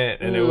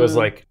distant, and it was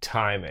like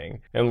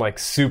timing, and like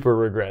super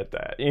regret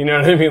that, you know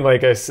what I mean?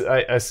 Like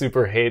I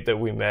super hate that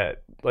we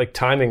met. Like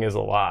timing is a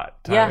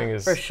lot. Timing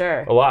is for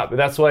sure a lot. But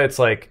that's why it's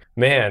like,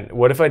 man,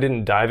 what if I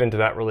didn't dive into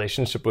that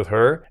relationship with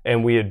her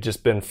and we had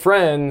just been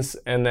friends,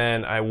 and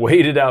then I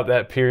waited out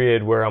that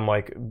period where I'm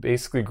like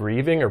basically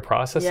grieving or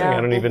processing,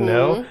 I don't even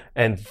know,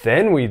 and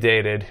then we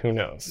dated, who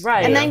knows?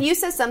 Right. And then you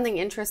said something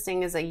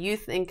interesting is that you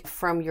think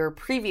from your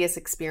previous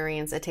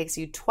experience, it takes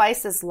you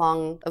twice as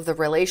long of the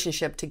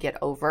relationship to get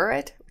over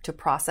it, to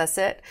process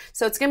it.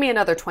 So it's going to be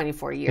another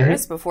 24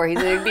 years before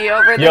he's going to be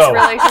over this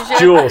relationship.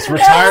 Jules,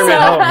 retirement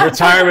home.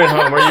 Retirement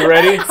home. Are you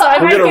ready? So I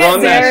might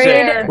get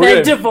married,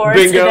 then divorced,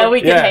 and then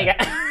we can hang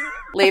out.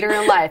 Later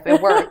in life, it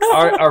works.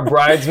 Our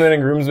bridesmen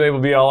and groomsmen will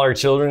be all our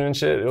children and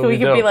shit. So we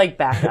could be like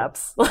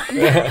backups.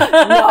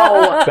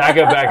 No.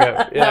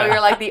 Backup. Yeah. No, you're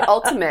like the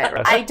ultimate.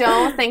 I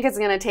don't think it's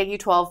going to take you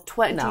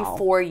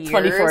 24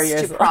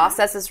 years to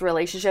process this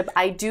relationship.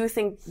 I do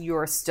think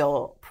you're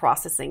still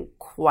processing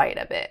quite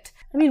a bit.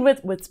 I mean,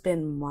 what's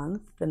been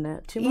month and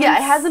 2 months? Yeah,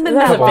 it hasn't been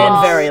that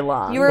long. Been very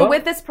long. You were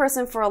with this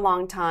person for a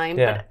long time,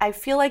 but I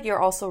feel like you're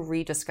also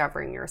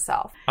rediscovering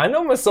yourself. I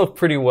know myself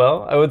pretty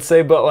well, I would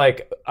say, but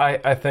like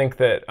I think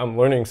that I'm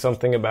learning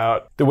something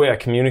about the way I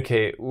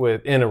communicate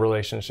in a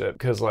relationship,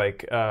 because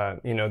like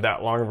you know,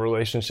 that long of a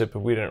relationship,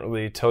 if we didn't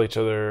really tell each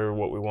other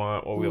what we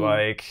want, what we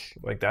like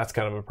that's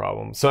kind of a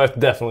problem. So I've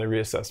definitely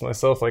reassessed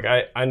myself. Like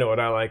I know what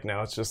I like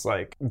now. It's just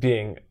like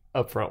being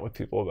upfront with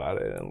people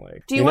about it, and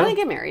like, do you want to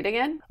get married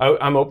again?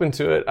 I'm open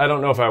to it. I don't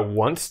know if I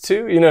want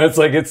to, you know, it's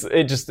like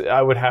I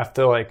would have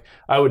to, like,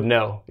 I would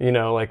know, you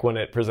know, like when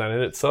it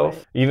presented itself.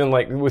 Right. Even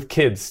like with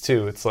kids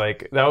too, it's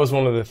like that was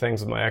one of the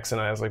things with my ex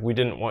and I was like, we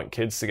didn't want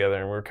kids together,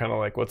 and we were kind of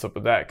like, what's up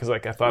with that? Because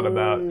like I thought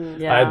about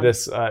I had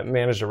this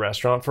managed a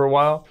restaurant for a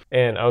while,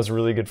 and I was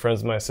really good friends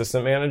with my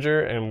assistant manager,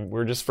 and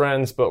we're just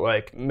friends, but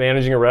like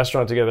managing a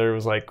restaurant together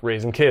was like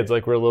raising kids.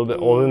 Like we're a little bit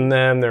older than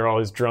them, they're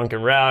always drunk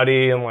and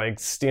rowdy and like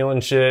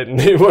stealing shit and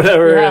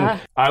whatever,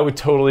 and I would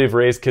totally have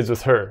raised kids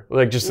with her,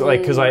 like just like,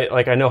 because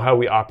I know how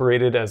we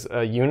operated as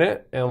a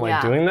unit, and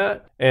like doing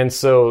that. And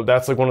so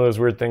that's like one of those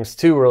weird things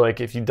too, where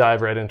like if you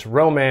dive right into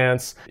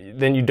romance,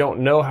 then you don't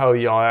know how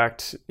y'all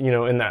act, you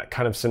know, in that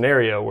kind of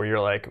scenario where you're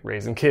like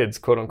raising kids,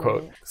 quote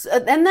unquote. So,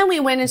 and then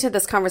we went into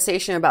this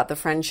conversation about the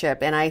friendship,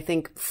 and I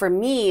think for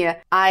me,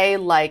 I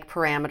like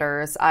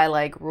parameters, I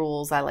like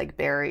rules, I like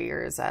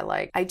barriers,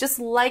 I just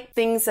like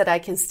things that I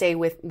can stay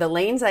with, the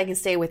lanes I can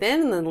stay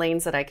within, and the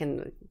lanes that I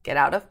can get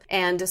out of.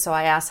 And so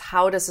I asked,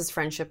 how does this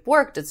friendship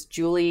work? Does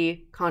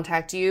Julie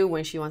contact you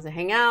when she wants to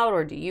hang out,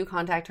 or do you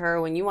contact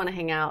her when you want to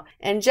hang out?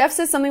 And Jeff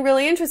says something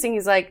really interesting.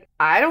 He's like,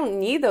 I don't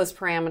need those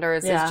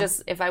parameters. It's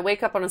just, if I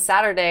wake up on a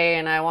Saturday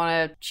and I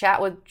want to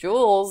chat with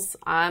Jules,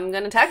 I'm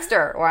going to text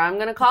her or I'm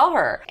going to call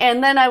her.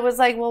 And then I was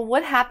like, well,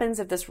 what happens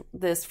if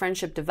this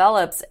friendship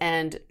develops,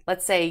 and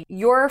let's say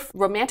your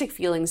romantic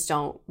feelings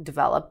don't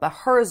develop, but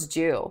hers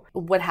do?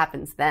 What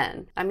happens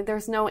then? I mean,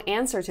 there's no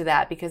answer to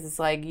that, because it's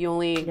like you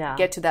only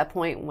get to that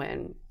point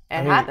when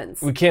it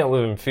happens. We can't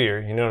live in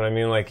fear, you know what I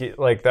mean?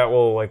 Like that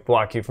will like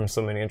block you from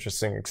so many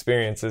interesting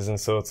experiences, and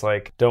so it's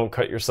like, don't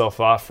cut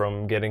yourself off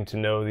from getting to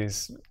know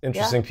these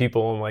interesting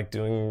people and like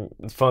doing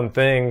fun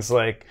things.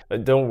 Like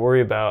don't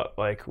worry about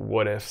like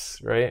what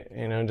ifs, right?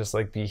 You know, just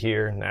like be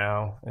here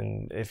now,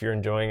 and if you're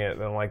enjoying it,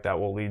 then like that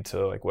will lead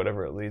to like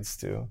whatever it leads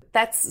to.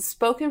 That's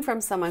spoken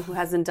from someone who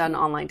hasn't done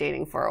online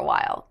dating for a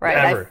while,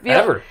 right?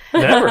 Never.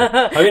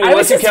 I mean,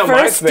 unless you count MySpace.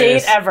 First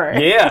date ever.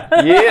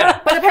 Yeah.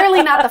 But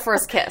apparently not the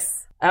first kiss.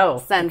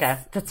 Oh, okay.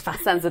 That's fine.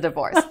 Since a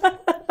divorce.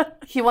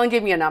 He won't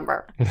give me a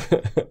number.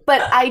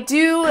 But I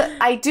do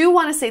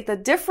want to say the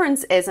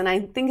difference is, and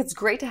I think it's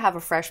great to have a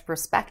fresh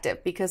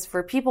perspective, because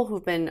for people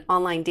who've been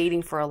online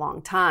dating for a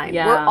long time,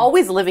 we're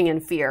always living in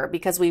fear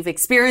because we've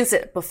experienced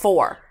it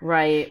before.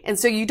 Right. And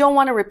so you don't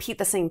want to repeat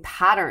the same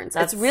patterns.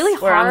 That's it's really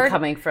hard. Where I'm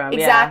coming from.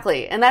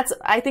 Exactly. And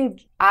I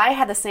think I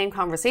had the same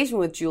conversation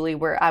with Julie,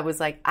 where I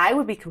was like, I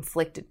would be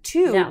conflicted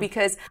too,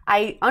 because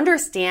I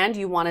understand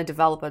you want to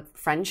develop a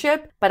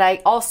friendship, but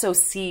I also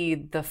see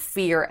the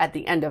fear at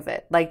the end of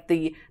it, like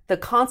the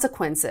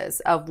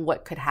consequences of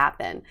what could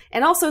happen.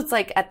 And also it's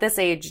like, at this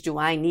age, do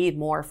I need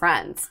more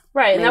friends?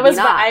 Right. Maybe And that was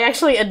not. I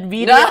actually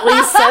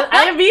immediately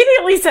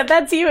said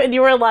that to you, and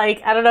you were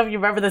like, I don't know if you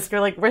remember this,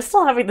 you're like, we're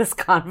still having this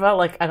convo,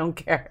 like, I don't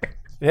care.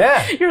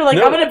 Yeah. You're like,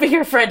 I'm going to be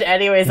your friend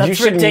anyways.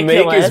 That's ridiculous. You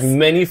should make as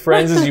many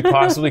friends as you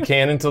possibly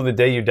can until the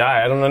day you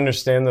die. I don't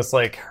understand this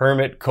like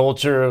hermit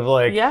culture of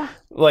like,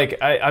 like,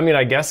 I mean,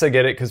 I guess I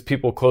get it because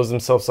people close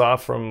themselves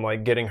off from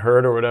like getting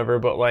hurt or whatever,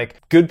 but like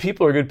good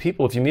people are good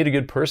people. If you meet a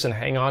good person,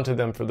 hang on to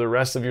them for the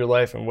rest of your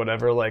life in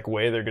whatever like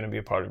way they're going to be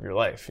a part of your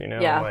life, you know?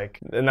 Like,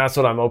 and that's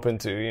what I'm open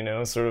to, you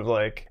know, sort of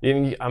like,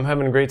 I'm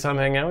having a great time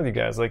hanging out with you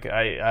guys. Like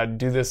I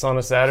do this on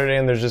a Saturday,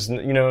 and there's just,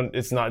 you know,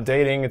 it's not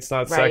dating, it's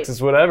not sex,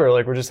 it's whatever.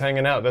 Like we're just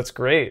hanging out. That's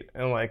great.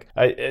 And like,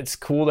 it's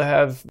cool to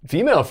have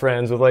female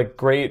friends with like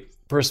great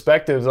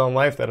perspectives on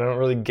life that I don't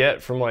really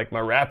get from like my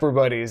rapper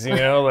buddies, you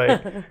know,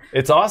 like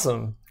it's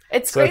awesome.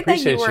 It's great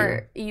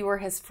that you were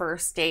his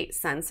first date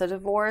since a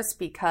divorce,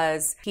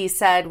 because he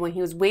said when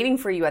he was waiting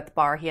for you at the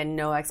bar, he had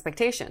no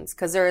expectations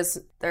because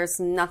there's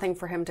nothing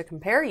for him to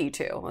compare you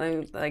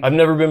to. Like, I've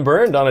never been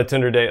burned on a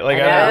Tinder date. Like,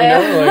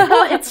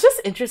 well, it's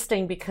just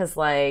interesting because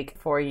like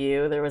for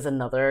you, there was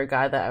another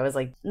guy that I was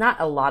like, not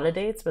a lot of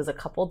dates, but it was a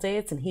couple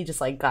dates, and he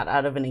just like got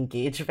out of an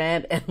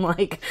engagement and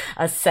like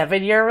a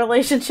 7-year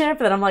relationship.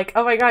 And I'm like,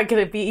 oh my God, can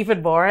it be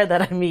even more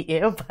that I meet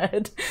you?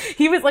 But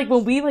he was like,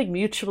 when we like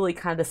mutually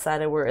kind of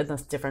decided we're in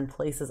those different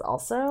places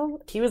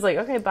also, he was like,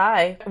 okay,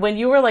 bye. When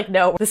you were like,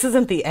 no, this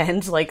isn't the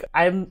end, like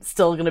I'm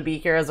still gonna be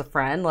here as a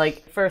friend,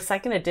 like for a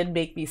second it did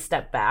make me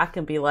step back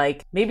and be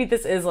like, maybe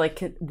this is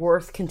like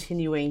worth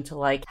continuing to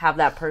like have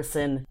that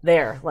person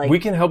there. Like we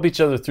can help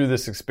each other through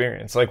this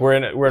experience. Like we're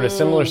at a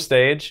similar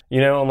stage,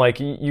 you know, and like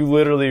you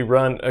literally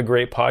run a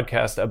great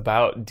podcast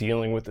about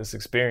dealing with this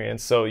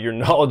experience. So you're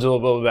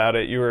knowledgeable about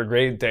it. You were a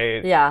great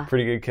date. Yeah.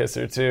 Pretty good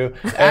kisser too.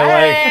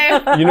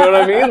 And like, you know what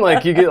I mean?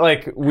 Like you get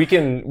like, we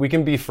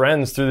can be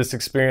friends through this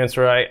experience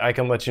where I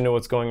can let you know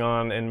what's going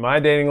on in my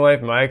dating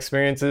life, my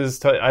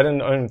experiences. I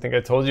don't think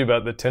I told you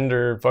about the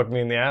Tinder fuck me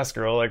in the ass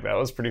girl. Like that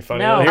was pretty funny.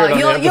 No,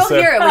 you'll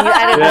hear it when you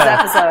edit this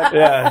episode.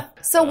 Yeah.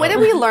 So what did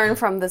we learn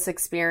from this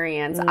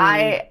experience?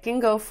 I can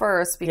go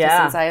first because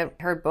since I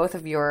heard both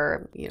of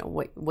your, you know,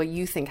 what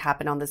you think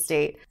happened on this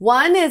date.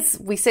 One is,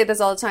 we say this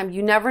all the time,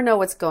 you never know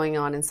what's going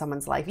on in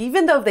someone's life.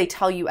 Even though they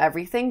tell you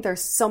everything,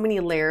 there's so many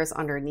layers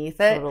underneath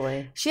it.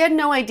 Totally. She had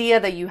no idea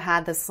that you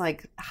had this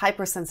like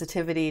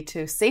hypersensitivity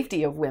to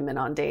safety of women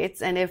on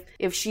dates. And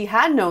if she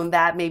had known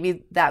that,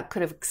 maybe that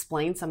could have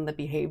explained some of the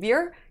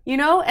behavior, you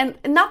know? And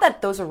not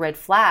that those are red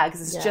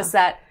flags. It's just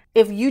that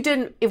if we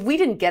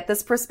didn't get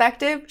this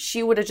perspective,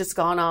 she would have just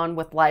gone on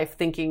with life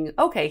thinking,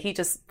 okay, he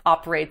just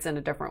operates in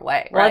a different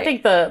way. Well, right? I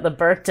think the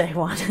birthday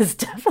one is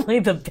definitely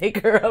the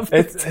bigger of the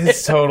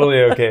It's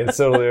totally okay. It's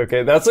totally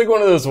okay. That's like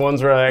one of those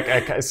ones where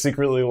I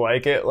secretly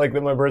like it. Like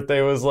that my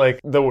birthday was like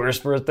the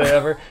worst birthday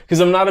ever. Because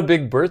I'm not a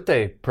big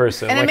birthday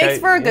person. And like it makes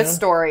for a good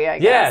story, I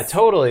guess. Yeah,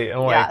 totally.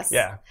 And like,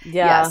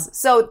 Yes.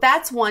 So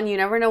that's one, you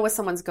never know what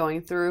someone's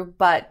going through.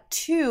 But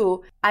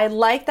two, I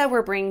like that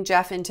we're bringing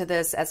Jeff into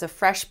this as a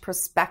fresh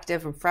perspective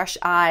and fresh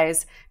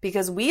eyes,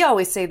 because we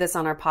always say this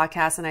on our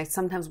podcast, and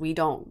sometimes we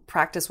don't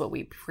practice what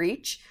we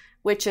preach,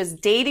 which is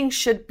dating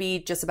should be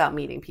just about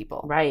meeting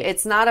people. Right.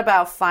 It's not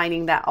about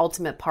finding that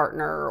ultimate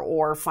partner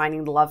or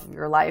finding the love of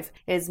your life.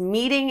 It's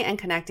meeting and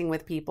connecting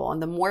with people.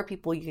 And the more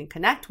people you can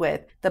connect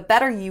with, the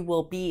better you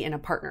will be in a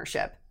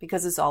partnership,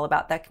 because it's all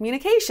about that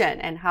communication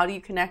and how do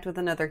you connect with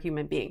another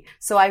human being.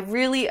 So I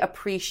really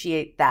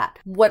appreciate that.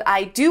 What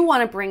I do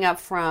want to bring up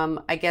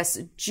from, I guess,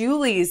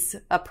 Julie's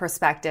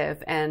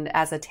perspective and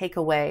as a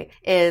takeaway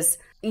is,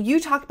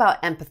 you talk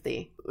about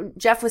empathy.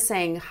 Jeff was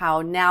saying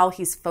how now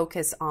he's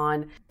focused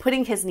on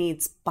putting his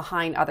needs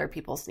behind other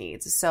people's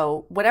needs.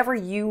 So whatever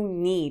you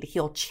need,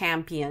 he'll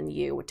champion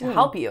you to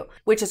help you,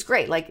 which is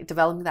great, like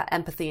developing that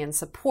empathy and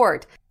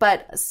support.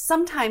 But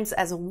sometimes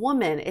as a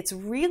woman, it's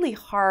really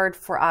hard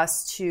for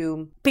us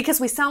to,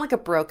 because we sound like a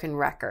broken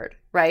record,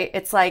 right?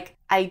 It's like,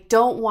 I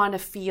don't want to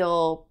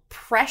feel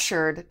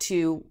pressured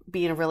to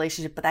be in a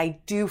relationship, but I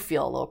do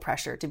feel a little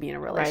pressure to be in a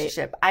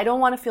relationship. Right. I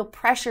don't want to feel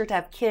pressure to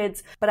have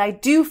kids, but I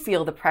do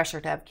feel the pressure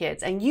to have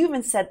kids. And you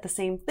even said the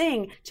same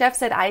thing. Jeff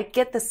said, I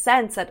get the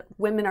sense that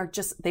women are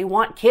just, they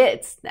want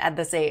kids at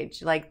this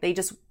age. Like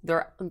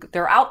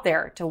they're out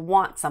there to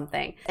want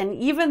something. And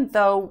even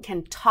though we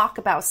can talk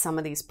about some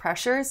of these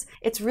pressures,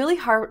 it's really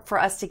hard for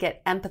us to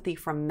get empathy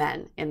from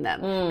men in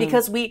them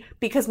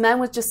because men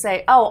would just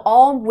say, oh,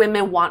 all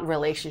women want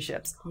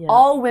relationships. Yeah.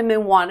 All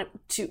women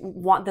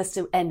want this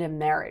to end in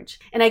marriage.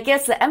 And I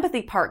guess the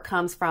empathy part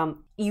comes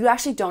from, you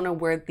actually don't know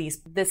where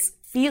this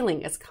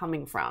feeling is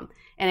coming from.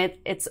 And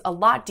it's a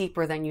lot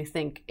deeper than you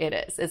think it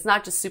is. It's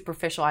not just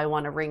superficial, I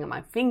want a ring on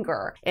my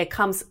finger. It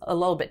comes a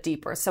little bit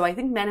deeper. So I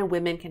think men and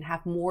women can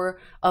have more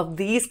of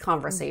these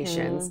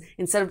conversations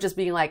instead of just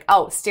being like,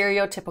 oh,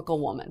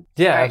 stereotypical woman.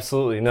 Yeah, right?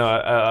 Absolutely. No,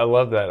 I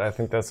love that. I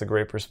think that's a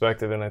great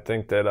perspective. And I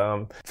think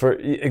that for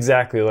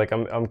exactly, like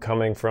I'm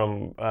coming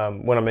from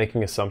when I'm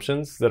making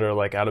assumptions that are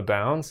like out of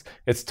bounds,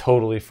 it's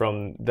totally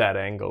from that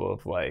angle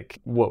of like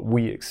what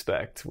we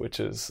expect,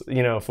 which is,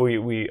 you know, if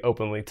we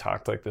openly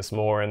talked like this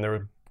more and there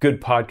were good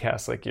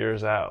podcasts like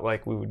yours out,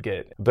 like we would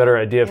get a better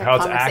idea of how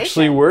it's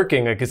actually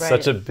working. Like it's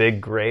such a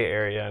big gray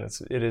area, and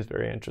it is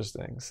very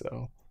interesting.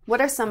 So what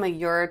are some of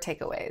your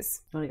takeaways?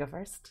 You want to go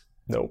first?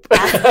 Nope.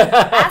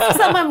 Ask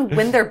someone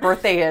when their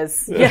birthday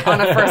is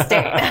on a first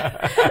date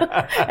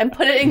and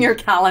put it in your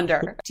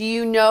calendar. Do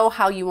you know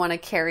how you want to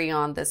carry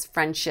on this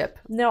friendship?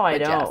 No, I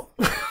don't.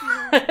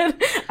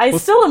 I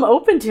still am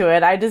open to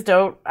it. I just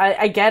don't,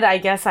 I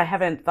guess I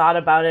haven't thought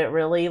about it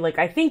really. Like,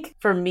 I think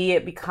for me,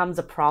 it becomes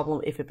a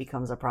problem if it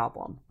becomes a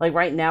problem. Like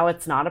right now,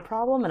 it's not a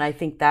problem. And I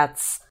think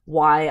that's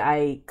why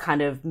I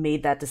kind of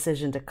made that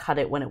decision to cut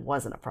it when it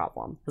wasn't a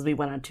problem. Because we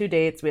went on 2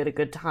 dates, we had a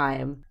good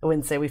time. I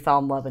wouldn't say we fell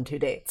in love in 2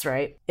 dates,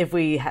 right? If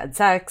we had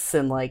sex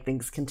and like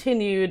things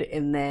continued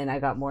and then I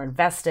got more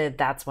invested,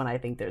 that's when I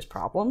think there's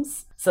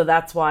problems. So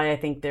that's why I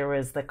think there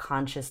was the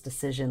conscious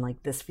decision,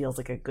 like this feels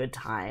like a good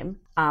time.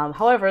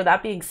 However,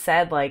 that being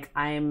said, like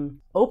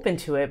I'm open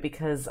to it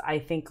because I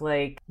think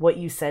like what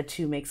you said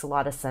too makes a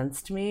lot of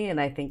sense to me.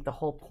 And I think the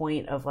whole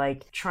point of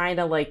like trying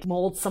to like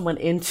mold someone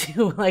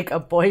into like a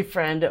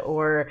boyfriend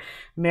or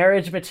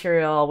marriage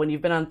material when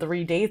you've been on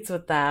 3 dates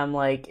with them,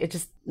 like it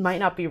just might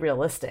not be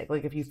realistic.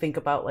 Like if you think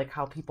about like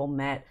how people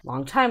met a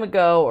long time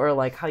ago or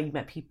like how you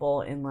met people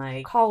in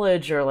like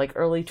college or like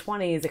early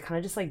 20s, it kind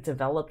of just like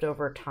developed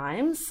over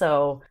time.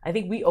 So I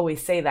think we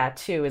always say that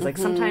too, is like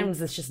sometimes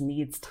this just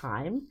needs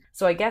time.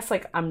 So I guess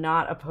like I'm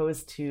not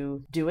opposed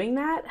to doing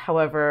that.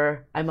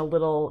 However, I'm a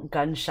little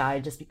gun shy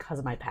just because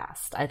of my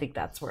past. I think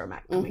that's where I'm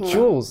at coming from.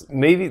 Jules,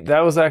 maybe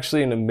that was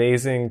actually an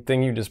amazing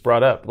thing you just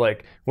brought up.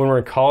 Like when we're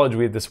in college,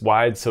 we had this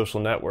wide social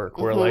network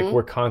where like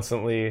we're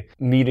constantly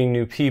meeting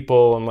new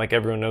people and like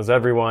everyone knows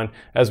everyone.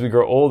 As we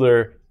grow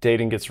older,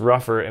 dating gets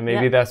rougher, and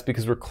maybe that's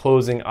because we're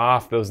closing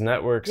off those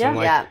networks and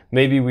like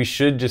maybe we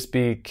should just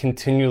be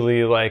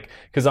continually like,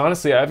 because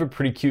honestly I have a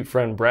pretty cute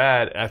friend,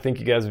 Brad. I think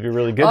you guys would be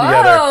really good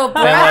together.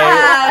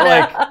 Brad!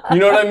 And like you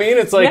know what I mean?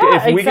 It's like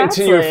if we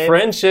continue a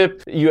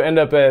friendship, you end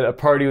up at a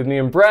party with me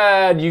and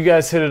Brad, you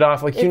guys hit it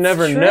off, like you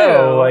never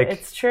know. Like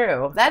it's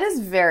true. That is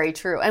very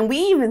true. And we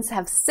even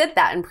have said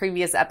that in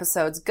previous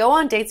episodes. Go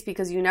on dates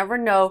because you never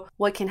know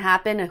what can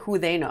happen and who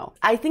they know.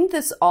 I think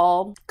this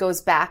all goes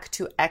back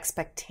to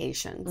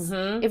expectations.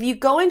 If you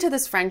go into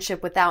this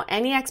friendship without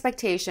any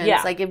expectations,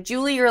 like if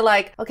Julie, you're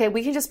like, okay,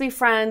 we can just be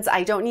friends.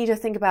 I don't need to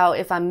think about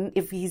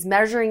if he's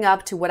measuring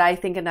up to what I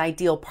think an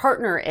ideal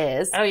partner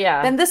is.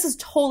 Then this is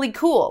totally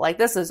cool. Like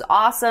this is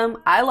awesome.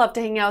 I love to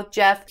hang out with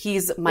Jeff.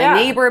 He's my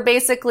neighbor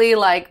basically.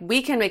 Like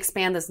we can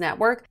expand this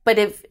network. But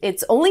if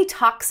it's only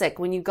toxic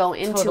when you go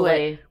into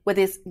it with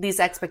these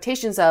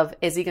expectations of,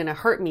 is he going to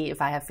hurt me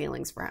if I have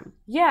feelings for him?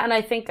 Yeah, and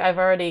I think I've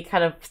already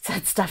kind of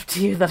said stuff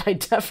to you that I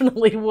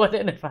definitely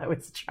wouldn't if I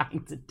was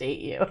trying to date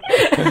you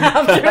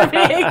after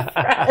being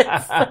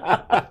friends.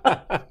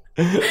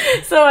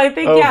 So I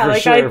think,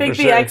 I think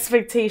the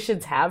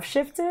expectations have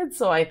shifted.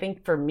 So I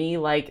think for me,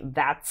 like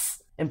that's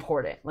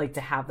important, like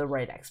to have the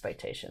right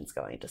expectations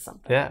going into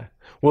something. Yeah.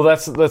 Well,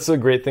 that's a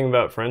great thing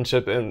about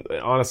friendship. And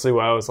honestly,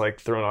 why I was like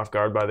thrown off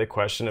guard by the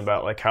question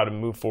about like how to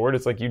move forward,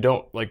 it's like you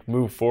don't like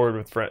move forward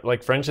with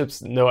like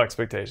friendships, no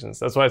expectations.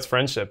 That's why it's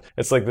friendship.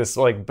 It's like this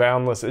like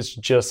boundless, it's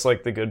just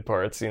like the good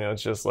parts, you know,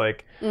 it's just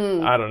like,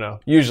 I don't know,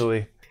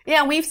 usually.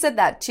 Yeah, and we've said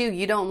that too.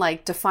 You don't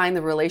like define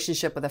the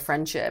relationship with a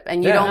friendship.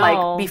 And you don't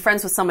like be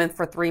friends with someone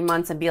for 3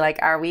 months and be like,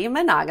 are we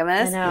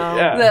monogamous? I know.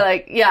 Yeah. They're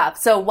like,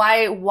 so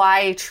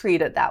why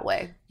treat it that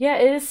way? Yeah,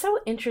 it is so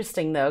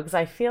interesting though, because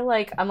I feel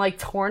like I'm like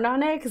torn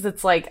on it, because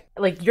it's like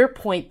your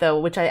point though,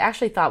 which I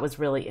actually thought was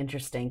really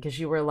interesting, because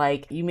you were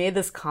like, you made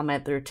this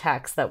comment through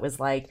text that was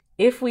like,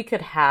 if we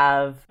could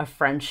have a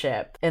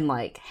friendship and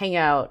like hang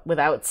out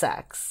without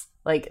sex,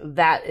 like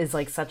that is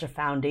like such a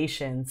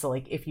foundation. So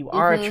like if you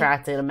are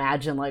attracted,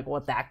 imagine like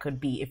what that could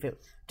be if it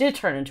did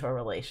turn into a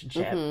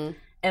relationship.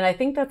 And I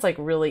think that's like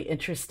really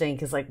interesting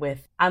because like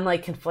I'm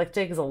like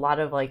conflicted because a lot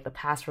of like the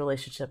past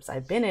relationships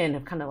I've been in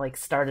have kind of like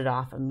started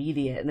off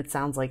immediate, and it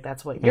sounds like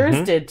that's what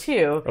yours did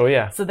too. Oh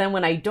yeah. So then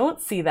when I don't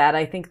see that,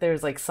 I think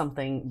there's like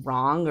something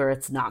wrong or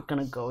it's not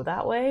going to go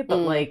that way. But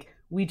like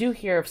we do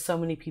hear of so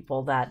many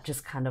people that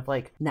just kind of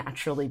like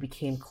naturally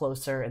became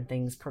closer and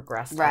things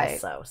progressed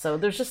also. So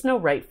there's just no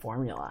right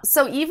formula.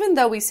 So even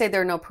though we say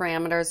there are no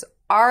parameters,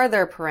 are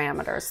there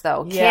parameters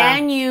though? Yeah.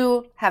 Can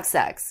you have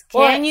sex?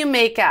 Can you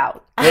make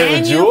out?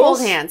 Can you Jules? hold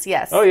hands?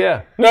 Yes. Oh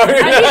yeah. No,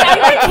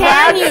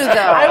 Can you though?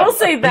 I will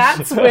say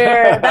that's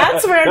where it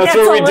gets a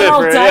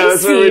little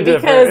dicey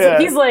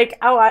because he's like,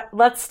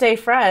 let's stay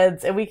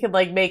friends and we can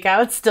like make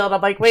out still. And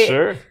I'm like, wait,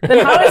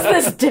 then how is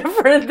this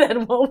different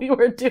than what we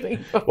were doing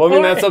before? Well, I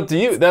mean, that's up to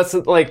you. That's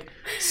like,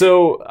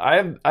 so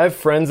I have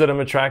friends that I'm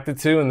attracted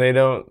to, and they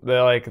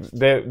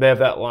have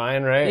that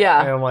line, right?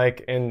 Yeah. And I'm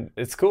like, and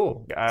it's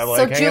cool. I like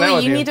so hanging Julie, out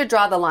with you need to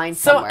draw the line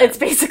So somewhere. it's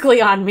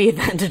basically on me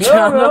then to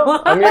draw the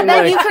line. I mean, but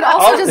then like, you could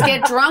also just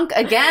get drunk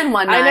again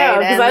one night. I know,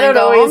 because and I then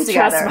don't go home always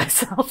together.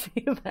 trust myself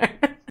either.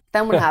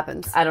 Then what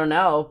happens? I don't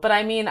know. But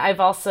I mean, I've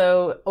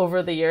also,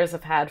 over the years,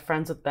 have had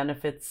friends with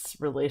benefits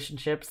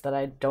relationships that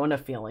I don't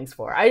have feelings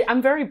for.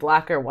 I'm very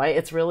black or white.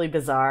 It's really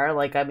bizarre.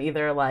 Like, I'm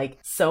either, like,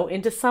 so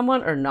into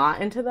someone or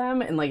not into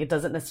them. And, like, it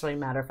doesn't necessarily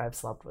matter if I've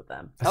slept with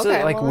them.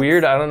 It's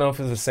weird. I don't know if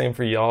it's the same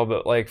for y'all,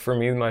 but, like, for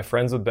me, my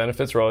friends with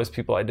benefits were always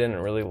people I didn't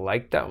really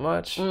like that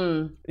much.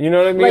 You know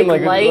what I mean?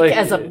 Like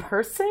as a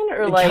person?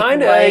 Or, like,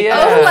 kinda,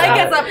 yeah. Oh,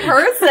 like as a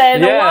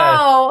person? Yeah.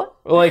 Whoa.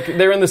 Like,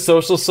 they're in the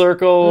social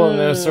circle, and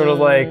they're sort of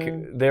like,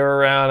 they were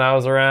around, I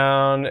was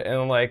around,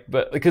 and like,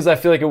 but because I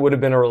feel like it would have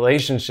been a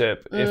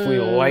relationship if we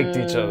liked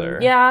each other.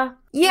 Yeah.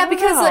 Yeah,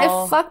 because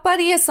know. if fuck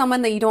buddy is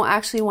someone that you don't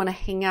actually want to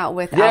hang out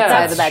with Yeah. outside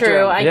That's of that true.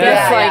 room. I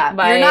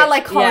guess You're not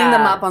like calling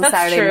them up on that's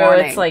Saturday true.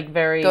 morning. It's like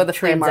very Go to the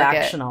flea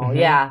market. transactional.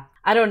 Yeah.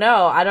 I don't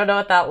know. I don't know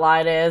what that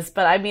line is,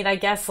 but I mean, I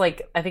guess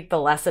like I think the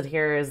lesson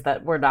here is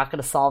that we're not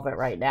going to solve it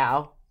right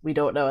now. We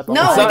don't know what the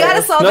No, line we is.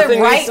 gotta solve it Nothing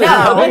right needs to-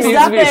 now. Nothing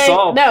needs to be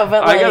solved. No,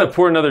 but I like, gotta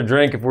pour another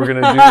drink if we're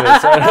gonna do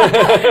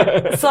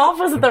this. solve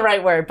wasn't the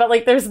right word, but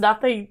like there's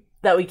nothing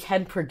that we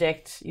can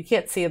predict. You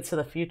can't see into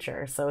the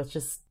future, so it's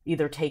just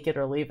either take it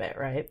or leave it,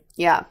 right?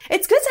 Yeah.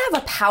 It's good to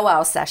have a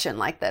powwow session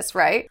like this,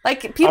 right?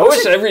 Like I people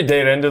wish should... every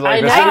date ended like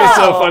I this. know. It'd be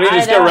so funny. You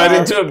just I go know. right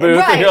into a booth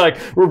Right. and you're like,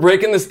 we're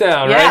breaking this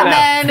down Yeah, right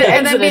now.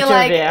 and then be Exit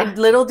like,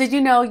 interview. little did you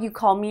know you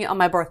called me on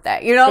my birthday.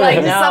 You know, like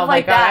just No, stuff my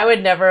like God, that. I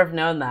would never have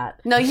known that.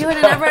 No, you would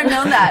have never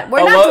known that.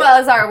 We're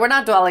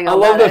not dwelling I on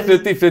love that. the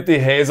 50-50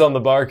 haze on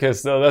the bar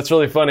kiss, though. That's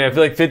really funny. I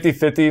feel like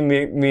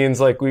 50-50 means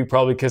like we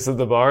probably kissed at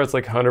the bar. It's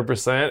like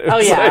 100%. Oh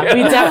It's yeah, like-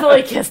 we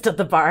definitely kissed at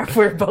the bar.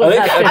 We're both. I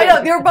think at I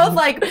know, they were both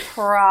like,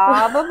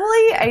 probably.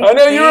 I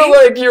know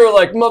you were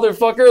like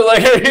motherfucker.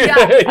 Like Yeah,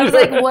 I was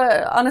like,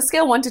 what? On a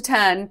scale 1 to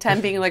 10,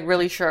 10 being like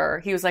really sure.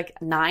 He was like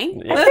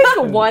 9. I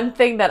think one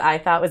thing that I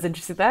thought was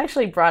interesting that I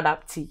actually brought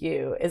up to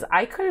you is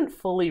I couldn't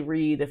fully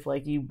read if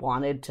like you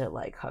wanted to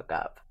like hook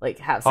up, like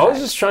have sex. I was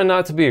just trying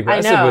not to be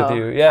aggressive know. with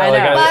you. Yeah, I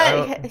like know.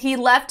 I But he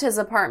left his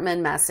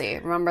apartment messy.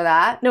 Remember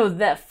that? No,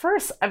 this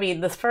first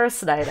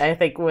night I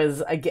think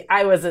was,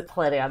 I wasn't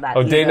planning on that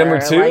Oh, either. date number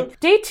 2? Like,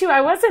 date 2,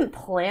 I wasn't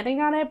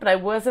planning on it, but I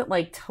wasn't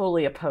like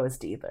totally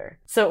opposed either.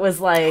 So it was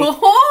like,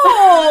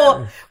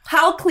 Oh,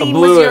 how clean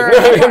was blew your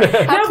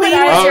it. how No, clean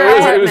but was your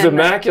it was apartment?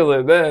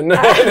 immaculate then.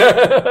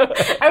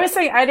 I was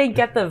saying I didn't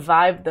get the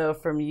vibe though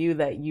from you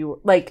that you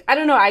like, I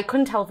don't know, I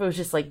couldn't tell if it was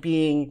just like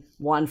being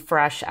one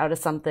fresh out of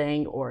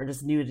something or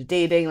just new to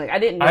dating. Like I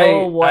didn't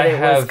know what it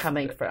was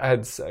coming from. I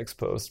had sex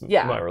post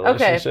Yeah, my okay.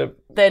 relationship.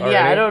 Then, yeah, I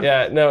already. don't-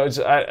 Yeah, no,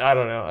 I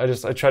don't know.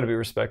 I try to be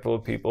respectful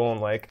of people,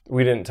 and like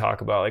we didn't talk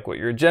about like what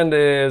your agenda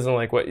is and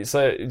like what you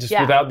say. Just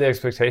Yeah. without the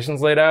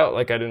expectations laid out,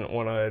 like I didn't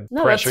want to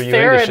No, that's pressure you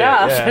fair into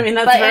enough. shit. Yeah. I mean,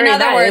 that's But very in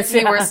other nice. words,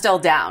 you Yeah. were still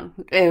down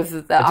if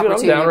the Dude, I'm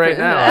opportunity. down right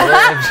now.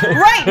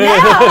 Right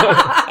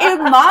now,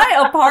 in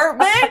my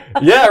apartment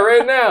Yeah,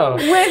 right now.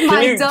 with my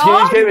Can you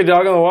dog. take the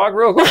dog on the walk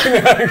real quick?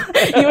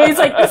 He was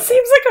like, this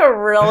seems like a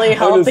really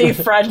healthy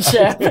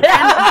friendship. And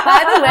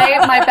by the way,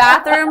 my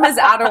bathroom is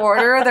out of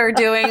order. They're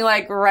doing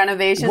like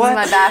renovations in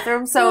my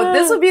bathroom, so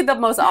this would be the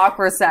most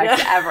awkward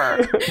sex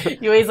ever.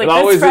 You always like, It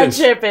always this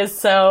friendship is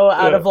so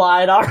out of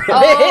line already.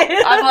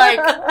 Oh, I'm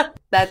like,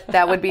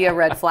 that would be a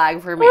red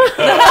flag for me.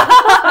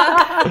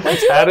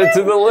 Add it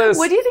to the list.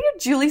 What do you think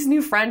of Julie's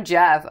new friend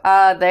Jeff?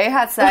 They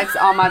had sex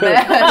on my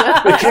bed.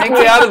 They kicked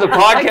me out of the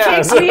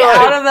podcast. Kicked me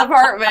out of the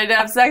apartment to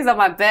have sex on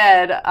my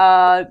bed.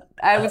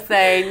 I would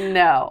say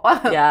no.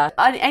 Yeah.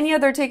 Any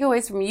other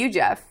takeaways from you,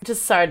 Jeff?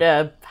 Just sorry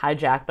to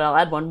hijack, but I'll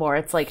add one more.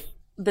 It's like,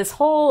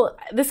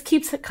 this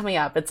keeps coming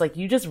up. It's like,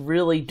 you just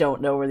really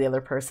don't know where the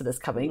other person is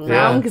coming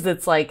from. Because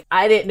it's like,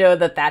 I didn't know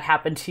that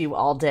happened to you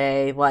all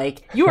day.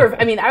 Like, you were,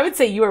 I mean, I would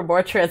say you were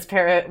more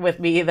transparent with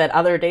me than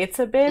other dates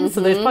have been.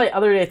 So there's probably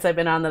other dates I've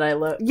been on that I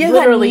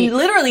literally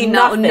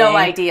no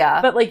idea.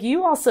 But like,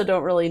 you also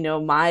don't really know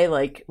my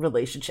like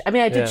relationship. I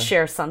mean, I did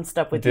share some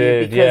stuff with you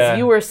Did, because yeah.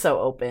 you were so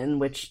open,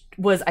 which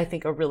was, I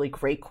think, a really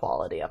great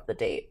quality of the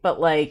date. But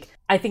like,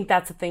 I think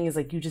that's the thing is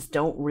like, you just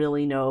don't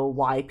really know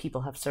why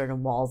people have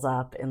certain walls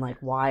up and like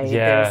why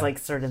there's like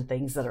certain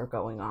things that are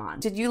going on.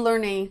 Did you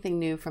learn anything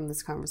new from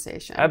this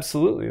conversation?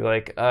 Absolutely.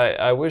 Like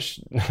I wish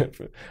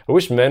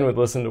men would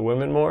listen to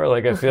women more.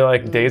 Like I feel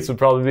like dates would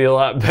probably be a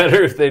lot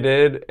better if they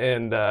did.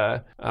 And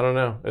I don't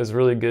know. It was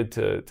really good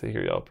to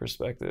hear y'all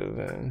perspective.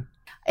 And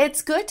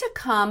it's good to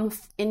come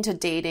into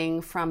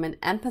dating from an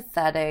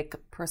empathetic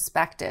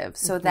perspective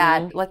so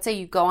that, let's say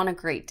you go on a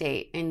great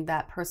date and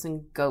that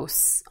person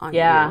ghosts on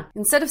you.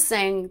 Instead of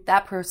saying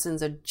that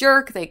person's a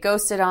jerk, they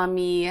ghosted on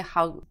me,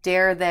 how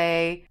dare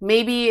they?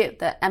 Maybe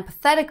the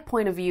empathetic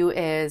point of view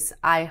is,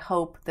 I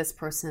hope this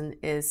person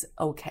is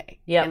okay.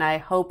 And I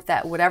hope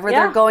that whatever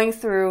they're going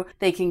through,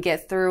 they can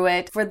get through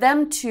it. For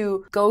them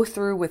to go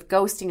through with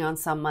ghosting on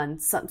someone,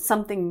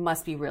 something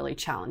must be really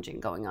challenging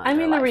going on. I in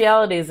mean, their the life.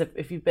 reality is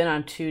if you've been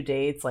on 2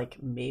 dates, like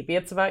maybe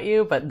it's about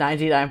you, but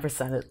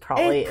 99% it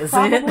probably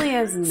isn't. Probably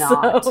is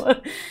not.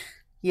 So,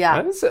 yeah.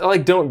 I just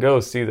like don't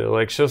ghost either.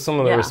 Like show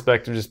someone the Yeah.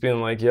 respect of just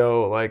being like,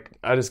 yo, like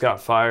I just got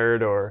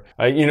fired, or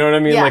you know what I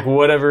mean? Yeah. Like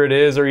whatever it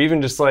is, or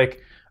even just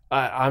like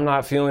I'm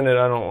not feeling it.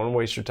 I don't want to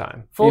waste your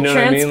time. Full you know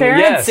transparency. What I mean?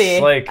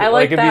 Yes, like I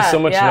like it'd be so that,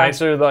 much yeah.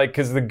 nicer, like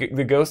because the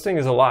ghosting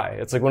is a lie.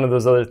 It's like one of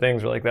those other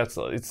things where like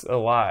it's a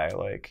lie.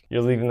 Like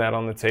you're leaving that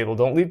on the table.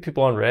 Don't leave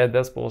people on red.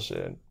 That's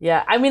bullshit.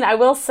 yeah, I mean, I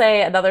will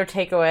say another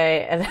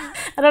takeaway, and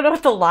I don't know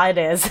what the line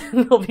is,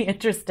 it'll be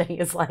interesting,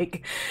 is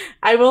like,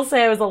 I will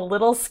say I was a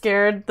little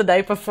scared the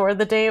night before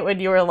the date when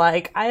you were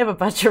like, I have a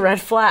bunch of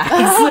red flags.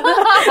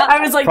 I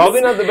was like,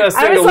 Probably not the best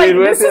thing I was to like, lead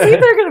with. this is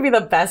either going to be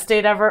the best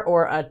date ever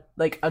or a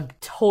like a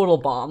total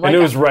bomb. And it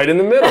was right in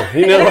the middle.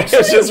 You know, like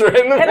it's just right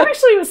in the middle. It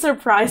actually was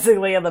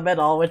surprisingly in the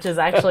middle, which is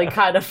actually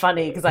kind of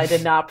funny because I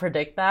did not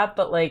predict that.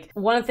 But like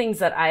one of the things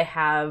that I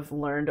have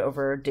learned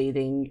over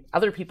dating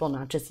other people,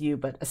 not just you,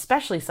 but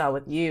especially saw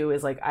with you,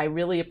 is like I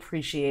really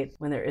appreciate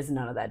when there is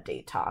none of that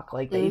date talk.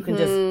 Like that you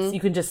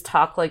can just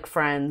talk like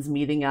friends,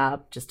 meeting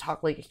up, just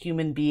talk like a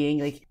human being.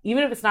 Like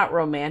even if it's not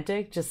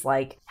romantic, just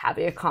like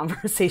having a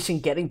conversation,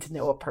 getting to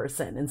know a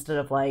person instead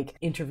of like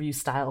interview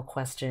style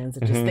questions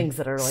and just things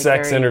that are like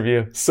sex very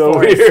interview. So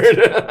weird.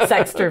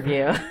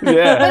 Sexterview.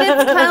 Yeah. But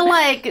it's kind of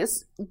like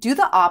do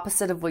the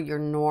opposite of what you're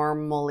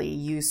normally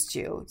used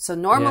to. So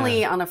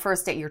normally on a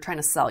first date, you're trying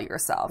to sell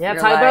yourself. Yeah,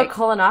 you're talk like, about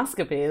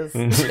colonoscopies.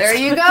 There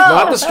you go.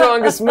 Not the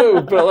strongest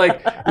move, but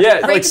like, yeah,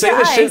 like say the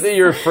eyes. shit that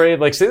you're afraid,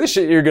 like say the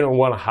shit you're going to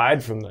want to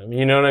hide from them.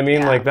 You know what I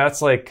mean? Yeah. Like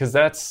that's like, cause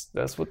that's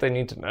what they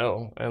need to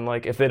know. And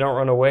like, if they don't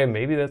run away,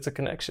 maybe that's a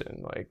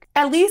connection. Like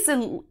At least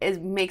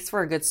it makes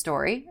for a good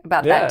story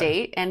about that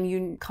date,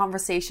 and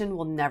conversation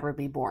will never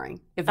be boring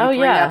if you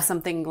bring up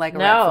something like a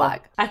red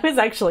flag. I was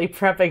actually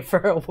prepping for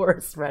a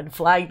worse red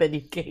flag than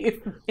you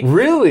gave me.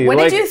 Really? What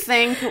like, did you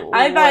think?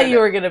 I thought you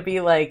were gonna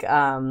be like,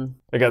 I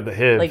got the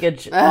hit. like I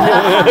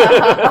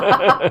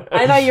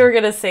thought you were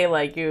gonna say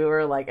like you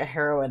were like a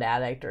heroin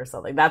addict or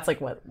something. That's like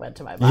what went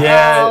to my mind.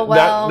 Yeah, Oh,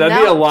 well, that'd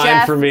be a now, line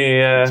Jeff- for me.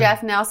 Yeah.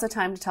 Jeff, now's the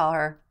time to tell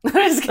her. I'm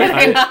just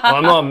kidding.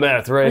 I'm on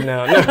meth right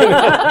now.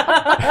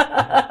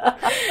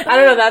 I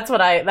don't know.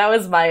 That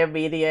was my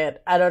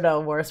immediate, I don't know,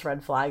 worst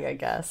red flag, I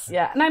guess.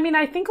 Yeah. And I mean,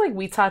 I think like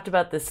we talked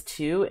about this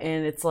too.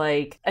 And it's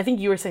like, I think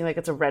you were saying like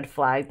it's a red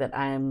flag that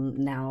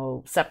I'm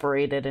now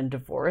separated and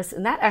divorced.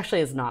 And that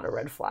actually is not a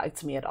red flag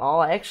to me at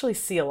all. I actually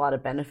see a lot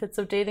of benefits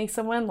of dating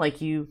someone.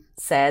 Like you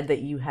said that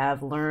you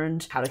have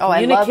learned how to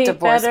communicate I love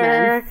divorced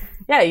better. men.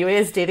 Yeah, you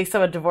is dating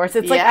someone divorced.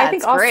 It's like, Yeah, I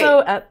think it's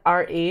also great. at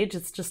our age,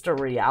 it's just a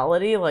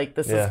reality. Like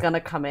this is going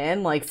to come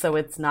in. Like, so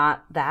it's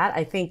not that.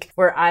 I think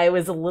where I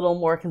was a little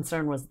more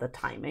concerned was the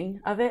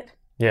timing of it.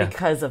 Yeah.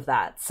 Because of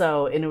that.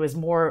 So, and it was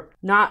more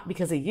not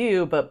because of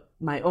you, but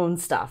my own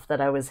stuff that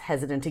I was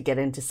hesitant to get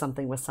into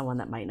something with someone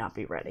that might not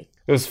be ready.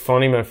 It was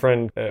funny, my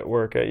friend at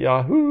work at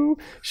Yahoo,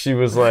 she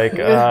was like,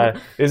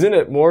 isn't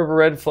it more of a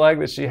red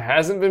flag that she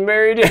hasn't been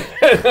married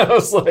yet? I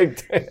was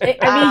like,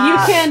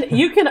 I mean,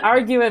 you can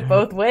argue it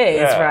both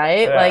ways,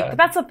 right? Yeah. Like,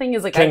 that's the thing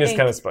is like, Kenya's I think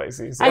kind of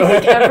spicy. So. I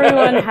think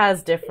everyone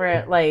has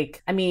different,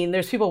 like, I mean,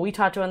 there's people we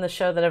talked to on the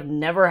show that have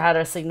never had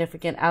a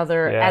significant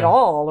other at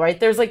all, right?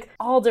 There's like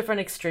all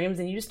different extremes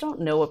and you just don't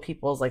know what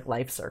people's like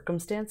life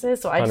circumstances.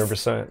 So I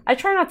 100%. I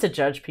try not to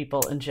judge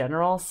people in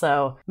general.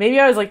 So maybe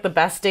I was like the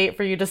best date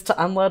for you just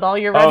to unload all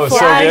your red Oh, so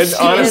flags.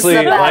 good.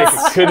 Honestly,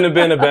 like couldn't have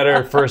been a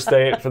better first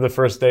date for the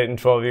first date in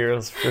 12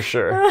 years, for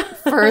sure.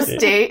 First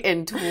date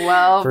in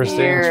 12 First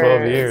years. date in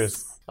 12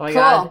 years. Oh my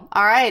Cool. God.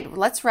 All right,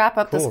 let's wrap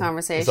up this Cool.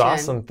 conversation. It's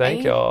awesome.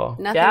 Thank y'all.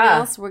 Nothing Yeah.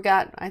 else?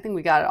 I think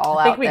we got it all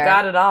out I think we there.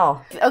 got it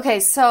all. Okay,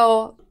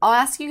 so I'll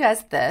ask you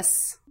guys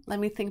this. Let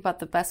me think about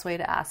the best way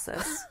to ask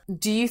this.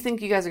 Do you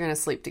think you guys are going to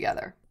sleep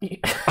together? Who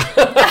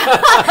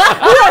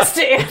has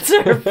to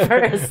answer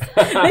first?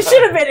 This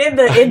should have been in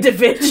the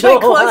individual.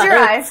 Wait, close your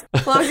eyes.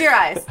 Close your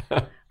eyes.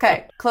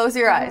 Okay, close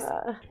your eyes.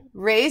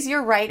 Raise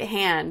your right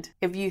hand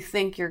if you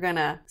think you're going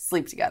to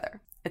sleep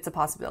together. It's a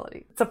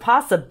possibility. It's a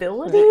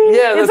possibility?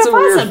 Yeah, It's that's a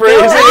weird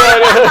possibility.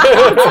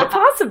 phrase. It's a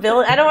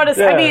possibility. I don't want to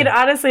say, I Yeah. mean,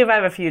 honestly, if I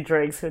have a few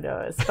drinks, who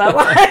knows? But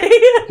like,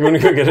 You want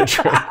to go get a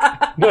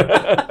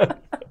drink?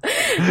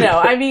 no,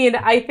 I mean,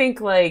 I think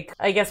like,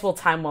 I guess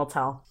time will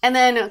tell. And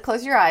then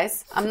close your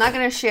eyes. I'm not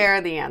going to share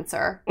the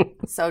answer,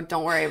 so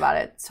don't worry about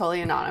it. It's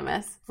totally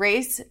anonymous.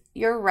 Raise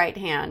your right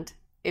hand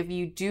if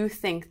you do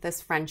think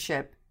this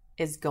friendship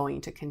is going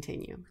to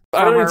continue.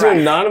 I don't need to Right.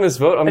 anonymous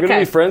vote. I'm going to Okay.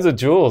 be friends with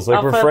Jules.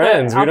 Like, we're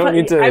friends. We don't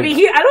need to. I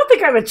mean, I don't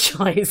think I have a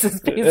choice, is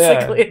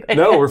basically. Yeah.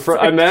 No,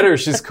 I met her.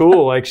 She's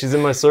cool. Like, she's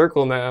in my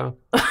circle now.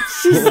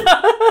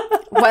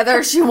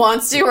 Whether she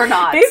wants to or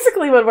not.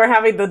 Basically, when we're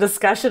having the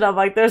discussion, I'm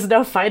like, there's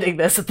no fighting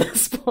this at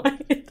this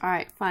point. All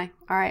right, fine.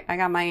 All right, I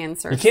got my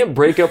answer. You can't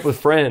break up with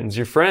friends.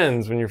 You're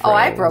friends when you're friends. Oh,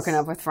 I've broken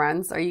up with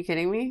friends. Are you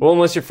kidding me? Well,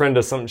 unless your friend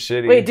does something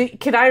shitty. Wait,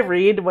 can I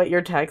read what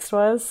your text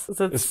was?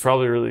 It's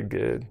probably really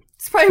good.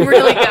 It's probably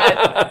really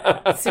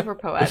good. Super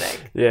poetic.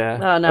 Yeah.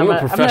 Oh, no, I'm a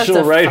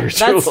professional writer,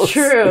 Jules. That's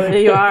true.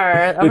 You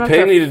are. They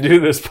pay me to do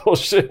this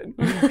bullshit.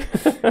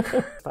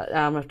 But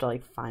I'm gonna have to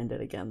like find it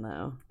again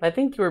though. I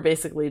think you were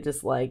basically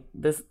just like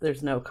this.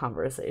 There's no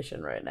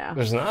conversation right now.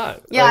 There's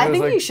not. Yeah, I was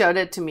think like, you showed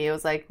it to me. It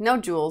was like, no,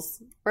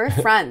 Jules, we're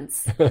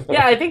friends.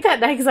 Yeah, I think that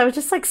night because I was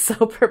just like so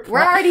perplexed.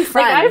 We're already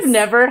friends. Like I've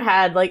never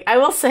had I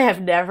will say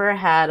I've never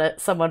had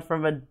someone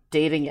from a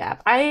dating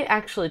app. I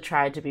actually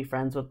tried to be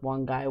friends with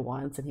one guy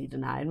once and he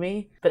denied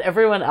me. But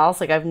everyone else,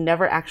 like I've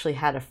never actually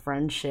had a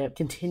friendship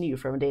continue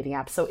from a dating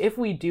app. So if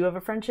we do have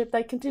a friendship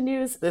that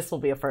continues, this will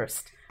be a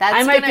first.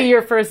 I might be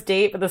your first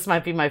date, but this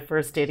might be my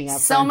first dating app.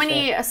 So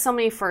friendship.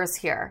 many firsts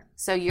here.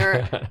 So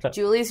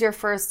Julie's your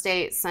first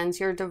date since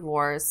your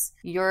divorce.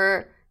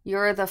 You're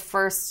the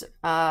first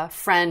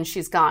friend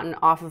she's gotten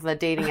off of a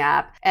dating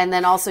app, and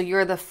then also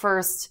you're the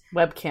first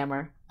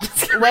webcammer.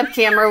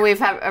 webcamer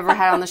we've ever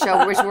had on the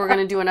show, which we're going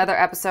to do another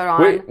episode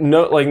on. Wait,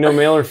 no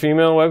male or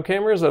female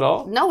webcamers at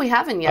all? No, we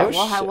haven't yet.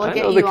 We'll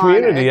get you the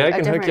community. on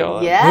I can hook y'all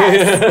up.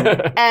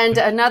 Yes. And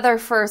another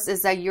first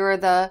is that you're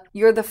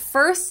the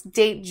first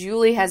date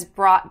Julie has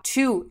brought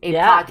to a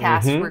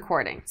podcast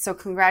recording. So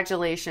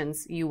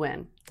congratulations, you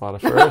win. A lot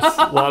of firsts.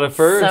 A lot of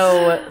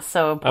firsts.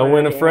 So I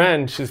win a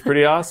friend. She's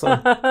pretty awesome.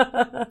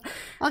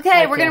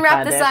 Okay, we're going to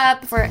wrap this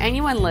up. For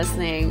anyone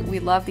listening, we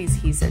love these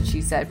he said,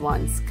 she said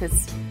ones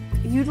because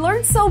you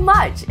learn so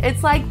much.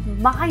 It's like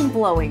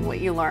mind-blowing what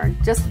you learn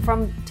just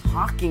from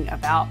talking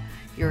about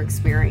your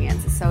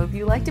experiences. So if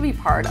you'd like to be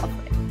part of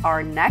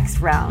our next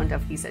round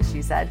of he said,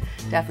 she said,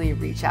 definitely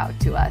reach out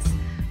to us.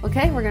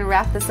 Okay, we're going to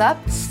wrap this up.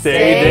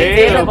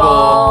 Stay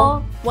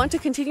dateable. Want to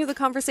continue the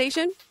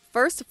conversation?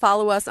 First,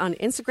 follow us on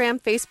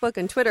Instagram, Facebook,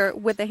 and Twitter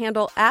with the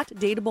handle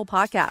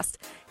 @DateablePodcast.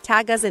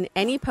 Tag us in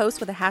any post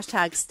with the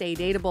hashtag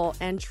StayDateable,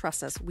 and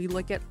trust us, we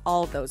look at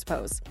all of those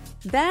posts.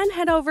 Then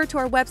head over to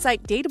our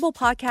website,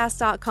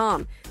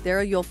 dateablepodcast.com.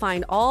 There you'll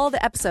find all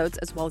the episodes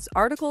as well as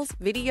articles,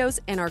 videos,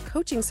 and our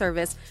coaching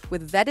service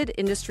with vetted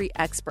industry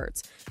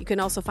experts. You can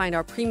also find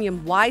our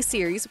premium Why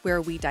series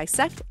where we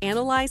dissect,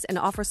 analyze, and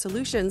offer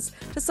solutions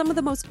to some of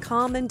the most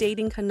common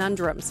dating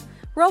conundrums.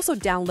 We're also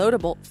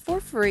downloadable for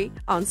free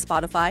on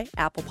Spotify,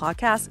 Apple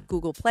Podcasts,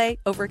 Google Play,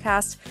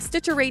 Overcast,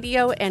 Stitcher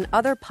Radio, and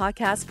other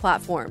podcast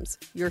platforms.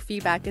 Your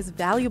feedback is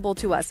valuable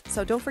to us,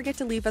 so don't forget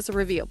to leave us a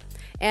review.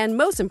 And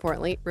most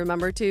importantly,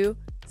 remember to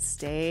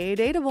stay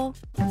dateable.